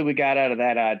thankfully we got out of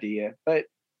that idea. But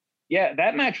yeah,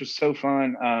 that match was so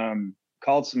fun.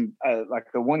 Called some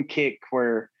like the one kick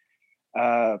where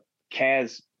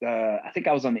Kaz, I think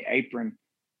I was on the apron,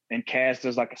 and Kaz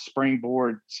does like a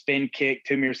springboard spin kick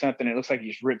to me or something. It looks like he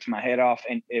just ripped my head off,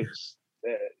 and it was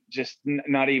just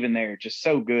not even there. Just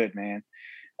so good, man.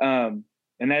 And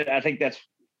that, I think that's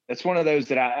one of those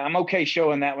that I'm okay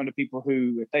showing that one to people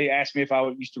who, if they ask me if I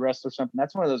used to wrestle or something,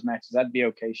 that's one of those matches I'd be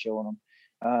okay showing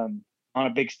them on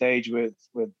a big stage with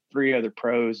 3 other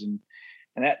pros, and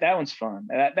that one's fun.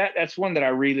 That's one that I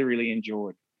really, really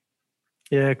enjoyed.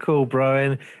 Yeah, cool,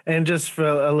 bro. And just for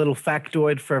a little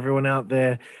factoid for everyone out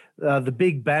there, the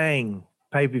Big Bang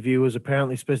pay-per-view was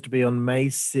apparently supposed to be on May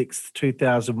 6th,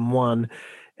 2001.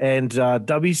 And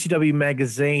WCW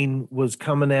Magazine was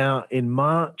coming out in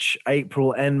March,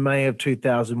 April, and May of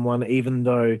 2001, even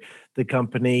though the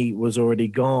company was already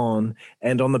gone.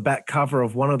 And on the back cover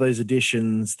of one of those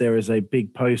editions, there is a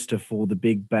big poster for the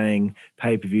Big Bang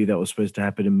pay-per-view that was supposed to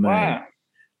happen in May.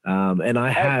 Wow. And I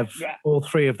have all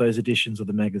 3 of those editions of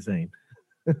the magazine.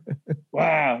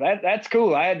 Wow, that's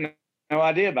cool. I had no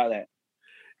idea about that.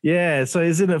 Yeah, so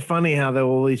isn't it funny how there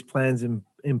were all these plans in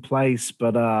place,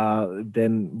 but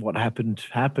then what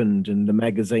happened, and the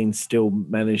magazine still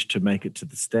managed to make it to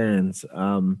the stands.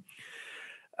 When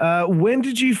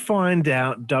did you find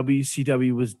out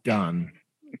WCW was done?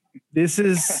 This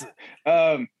is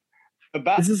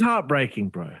this is heartbreaking,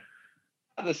 bro.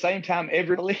 At the same time,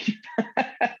 every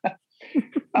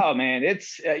oh man,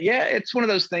 it's it's one of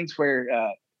those things where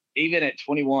even at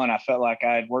 21, I felt like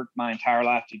I had worked my entire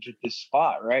life to get this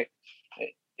spot, right?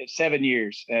 It's 7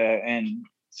 years. And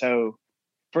so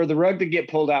for the rug to get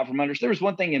pulled out from under us, there was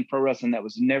one thing in pro wrestling that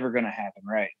was never going to happen,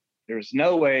 right? There was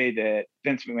no way that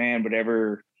Vince McMahon would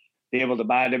ever be able to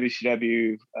buy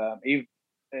WCW. Even,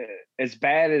 as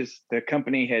bad as the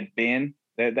company had been,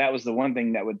 that was the one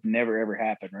thing that would never, ever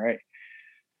happen, right?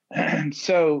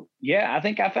 So, yeah, I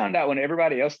think I found out when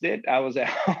everybody else did. I was at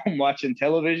home watching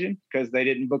television because they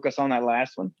didn't book us on that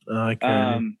last one.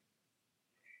 Okay.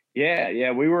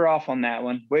 Yeah, we were off on that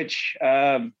one, which,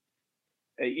 I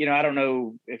don't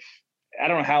know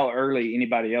how early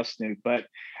anybody else knew, but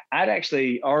I'd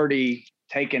actually already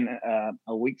taken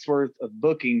a week's worth of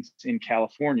bookings in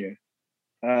California.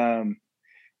 For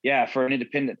an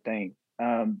independent thing.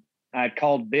 I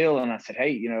called Bill and I said,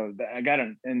 hey, I got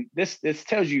and this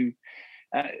tells you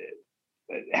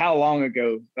how long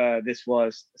ago this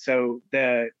was. So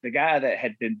the guy that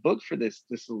had been booked for this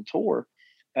little tour,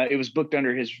 it was booked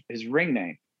under his ring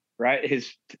name, right?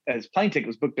 His plane ticket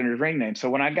was booked under his ring name. So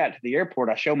when I got to the airport,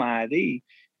 I show my ID.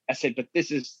 I said, but this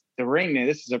is the ring name.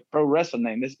 This is a pro wrestling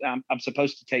name. I'm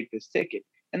supposed to take this ticket,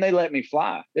 and they let me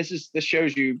fly. This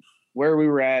shows you where we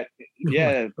were at.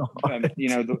 Yeah.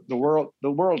 The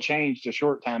world changed a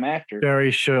short time after.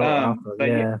 Very short.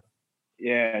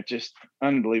 Just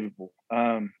unbelievable.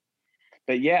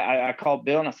 But yeah, I called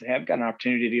Bill and I said, hey, I've got an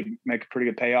opportunity to make a pretty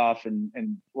good payoff,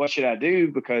 and what should I do?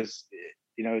 Because,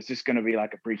 is this going to be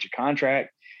like a breach of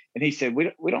contract? And he said,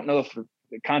 we don't know if the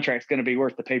contract's going to be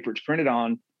worth the paper it's printed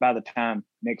on by the time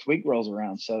next week rolls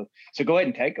around. So go ahead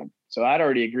and take them. So I'd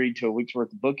already agreed to a week's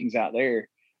worth of bookings out there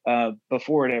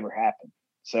before it ever happened.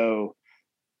 So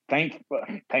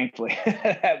thankfully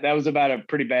that was about a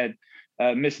pretty bad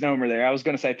misnomer there. I was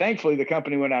going to say, thankfully, the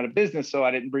company went out of business, so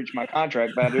I didn't breach my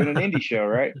contract by doing an indie show,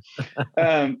 right?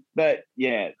 But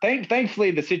yeah,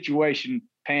 thankfully, the situation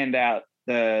panned out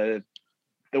the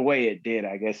way it did,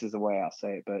 I guess is the way I'll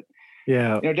say it. But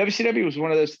yeah, WCW was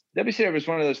one of those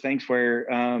things where,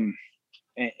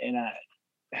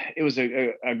 it was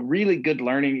a really good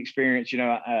learning experience.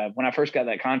 When I first got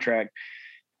that contract,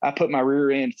 I put my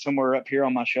rear end somewhere up here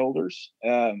on my shoulders.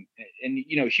 And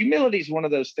humility is one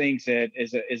of those things that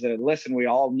is a lesson we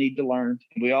all need to learn.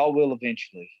 And we all will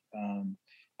eventually.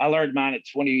 I learned mine at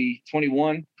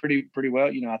 21 pretty well.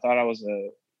 I thought I was a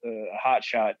hot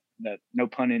shot, that no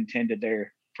pun intended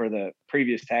there for the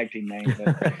previous tag team name.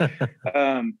 But,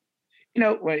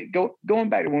 going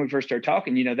back to when we first started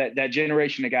talking, that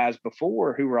generation of guys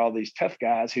before who were all these tough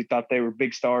guys who thought they were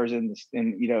big stars in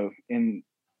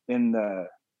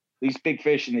these big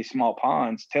fish in these small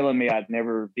ponds, telling me I'd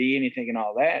never be anything and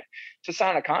all that, to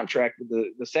sign a contract with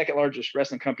the second largest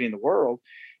wrestling company in the world.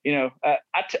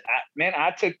 I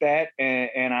took that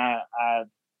and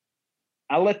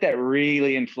I let that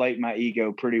really inflate my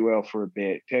ego pretty well for a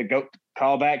bit, to go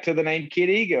call back to the name Kid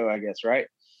Ego, I guess. Right.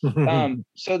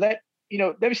 So that,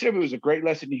 WCW was a great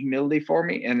lesson in humility for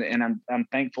me. And I'm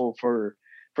thankful for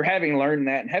having learned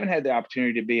that and having had the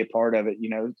opportunity to be a part of it.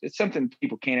 It's something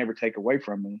people can't ever take away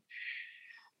from me.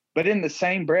 But in the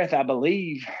same breath, I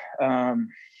believe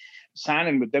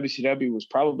signing with WCW was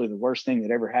probably the worst thing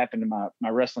that ever happened to my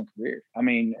wrestling career. I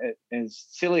mean, as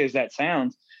silly as that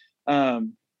sounds,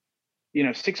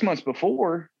 6 months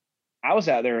before, I was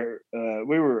out there,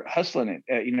 we were hustling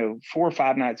it, 4 or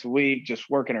 5 nights a week, just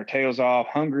working our tails off,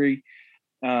 hungry.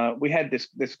 We had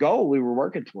this goal we were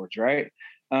working towards, right?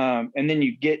 And then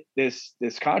you get this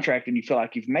contract and you feel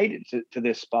like you've made it to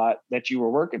this spot that you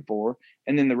were working for.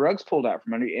 And then the rug's pulled out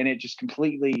from under you, and it just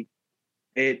completely,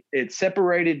 it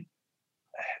separated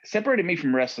me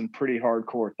from wrestling pretty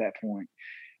hardcore at that point.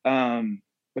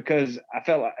 Because I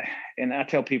felt like, and I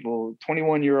tell people,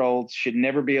 21-year-olds should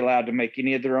never be allowed to make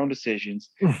any of their own decisions.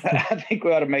 I think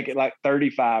we ought to make it like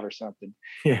 35 or something.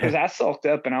 Because I sulked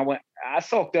up and I went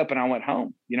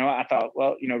home. I thought,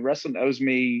 well, wrestling owes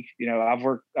me. I've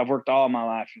worked all my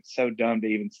life. It's so dumb to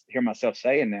even hear myself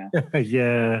saying now.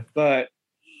 Yeah. But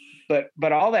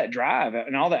all that drive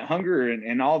and all that hunger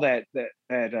and all that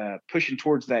pushing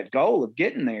towards that goal of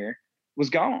getting there was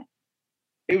gone.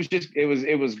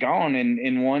 It was gone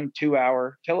in 1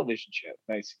 2-hour television show,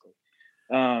 basically.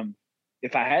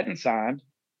 If I hadn't signed,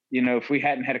 if we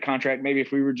hadn't had a contract, maybe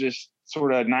if we were just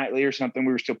sort of nightly or something,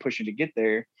 we were still pushing to get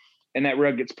there, and that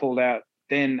rug gets pulled out,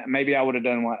 then maybe I would have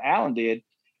done what Alan did.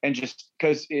 And just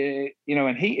because, and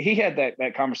he had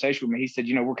that conversation with me. He said,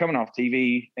 we're coming off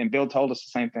TV, and Bill told us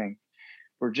the same thing.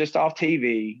 We're just off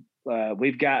TV.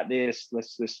 We've got this.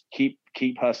 Let's just keep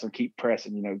hustling, keep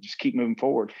pressing, just keep moving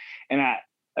forward. And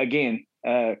again,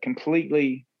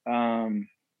 completely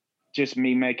just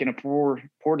me making a poor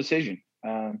decision.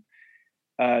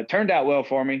 Turned out well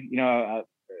for me. My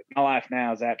life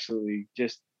now is absolutely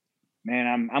just,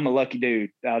 man, I'm a lucky dude.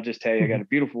 I'll just tell you, I got a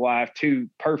beautiful wife, 2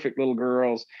 perfect little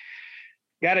girls,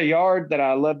 got a yard that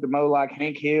I love to mow like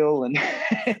Hank Hill and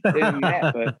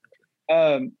that.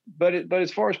 But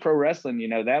as far as pro wrestling,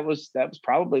 that was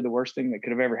probably the worst thing that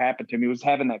could have ever happened to me, was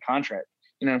having that contract.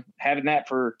 Having that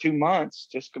for 2 months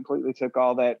just completely took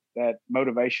all that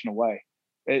motivation away.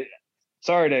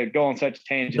 Sorry to go on such a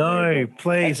tangent. No,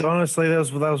 please. Honestly, that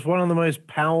was one of the most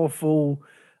powerful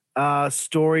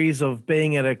stories of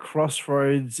being at a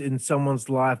crossroads in someone's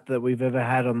life that we've ever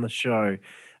had on the show.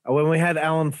 When we had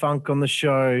Alan Funk on the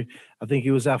show, I think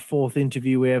it was our 4th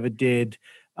interview we ever did.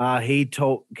 He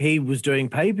was doing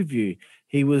pay-per-view.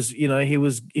 He was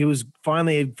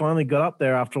finally got up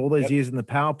there after all those years in the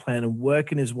power plant and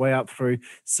working his way up through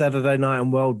Saturday Night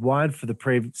and Worldwide for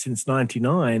since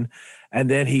 '99, and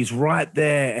then he's right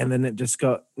there, and then it just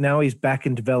now he's back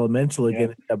in developmental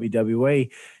again at WWE.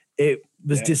 It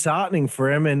was disheartening for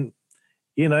him, and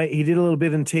he did a little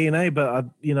bit in TNA, but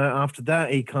after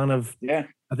that he kind of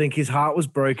I think his heart was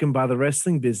broken by the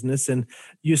wrestling business. And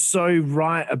you're so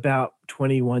right about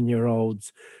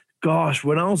 21-year-olds. Gosh,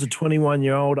 when I was a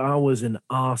 21-year-old, I was an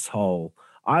asshole.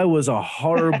 I was a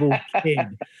horrible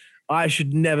kid. I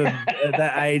should never, at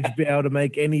that age, be able to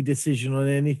make any decision on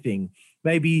anything.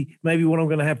 Maybe what I'm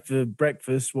going to have for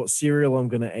breakfast, what cereal I'm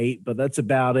going to eat, but that's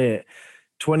about it.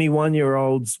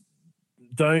 21-year-olds,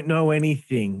 don't know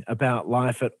anything about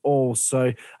life at all.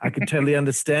 So I can totally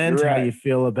understand You're how right. you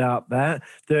feel about that.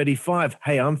 35.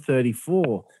 Hey, I'm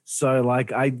 34. So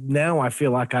like I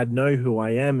feel like I know who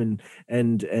I am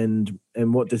and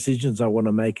what decisions I want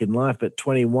to make in life. At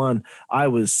 21, I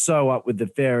was so up with the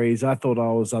fairies. I thought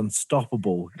I was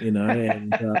unstoppable,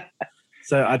 and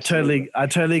so Absolutely. I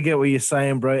totally get what you're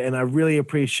saying, bro, and I really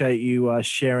appreciate you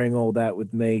sharing all that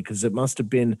with me, because it must have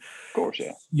been, Of course,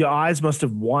 yeah. your eyes must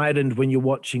have widened when you're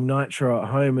watching Nitro at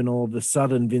home, and all of a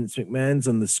sudden Vince McMahon's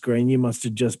on the screen. You must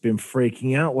have just been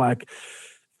freaking out, like,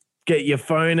 get your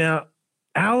phone out,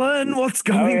 Alan. What's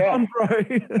going on, bro?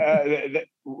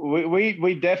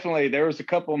 We definitely, there was a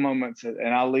couple of moments,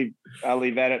 and I'll leave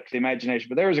that up to the imagination.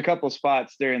 But there was a couple of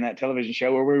spots during that television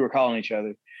show where we were calling each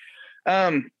other.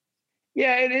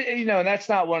 Yeah, and that's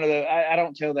not one of the. I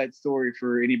don't tell that story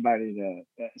for anybody to.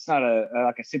 It's not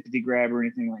like a sympathy grab or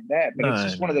anything like that. But it's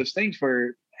just one of those things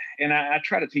where, and I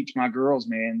try to teach my girls,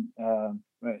 man.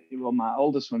 Well, my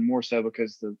oldest one more so,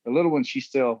 because the little one, she's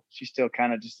still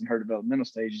kind of just in her developmental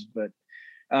stages. But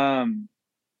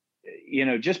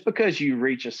just because you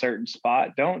reach a certain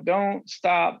spot, don't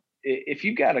stop. If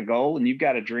you've got a goal and you've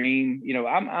got a dream,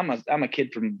 I'm a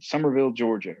kid from Somerville,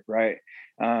 Georgia, right?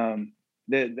 I'm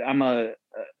in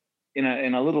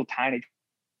a little tiny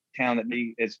town that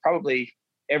is probably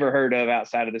ever heard of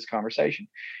outside of this conversation.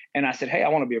 And I said, hey, I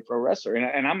want to be a pro wrestler.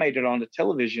 And I made it on the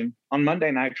television on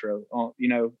Monday Nitro. I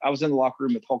was in the locker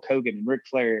room with Hulk Hogan and Ric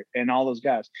Flair and all those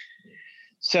guys.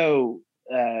 So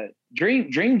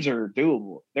dreams are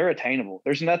doable. They're attainable.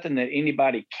 There's nothing that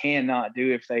anybody cannot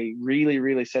do if they really,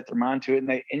 really set their mind to it.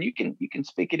 And you can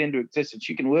speak it into existence.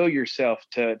 You can will yourself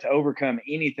to overcome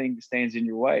anything that stands in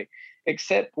your way,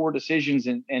 except poor decisions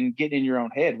and get in your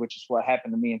own head, which is what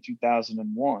happened to me in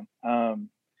 2001.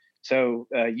 So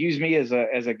use me as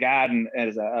a guide and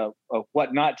as a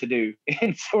what not to do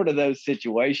in sort of those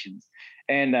situations.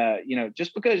 And,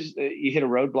 just because you hit a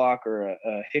roadblock or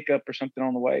a hiccup or something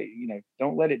on the way,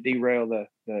 don't let it derail the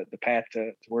path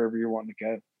to wherever you're wanting to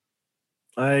go.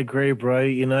 I agree, bro.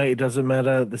 It doesn't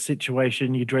matter the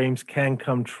situation, your dreams can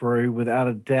come true without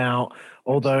a doubt.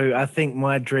 Although I think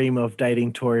my dream of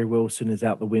dating Tori Wilson is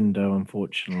out the window,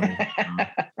 unfortunately.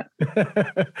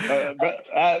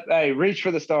 Hey, reach for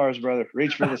the stars, brother.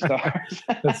 Reach for the stars.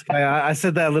 That's okay. I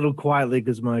said that a little quietly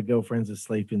because my girlfriend's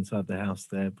asleep inside the house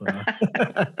there. But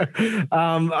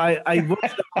I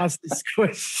wanted to ask this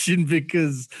question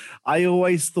because I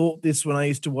always thought this when I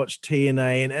used to watch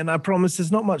TNA, and I promise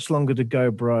there's not much longer to go,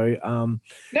 bro.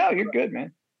 No, you're good,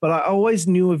 man. But I always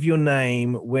knew of your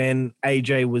name when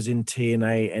AJ was in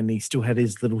TNA and he still had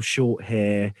his little short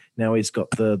hair. Now he's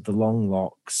got the long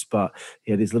locks, but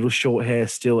he had his little short hair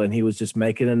still, and he was just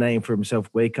making a name for himself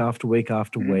week after week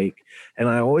after week. And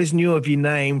I always knew of your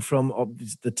name from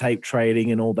the tape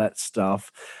trading and all that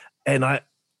stuff. And I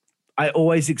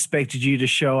always expected you to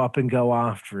show up and go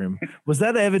after him. Was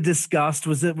that ever discussed?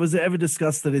 Was it ever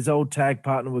discussed that his old tag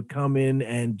partner would come in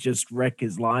and just wreck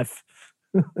his life?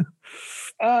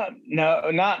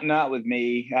 No, not with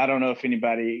me. I don't know if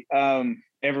anybody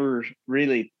ever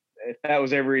really, if that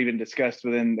was ever even discussed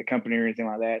within the company or anything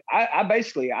like that. I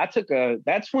took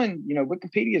that's when,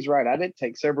 Wikipedia is right. I did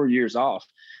take several years off.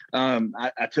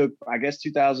 I took, I guess,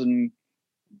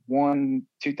 2001,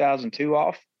 2002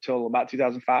 off till about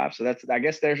 2005. So I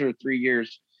guess there's a 3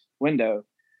 years window.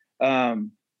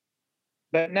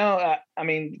 But no, I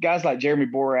mean, guys like Jeremy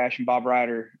Borash and Bob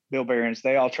Ryder, Bill Behrens,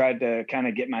 they all tried to kind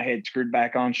of get my head screwed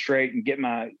back on straight and get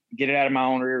it out of my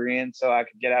own rear end so I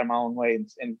could get out of my own way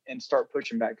and start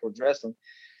pushing back towards wrestling.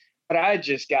 But I had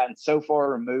just gotten so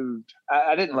far removed.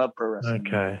 I didn't love pro wrestling.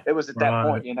 Okay. It was at that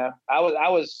point, I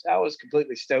was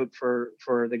completely stoked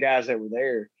for the guys that were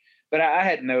there, but I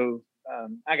had no,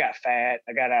 I got fat.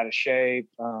 I got out of shape.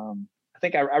 I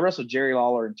think I wrestled Jerry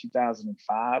Lawler in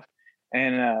 2005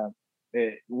 and,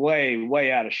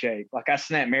 way out of shape. Like I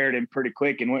snapped Meriden pretty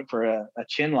quick and went for a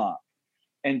chin lock.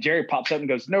 And Jerry pops up and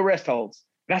goes, "No rest holds."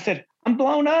 And I said, "I'm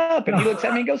blown up." And he looks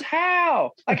at me and goes,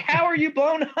 "How? Like, how are you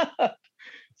blown up?"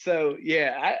 So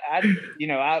yeah, I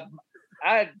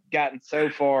had gotten so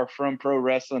far from pro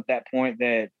wrestling at that point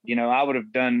that, I would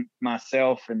have done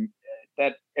myself and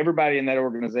that everybody in that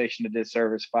organization a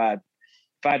disservice if I'd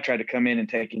tried to come in and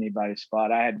take anybody's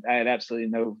spot. I had absolutely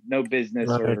no business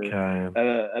or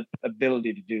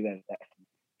ability to do that at that point.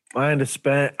 I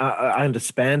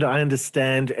understand.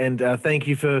 And thank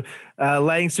you for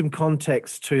laying some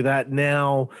context to that.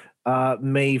 Now,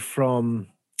 me from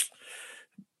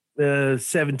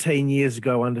 17 years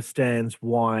ago understands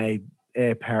why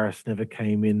Air Paris never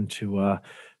came in to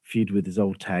feud with his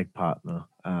old tag partner.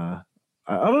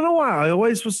 I don't know why. I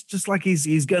always was just like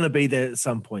he's going to be there at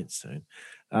some point soon.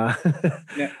 Now,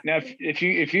 if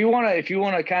you want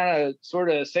to kind of sort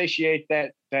of satiate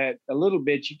that a little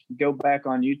bit, you can go back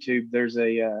on YouTube. There's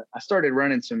I started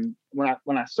running some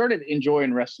when I started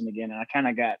enjoying wrestling again, and I kind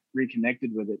of got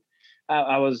reconnected with it.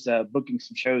 I was booking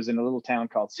some shows in a little town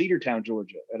called Cedartown,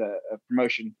 Georgia, at a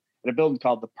promotion at a building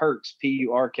called the Perks,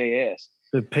 PURKS.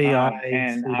 The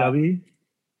PICW.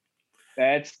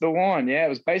 That's the one. Yeah, it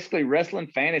was basically wrestling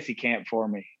fantasy camp for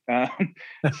me.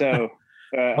 So.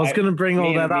 I was going to bring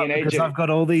all that up because AJ, I've got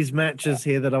all these matches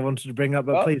here that I wanted to bring up,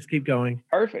 but please keep going.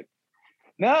 Perfect.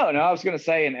 No, I was going to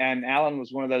say, and Alan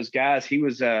was one of those guys. He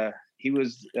was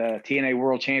TNA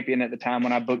world champion at the time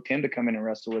when I booked him to come in and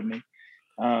wrestle with me.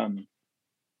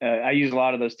 I use a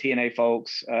lot of those TNA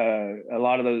folks. A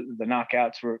lot of the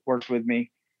knockouts worked with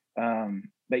me.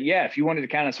 But yeah, if you wanted to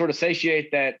kind of sort of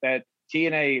satiate that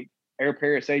TNA Air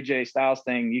Paris AJ Styles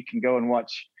thing, you can go and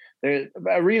watch. There's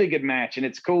a really good match, and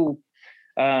it's cool.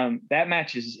 That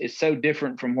match is so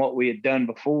different from what we had done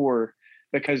before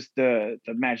because the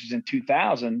matches in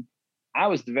 2000, I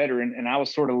was the veteran and I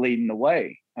was sort of leading the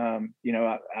way.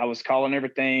 I was calling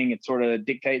everything and sort of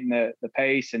dictating the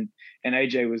pace, and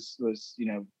AJ was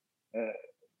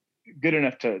good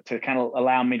enough to kind of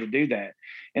allow me to do that.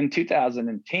 In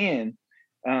 2010,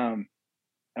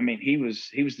 he was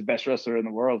the best wrestler in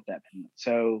the world at that point.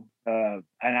 So, and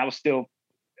I was still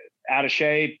out of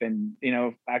shape, and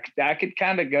I could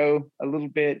kind of go a little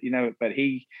bit, but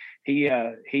he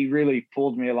really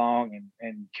pulled me along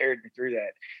and carried me through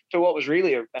that. So what was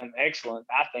really an excellent,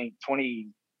 I think,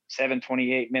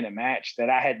 28 minute match that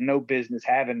I had no business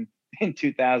having in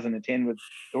 2010 with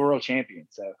the world champion.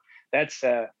 So that's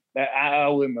that I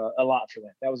owe him a lot for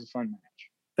that. That was a fun match.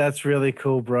 That's really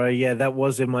cool, bro. Yeah, that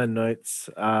was in my notes.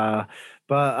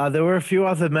 But there were a few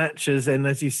other matches, and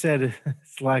as you said,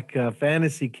 it's like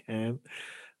fantasy camp.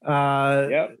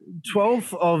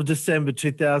 12th of December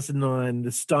 2009,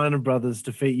 the Steiner brothers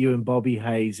defeat you and Bobby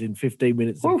Hayes in 15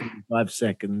 minutes and 55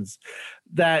 seconds.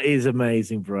 That is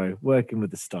amazing, bro. Working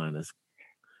with the Steiners.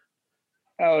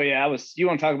 Oh yeah, you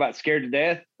want to talk about scared to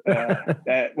death?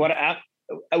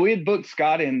 We had booked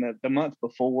Scott in the month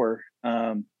before.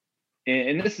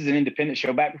 And this is an independent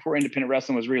show back before independent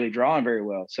wrestling was really drawing very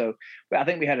well. So I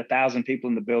think we had 1,000 people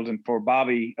in the building for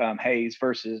Bobby Hayes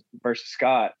versus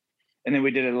Scott. And then we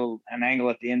did an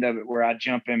angle at the end of it where I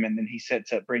jump him and then he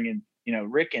sets up bringing,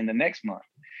 Rick in the next month.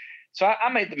 So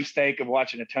I made the mistake of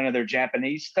watching a ton of their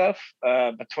Japanese stuff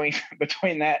between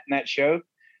that and that show.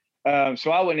 So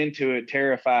I went into it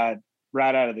terrified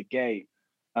right out of the gate.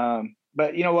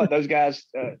 But you know what? Those guys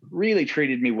really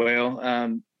treated me well.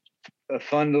 A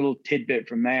fun little tidbit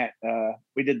from that.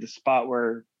 We did the spot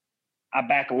where I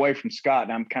back away from Scott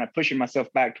and I'm kind of pushing myself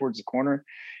back towards the corner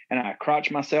and I crotch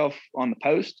myself on the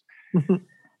post.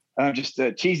 Just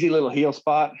a cheesy little heel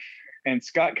spot. And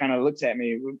Scott kind of looks at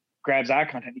me, grabs eye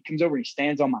contact. He comes over and he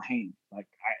stands on my hand. Like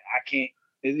I can't,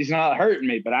 he's not hurting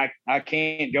me, but I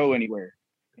can't go anywhere.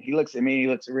 He looks at me and he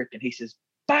looks at Rick and he says,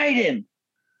 "Bite him."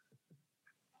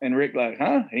 And Rick like,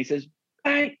 "Huh?" And he says,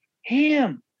 "Bite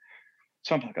him."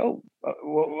 So I'm like, "Oh,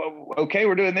 okay,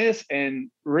 we're doing this."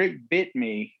 And Rick bit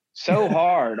me so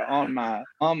hard on my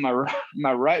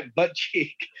right butt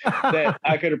cheek that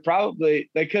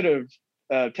they could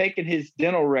have taken his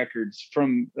dental records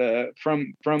from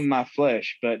my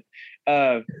flesh. But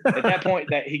at that point,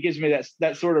 that he gives me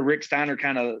that sort of Rick Steiner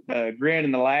kind of grin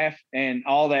and the laugh, and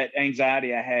all that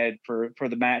anxiety I had for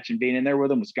the match and being in there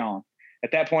with him was gone.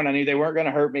 At that point, I knew they weren't going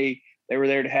to hurt me. They were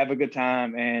there to have a good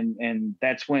time, and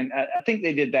that's when I think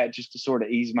they did that just to sort of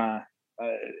ease my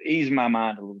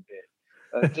mind a little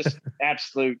bit. Just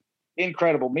absolute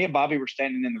incredible. Me and Bobby were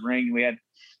standing in the ring. We had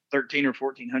 1,300 or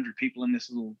 1,400 people in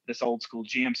this old school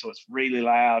gym, so it's really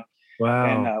loud. Wow!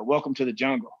 And welcome to the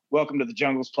jungle. Welcome to the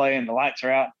jungle's playing. The lights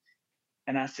are out.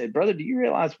 And I said, "Brother, do you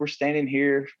realize we're standing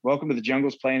here? Welcome to the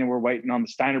jungle's playing, and we're waiting on the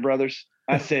Steiner brothers."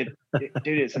 I said,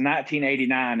 "Dude, it's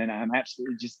 1989, and I'm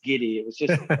absolutely just giddy. It was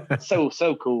just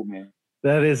so cool, man."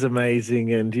 That is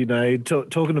amazing, and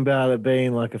talking about it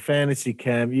being like a fantasy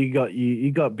camp, you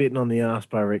got bitten on the ass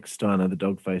by Rick Steiner, the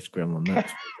dog-faced gremlin.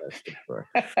 That's fantastic, bro.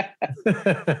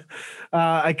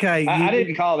 Okay, I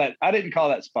didn't call that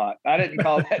spot. I didn't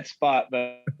call that spot,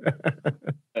 but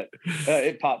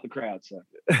it popped the crowd. So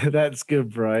that's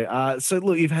good, bro. So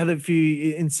look, you've had a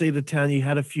few in Cedartown. You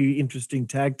had a few interesting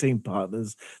tag team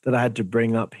partners that I had to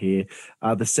bring up here.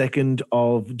 The 2nd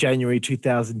of January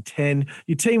 2010,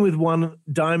 you team with one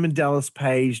Diamond Dallas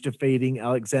Page defeating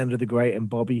Alexander the Great and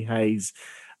Bobby Hayes.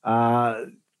 What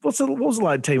was it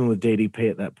like teaming with DDP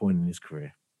at that point in his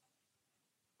career?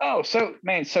 Oh, so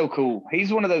man, so cool.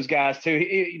 He's one of those guys too.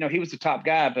 He was the top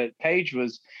guy, but Page he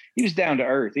was down to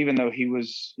earth, even though he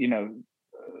was,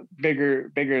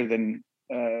 bigger than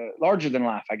larger than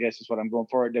life, I guess is what I'm going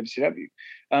for at WCW.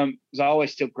 Was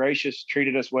always still gracious,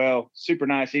 treated us well, super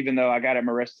nice, even though I got him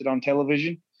arrested on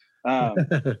television. I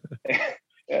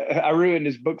ruined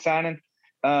his book signing.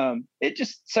 It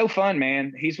just so fun,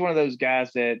 man. He's one of those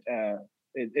guys that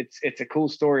it's a cool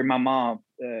story. My mom,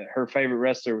 her favorite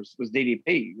wrestler was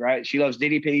DDP, right? She loves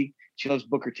DDP. She loves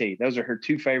Booker T. Those are her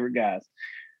two favorite guys.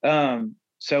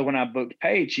 So when I booked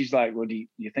Paige, she's like, well, do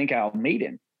you think I'll meet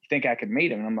him? You think I could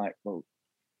meet him? And I'm like, well,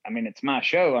 I mean, it's my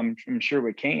show. I'm sure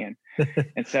we can.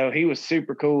 And so he was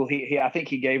super cool. I think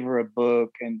he gave her a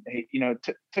book, and he,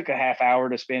 took a half hour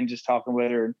to spend just talking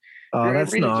with her. Oh,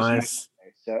 that's really nice.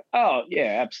 So, oh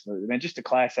yeah, absolutely, man. Just a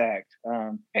class act.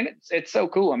 And it's so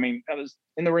cool. I mean, I was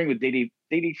in the ring with DD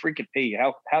freaking P.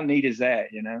 How neat is that?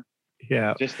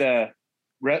 Yeah. Just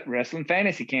wrestling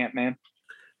fantasy camp, man.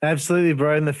 Absolutely,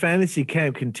 bro. And the fantasy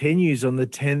camp continues on the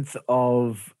 10th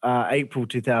of April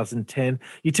 2010.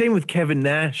 You team with Kevin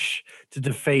Nash to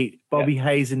defeat Bobby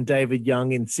Hayes and David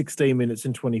Young in 16 minutes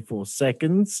and 24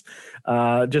 seconds.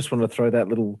 Just want to throw that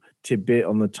little tidbit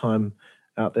on the time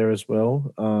out there as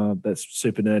well. That's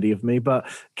super nerdy of me. But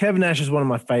Kevin Nash is one of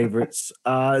my favorites.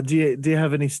 Do you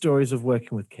have any stories of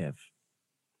working with Kev?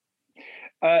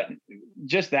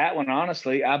 Just that one,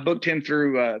 honestly. I booked him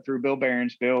through Bill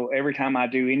Behrens. Bill, every time I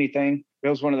do anything,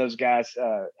 Bill's one of those guys.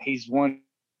 He's one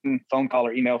phone call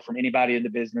or email from anybody in the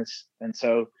business, and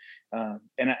so I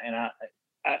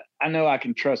know I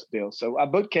can trust Bill. So I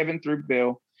booked Kevin through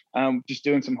Bill. Just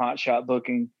doing some hot shot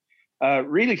booking.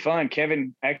 Really fun.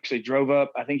 Kevin actually drove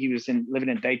up. I think he was living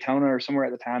in Daytona or somewhere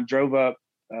at the time. Drove up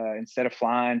instead of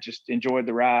flying. Just enjoyed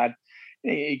the ride.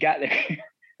 He got there,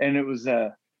 and it was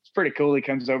pretty cool. He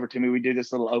comes over to me. We do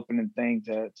this little opening thing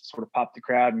to sort of pop the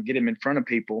crowd and get him in front of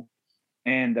people.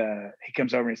 And he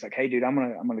comes over and he's like, "Hey, dude, I'm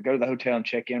gonna go to the hotel and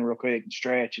check in real quick and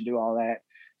stretch and do all that.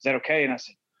 Is that okay?" And I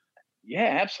said,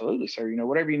 "Yeah, absolutely, sir.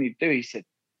 Whatever you need to do." He said,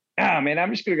 man,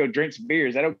 I'm just gonna go drink some beer.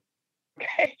 Is that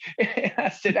okay?" I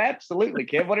said, "Absolutely,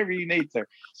 Kev. Whatever you need, sir."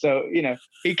 So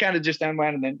he kind of just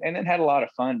unwound and then had a lot of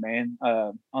fun, man.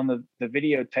 On the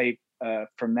videotape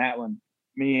from that one,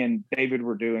 me and David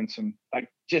were doing some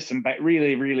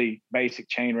really, really basic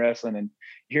chain wrestling, and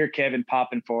you hear Kevin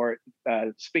popping for it,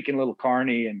 speaking a little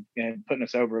carny and putting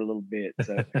us over a little bit.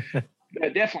 So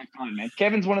definitely fun, man.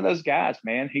 Kevin's one of those guys,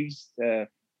 man. He's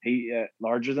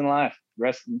larger than life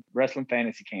wrestling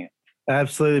fantasy camp.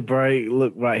 Absolutely, bro.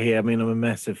 Look right here. I mean, I'm a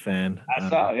massive fan. I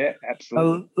saw it.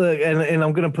 Absolutely. Look, and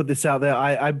I'm going to put this out there.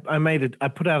 I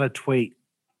put out a tweet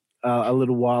a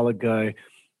little while ago.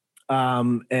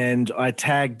 And I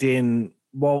tagged in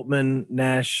Waltman,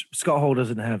 Nash. Scott Hall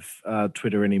doesn't have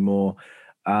Twitter anymore,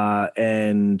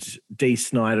 and Dee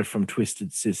Snider from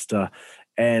Twisted Sister.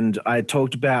 And I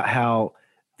talked about how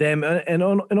them and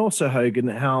also Hogan,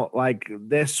 how like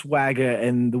their swagger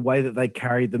and the way that they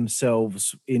carried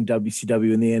themselves in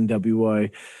WCW and the NWO.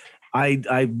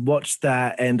 I watched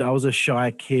that, and I was a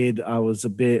shy kid. I was a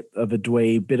bit of a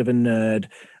dweeb, bit of a nerd.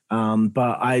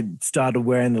 But I started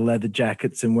wearing the leather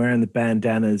jackets and wearing the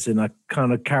bandanas, and I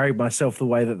kind of carried myself the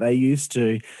way that they used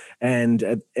to. And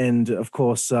of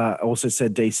course, also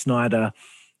said Dee Snider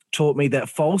taught me that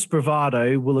false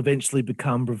bravado will eventually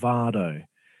become bravado.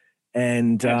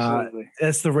 And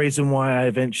that's the reason why I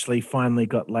eventually finally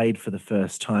got laid for the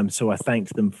first time. So I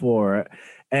thanked them for it.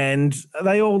 And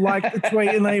they all liked the tweet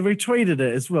and they retweeted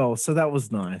it as well. So that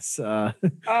was nice.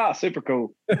 Super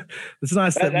cool. It's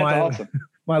nice that's awesome.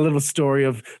 My little story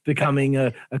of becoming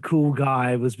a cool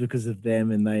guy was because of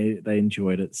them, and they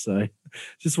enjoyed it. So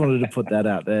just wanted to put that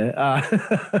out there.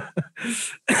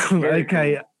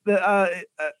 Okay. Cool.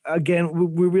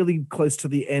 Again, we're really close to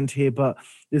the end here, but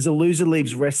there's a loser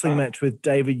leaves wrestling match with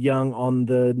David Young on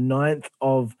the 9th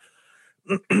of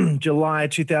July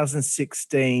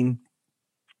 2016.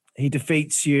 He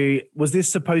defeats you. Was this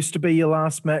supposed to be your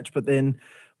last match? But then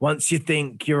once you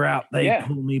think you're out, they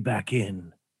pull me back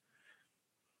in.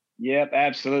 Yep,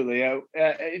 absolutely.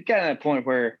 It got to that point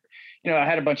where, I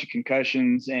had a bunch of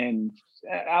concussions, and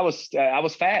I was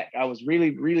fat. I was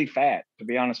really, really fat, to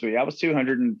be honest with you. I was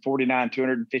 249,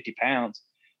 250 pounds.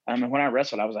 And when I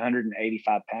wrestled, I was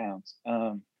 185 pounds.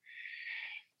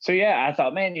 So yeah, I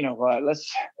thought, man, you know what,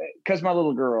 because my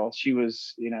little girl, she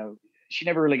was, she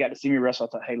never really got to see me wrestle. I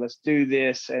thought, hey, let's do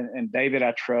this. And David,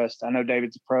 I trust. I know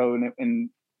David's a pro, and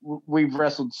we've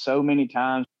wrestled so many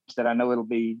times that I know it'll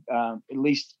be at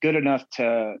least good enough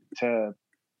to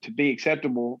be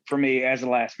acceptable for me as a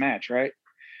last match, right?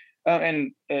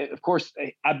 And of course,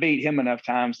 I beat him enough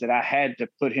times that I had to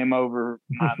put him over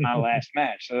my last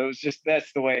match. So it was just,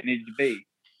 that's the way it needed to be.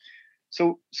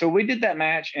 So we did that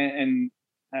match, and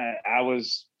I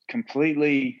was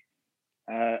completely,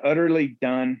 utterly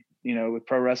done, with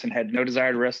pro wrestling, had no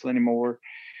desire to wrestle anymore.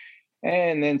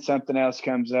 And then something else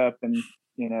comes up, and,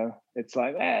 it's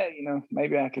like,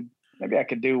 maybe I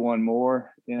could do one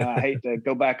more. I hate to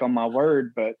go back on my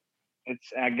word, but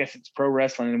I guess it's pro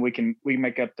wrestling, and we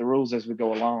make up the rules as we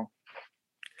go along.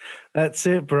 That's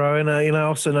it, bro. And I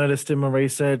also noticed in my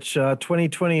research,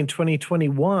 2020 and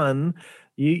 2021,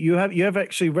 you have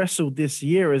actually wrestled this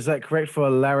year. Is that correct, for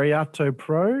Lariato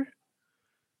Pro?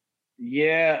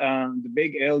 Yeah, the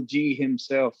big LG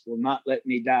himself will not let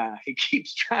me die. He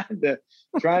keeps trying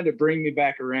to bring me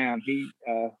back around.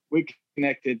 We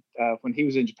connected when he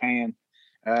was in Japan,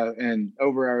 and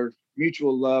over our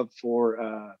mutual love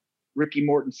for Ricky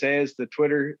Morton Says, the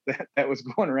Twitter that was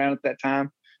going around at that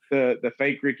time, the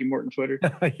fake Ricky Morton Twitter.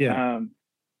 Yeah.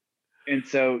 And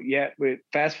so, we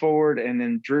fast forward, and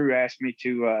then Drew asked me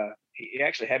to, he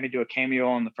actually had me do a cameo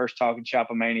on the first Talking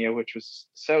Shop-A-Mania, which was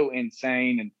so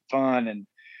insane and fun, and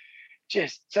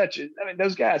just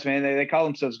those guys, man, they call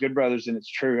themselves Good Brothers, and it's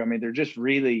true. I mean, they're just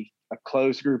really a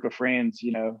close group of friends,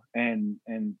 and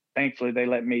thankfully they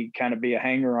let me kind of be a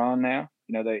hanger on now.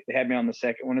 They had me on the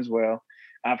second one as well.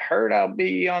 I've heard I'll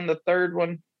be on the third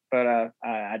one, but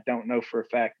I don't know for a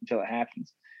fact until it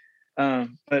happens.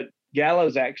 But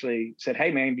Gallows actually said,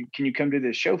 "Hey man, can you come do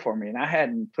this show for me?" And I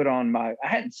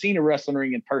hadn't seen a wrestling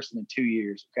ring in person in 2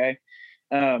 years. Okay.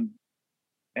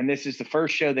 And this is the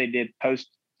first show they did post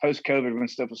COVID, when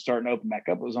stuff was starting to open back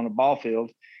up. It was on a ball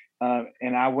field.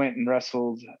 And I went and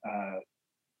wrestled.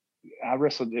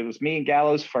 It was me and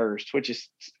Gallows first, which is,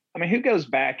 who goes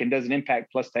back and does an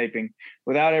Impact Plus taping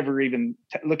without ever even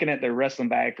looking at their wrestling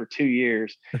bag for 2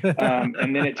 years?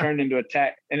 And then it turned into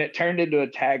a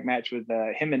tag match with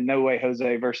him and No Way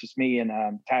Jose versus me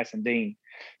and Tyson Dean.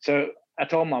 So I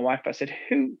told my wife, I said,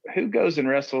 who goes and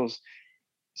wrestles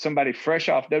somebody fresh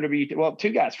off WWE? Well,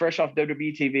 two guys fresh off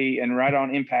WWE TV and right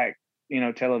on Impact,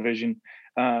 television,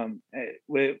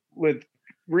 with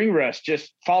ring rust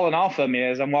just falling off of me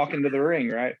as I'm walking to the ring,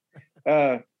 right?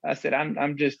 I said,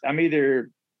 I'm either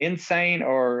insane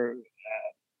or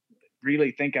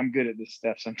really think I'm good at this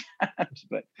stuff sometimes.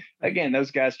 But again,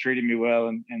 those guys treated me well,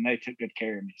 and they took good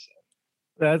care of me. So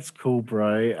that's cool,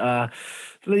 bro.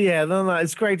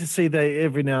 It's great to see that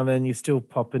every now and then you're still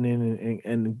popping in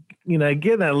and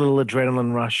get that little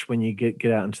adrenaline rush when you get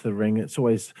out into the ring. It's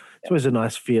always a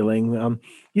nice feeling.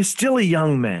 You're still a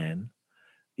young man.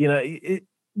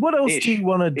 What else do you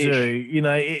want to do?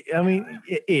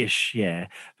 Ish, yeah.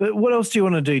 But what else do you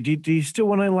want to do? Do you still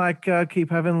want to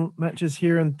keep having matches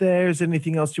here and there? Is there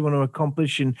anything else you want to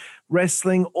accomplish in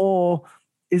wrestling, or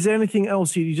is there anything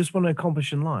else you just want to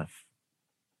accomplish in life?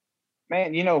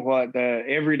 Man, you know what?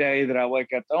 Every day that I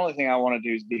wake up, the only thing I want to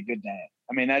do is be a good dad.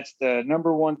 That's the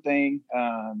number one thing.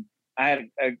 I had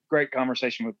a great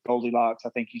conversation with Goldilocks. I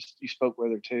think you spoke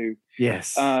with her too.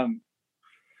 Yes.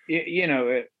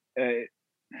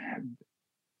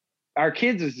 Our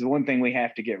kids is the one thing we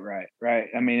have to get right.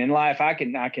 In life, I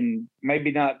can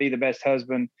maybe not be the best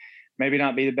husband, maybe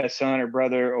not be the best son or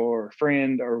brother or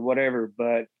friend or whatever,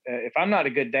 but if I'm not a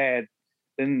good dad,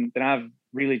 then I've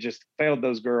really just failed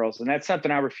those girls, and that's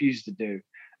something I refuse to do.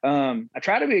 I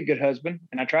try to be a good husband,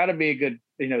 and I try to be a good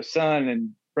son and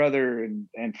brother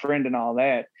and friend and all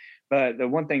that, but the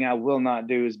one thing I will not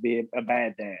do is be a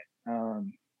bad dad.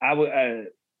 I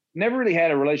never really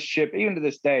had a relationship, even to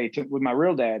this day, with my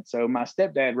real dad. So my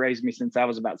stepdad raised me since I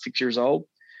was about 6 years old.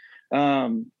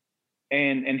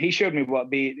 And he showed me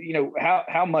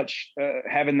how much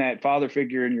having that father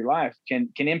figure in your life can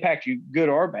impact you, good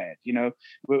or bad.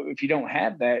 If you don't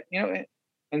have that,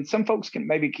 and some folks can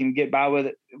get by with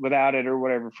it without it or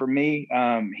whatever. For me,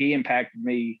 he impacted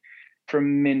me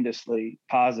tremendously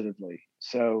positively.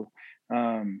 So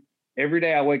every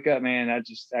day I wake up, man, I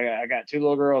got two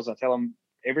little girls. I tell them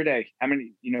every day how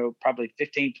many, probably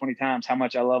 15, 20 times how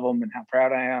much I love them and how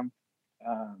proud I am.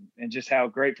 And just how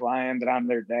grateful I am that I'm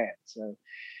their dad. So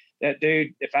that,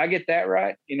 dude, if I get that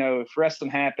right, if wrestling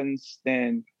happens,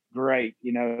 then great.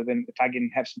 Then if I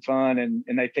can have some fun and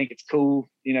they think it's cool,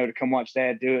 to come watch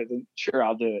dad do it, then sure,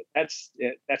 I'll do it.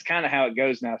 That's kind of how it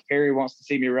goes now. If Carrie wants to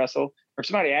see me wrestle, or if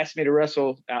somebody asks me to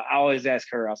wrestle, I always ask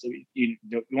her. I'll say, you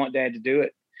want dad to do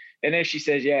it? And if she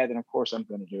says yeah, then of course I'm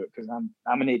going to do it, because I'm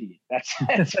an idiot. That's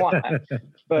why.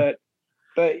 But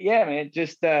yeah, man,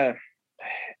 just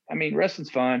wrestling's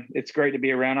fun. It's great to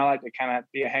be around. I like to kind of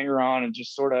be a hanger on and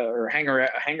just sort of, or hanger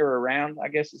around, I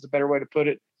guess is a better way to put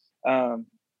it.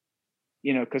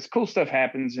 because cool stuff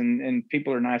happens and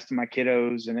people are nice to my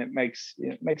kiddos, and it makes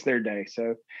their day.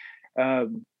 So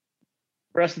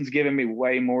wrestling's given me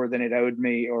way more than it owed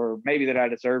me, or maybe that I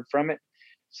deserved from it.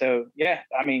 So yeah,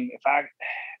 I mean,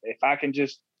 if I can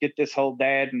just get this whole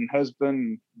dad and husband,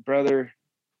 and brother,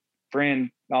 friend,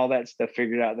 all that stuff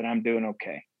figured out, then I'm doing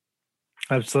okay.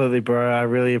 Absolutely, bro. I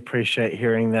really appreciate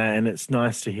hearing that, and it's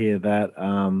nice to hear that.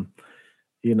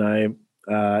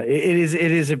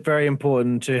 It is very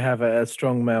important to have a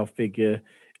strong male figure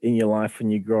in your life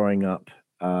when you're growing up.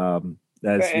 And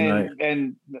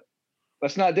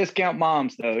let's not discount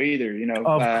moms though either.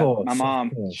 Of course, my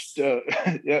mom.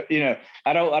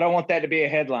 I don't want that to be a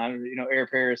headline. Air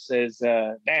Paris says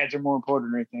dads are more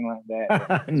important or anything like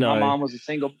that. No. My mom was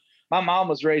my mom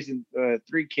was raising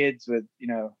 3 kids with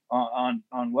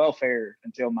on welfare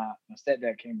until my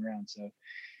stepdad came around. So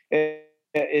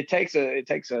it takes a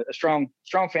strong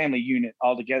family unit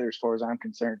altogether, as far as I'm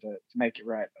concerned, to make it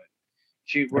right. But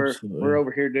shoot, we're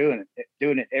over here doing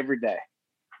it every day.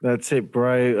 That's it,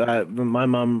 bro. My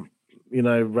mum,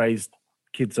 raised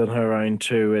kids on her own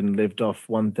too, and lived off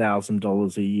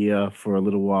 $1,000 a year for a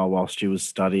little while she was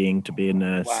studying to be a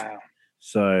nurse. Wow.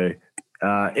 So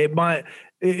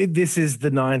this is the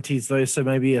 90s though, so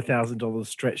maybe $1,000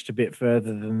 stretched a bit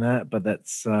further than that, but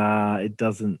that's it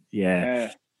doesn't.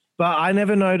 Yeah. But I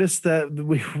never noticed that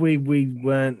we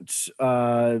weren't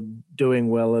doing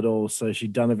well at all. So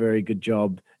she'd done a very good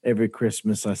job. Every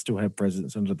Christmas, I still have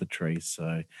presents under the tree.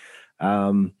 So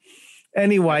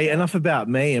anyway, enough about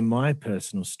me and my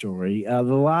personal story. The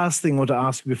last thing I want to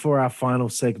ask you before our final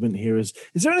segment here is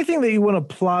there anything that you want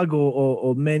to plug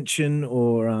or mention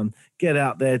or get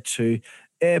out there to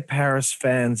Air Paris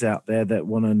fans out there that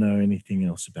want to know anything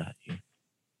else about you?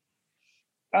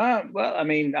 Well, I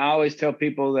mean, I always tell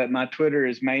people that my Twitter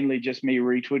is mainly just me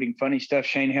retweeting funny stuff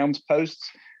Shane Helms posts.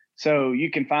 So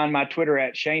you can find my Twitter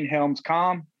at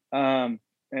ShaneHelms.com, and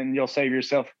you'll save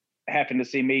yourself having to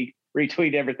see me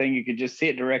retweet everything. You could just see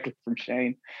it directly from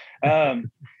Shane. I'm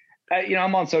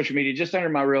on social media just under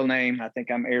my real name. I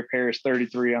think I'm Air Paris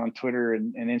 33 on Twitter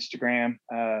and Instagram.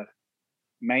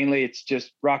 Mainly it's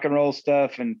just rock and roll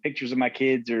stuff and pictures of my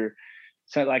kids, or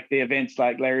so like the events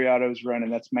like Larry Otto's running.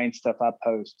 That's the main stuff I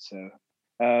post. So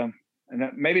and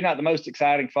maybe not the most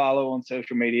exciting follow on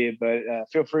social media, but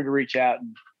feel free to reach out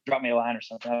and drop me a line or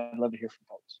something. I'd love to hear from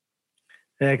folks.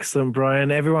 Excellent, Brian.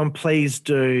 Everyone, please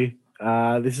do.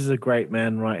 This is a great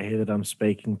man right here that I'm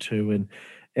speaking to.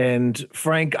 And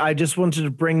Frank, I just wanted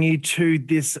to bring you to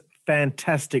this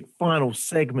fantastic final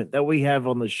segment that we have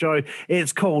on the show.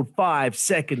 It's called 5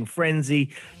 Second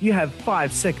Frenzy. You have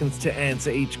 5 seconds to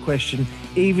answer each question.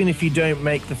 Even if you don't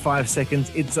make the 5 seconds,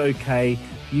 it's okay.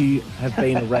 You have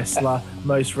been a wrestler.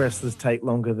 Most wrestlers take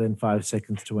longer than 5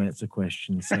 seconds to answer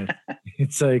questions, so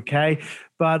it's okay.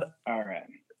 But all right.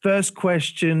 First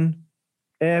question,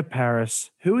 Air Paris,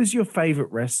 who is your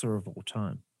favorite wrestler of all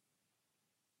time?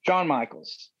 Shawn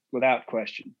Michaels, without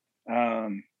question.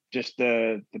 Just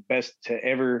the best to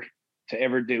ever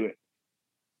do it.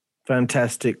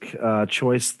 Fantastic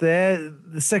choice there.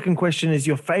 The second question is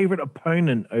your favorite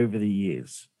opponent over the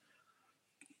years.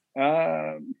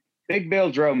 Big Bill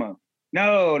Dromo.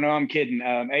 No, I'm kidding.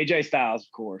 AJ Styles,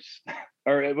 of course,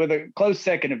 or with a close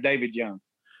second of David Young.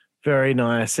 Very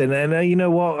nice. And you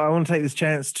know what? I want to take this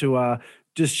chance to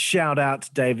just shout out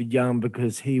to David Young,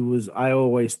 because I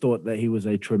always thought that he was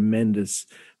a tremendous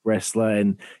wrestler,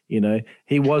 and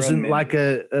he wasn't like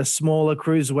a smaller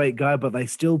cruiserweight guy, but they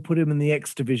still put him in the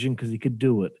X division because he could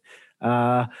do it.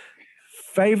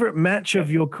 Favorite match of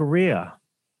your career?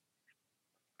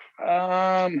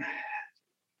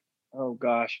 Oh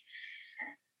gosh,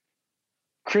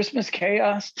 Christmas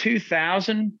Chaos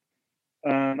 2000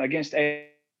 against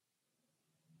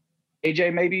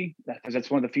AJ, maybe, because that's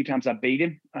one of the few times I beat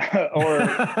him.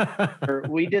 or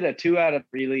we did a 2 out of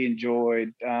really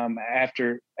enjoyed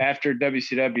after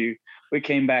WCW. We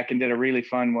came back and did a really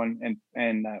fun one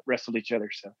and wrestled each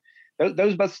other. So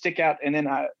those both stick out. And then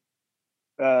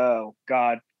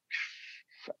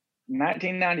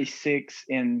 1996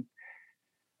 in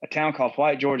a town called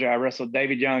White, Georgia, I wrestled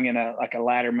David Young in a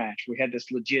ladder match. We had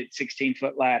this legit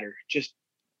 16-foot ladder, just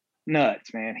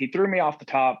nuts, man. He threw me off the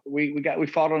top. We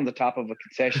fought on the top of a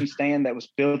concession stand that was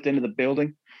built into the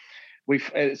building.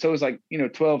 So it was like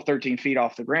 12, 13 feet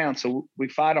off the ground. So we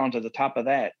fight onto the top of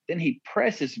that. Then he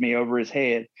presses me over his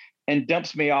head and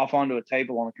dumps me off onto a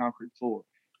table on the concrete floor.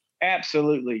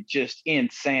 Absolutely just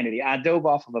insanity. I dove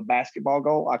off of a basketball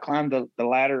goal. I climbed the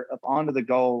ladder up onto the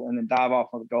goal and then dive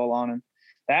off of the goal on him.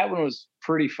 That one was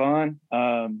pretty fun.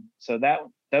 So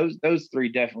those 3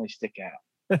 definitely stick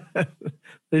out.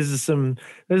 These are some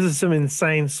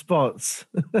insane spots.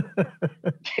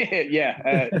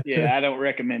 Yeah, I don't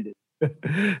recommend it.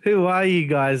 Who are you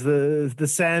guys? The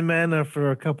Sandman are for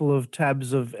a couple of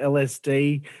tabs of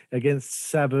LSD against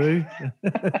Sabu.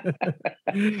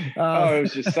 It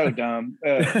was just so dumb.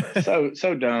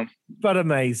 So dumb. But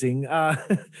amazing.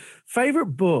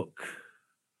 Favorite book?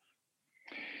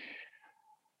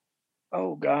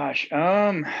 Oh gosh.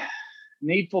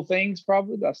 Needful Things,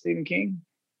 probably, by Stephen King.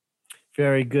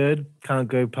 Very good. Can't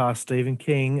go past Stephen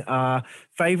King.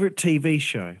 Favorite TV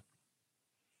show?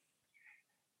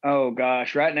 Oh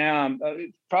gosh, right now I'm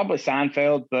probably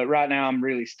Seinfeld, but right now I'm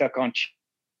really stuck on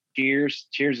Cheers.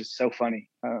 Cheers is so funny.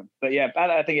 But yeah,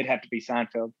 I think it'd have to be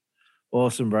Seinfeld.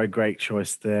 Awesome, bro. Great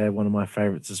choice there. One of my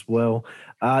favorites as well.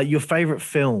 Your favorite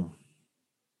film?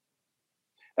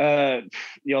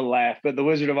 You'll laugh, but The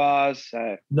Wizard of Oz.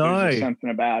 No. There's just something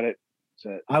about it.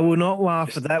 I will not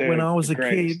laugh at that. When I was a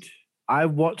kid, I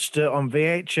watched it on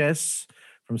VHS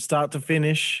from start to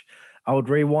finish. I would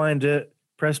rewind it,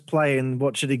 press play, and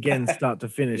watch it again, start to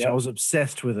finish. Yep. I was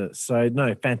obsessed with it. So,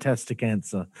 no, fantastic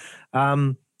answer.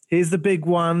 Here's the big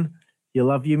one. You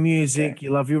love your music. Okay.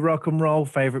 You love your rock and roll.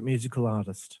 Favorite musical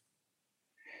artist?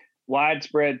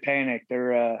 Widespread Panic.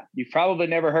 They're you've probably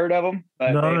never heard of them,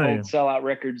 but they hold sellout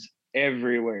records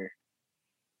everywhere.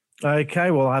 Okay,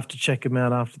 well, I'll have to check them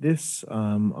out after this.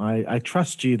 I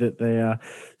trust you that they are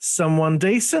someone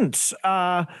decent.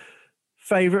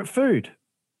 Favorite food?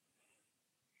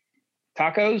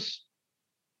 Tacos.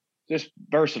 Just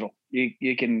versatile.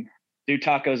 You can do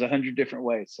tacos 100 different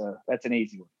ways, so that's an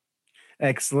easy one.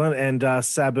 Excellent. And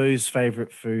Sabu's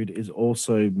favorite food is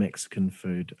also Mexican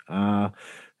food.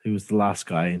 Who was the last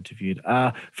guy I interviewed?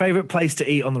 Favorite place to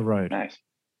eat on the road? Nice.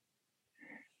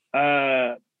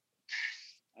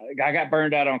 I got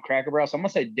burned out on Cracker Barrel, so I'm gonna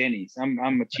say Denny's.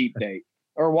 I'm a cheap date,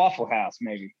 or Waffle House,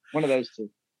 maybe one of those two.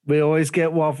 We always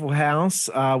get Waffle House.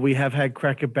 We have had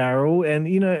Cracker Barrel, and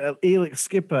Elix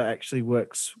Skipper actually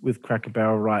works with Cracker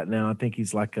Barrel right now. I think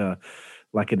he's like an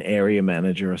area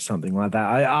manager or something like that.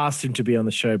 I asked him to be on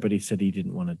the show, but he said he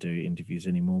didn't want to do interviews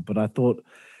anymore. But I thought,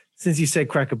 since you said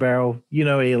Cracker Barrel,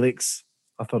 Elix,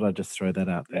 I thought I'd just throw that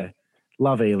out there. Yeah.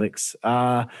 Love Elix.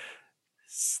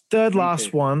 Third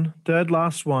last one. Okay.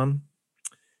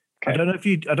 I don't know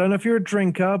if you're a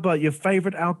drinker, but your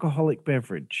favorite alcoholic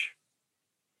beverage?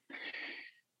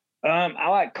 I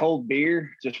like cold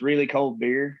beer, just really cold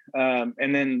beer.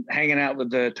 And then hanging out with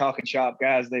the Talking Shop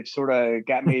guys, they've sort of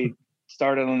got me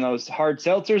started on those hard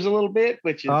seltzers a little bit,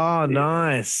 which is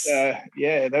nice.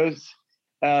 Yeah, those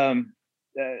trying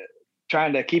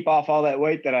to keep off all that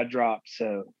weight that I dropped.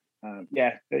 So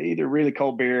either really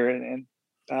cold beer and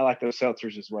I like those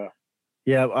seltzers as well.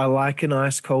 Yeah, I like an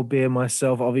ice cold beer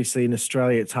myself. Obviously, in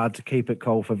Australia, it's hard to keep it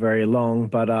cold for very long,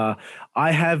 but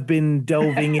I have been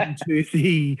delving into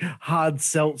the hard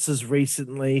seltzers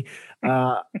recently.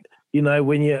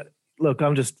 When you look,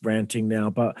 I'm just ranting now,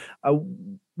 but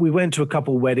we went to a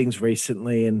couple weddings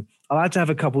recently, and I like to have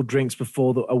a couple drinks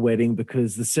before a wedding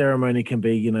because the ceremony can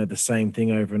be, the same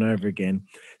thing over and over again.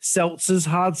 Hard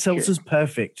seltzers, sure.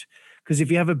 Perfect. Because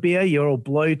if you have a beer, you're all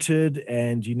bloated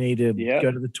and you need to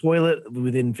go to the toilet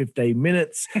within 15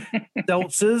 minutes.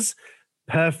 Seltzers,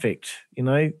 perfect.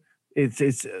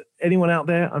 It's anyone out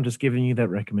there, I'm just giving you that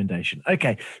recommendation.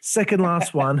 Okay, second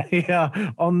last one here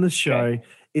on the show. Okay.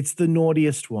 It's the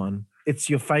naughtiest one. It's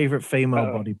your favorite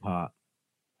female body part.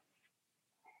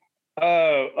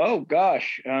 Oh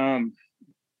gosh.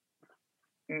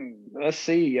 Let's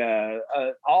see.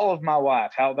 All of my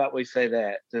wife. How about we say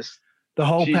that? Just the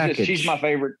whole package. She's my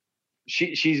favorite.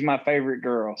 She's my favorite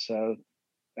girl. So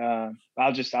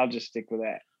I'll just stick with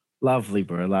that. Lovely,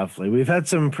 bro. Lovely. We've had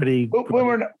some pretty.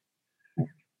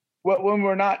 When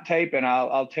we're not taping,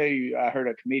 I'll tell you. I heard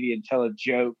a comedian tell a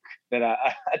joke that I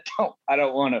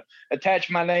don't want to attach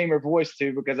my name or voice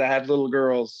to because I have little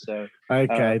girls. So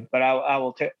okay. But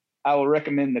I will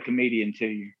recommend the comedian to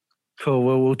you. Cool.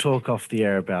 Well, we'll talk off the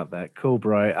air about that. Cool,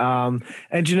 bro.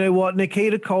 And you know what?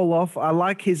 Nikita Koloff, I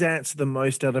like his answer the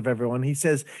most out of everyone. He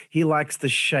says he likes the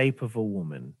shape of a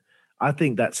woman. I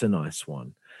think that's a nice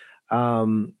one.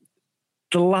 The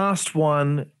last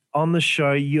one on the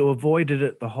show, you avoided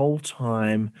it the whole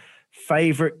time.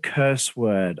 Favorite curse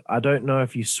word. I don't know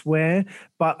if you swear,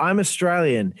 but I'm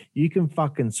Australian. You can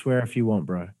fucking swear if you want,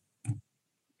 bro.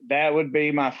 That would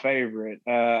be my favorite.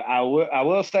 I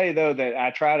will say though that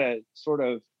I try to sort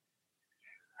of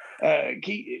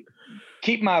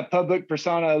keep my public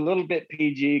persona a little bit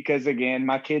PG because again,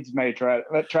 my kids may try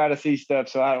to see stuff,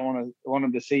 so I don't want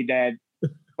them to see Dad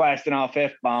blasting off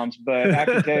F-bombs. But I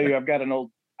can tell you, I've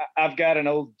got an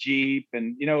old Jeep,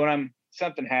 and when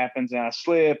something happens and I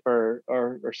slip or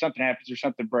something happens or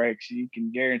something breaks, you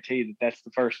can guarantee that that's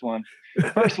the first one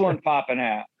popping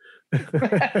out.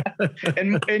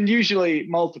 and usually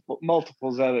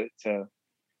multiples of it. So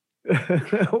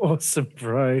awesome,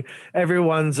 bro.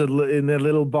 Everyone's in their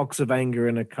little box of anger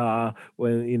in a car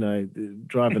when,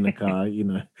 driving a car,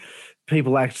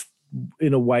 people act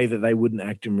in a way that they wouldn't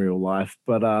act in real life.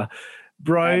 But,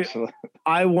 bro, absolutely.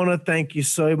 I want to thank you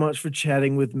so much for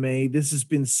chatting with me. This has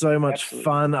been so much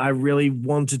fun. I really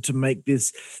wanted to make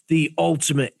this the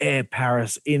ultimate Air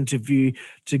Paris interview,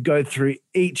 to go through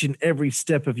each and every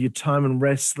step of your time in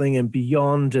wrestling and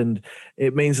beyond. And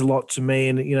it means a lot to me.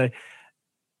 And,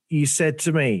 you said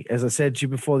to me, as I said to you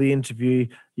before the interview,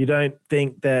 you don't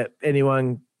think that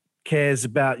anyone cares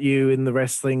about you in the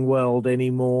wrestling world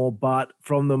anymore, but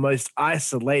from the most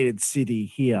isolated city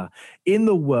here in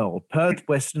the world, Perth,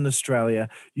 Western Australia,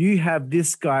 you have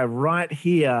this guy right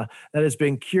here that has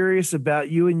been curious about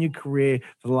you and your career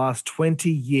for the last 20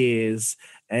 years.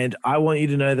 And I want you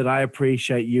to know that I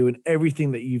appreciate you and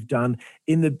everything that you've done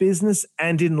in the business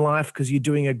and in life, because you're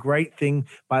doing a great thing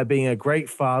by being a great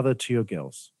father to your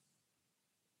girls.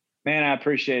 Man, I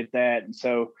appreciate that. And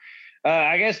so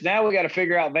I guess now we got to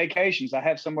figure out vacations. I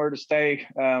have somewhere to stay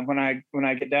when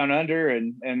I get down under,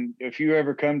 and if you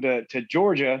ever come to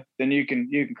Georgia, then you can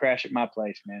crash at my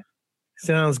place, man.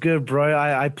 Sounds good, bro.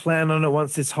 I plan on it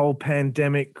once this whole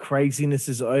pandemic craziness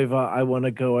is over. I want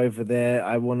to go over there.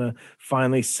 I want to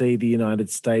finally see the United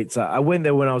States. I went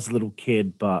there when I was a little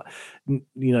kid, but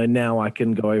now I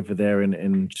can go over there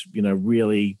and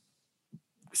really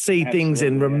see things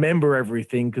and remember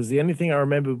everything, because the only thing I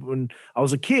remember when I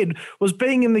was a kid was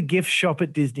being in the gift shop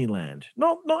at Disneyland.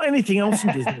 Not anything else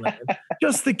in Disneyland,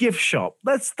 just the gift shop.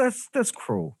 That's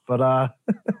cruel, but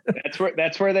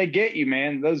that's where they get you,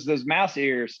 man. Those mouse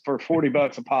ears for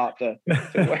 $40 a pop to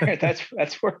wear.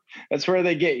 That's where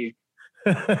they get you.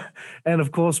 And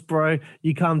of course, bro,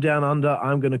 you come down under,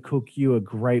 I'm going to cook you a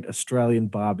great Australian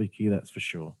barbecue. That's for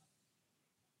sure.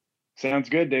 Sounds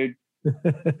good, dude.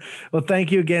 Well,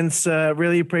 thank you again, sir.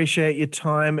 Really appreciate your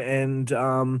time. And,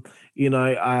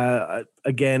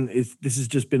 again, this has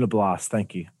just been a blast.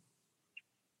 Thank you.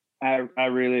 I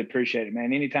really appreciate it,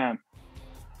 man. Anytime.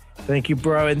 Thank you,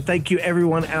 bro. And thank you,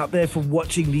 everyone out there, for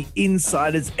watching the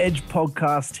Insider's Edge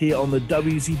podcast here on the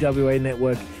WCWA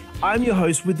network. I'm your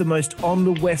host with the most on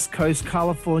the West Coast,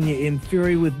 California in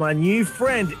Fury, with my new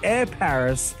friend, Air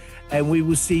Paris. And we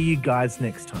will see you guys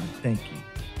next time. Thank you.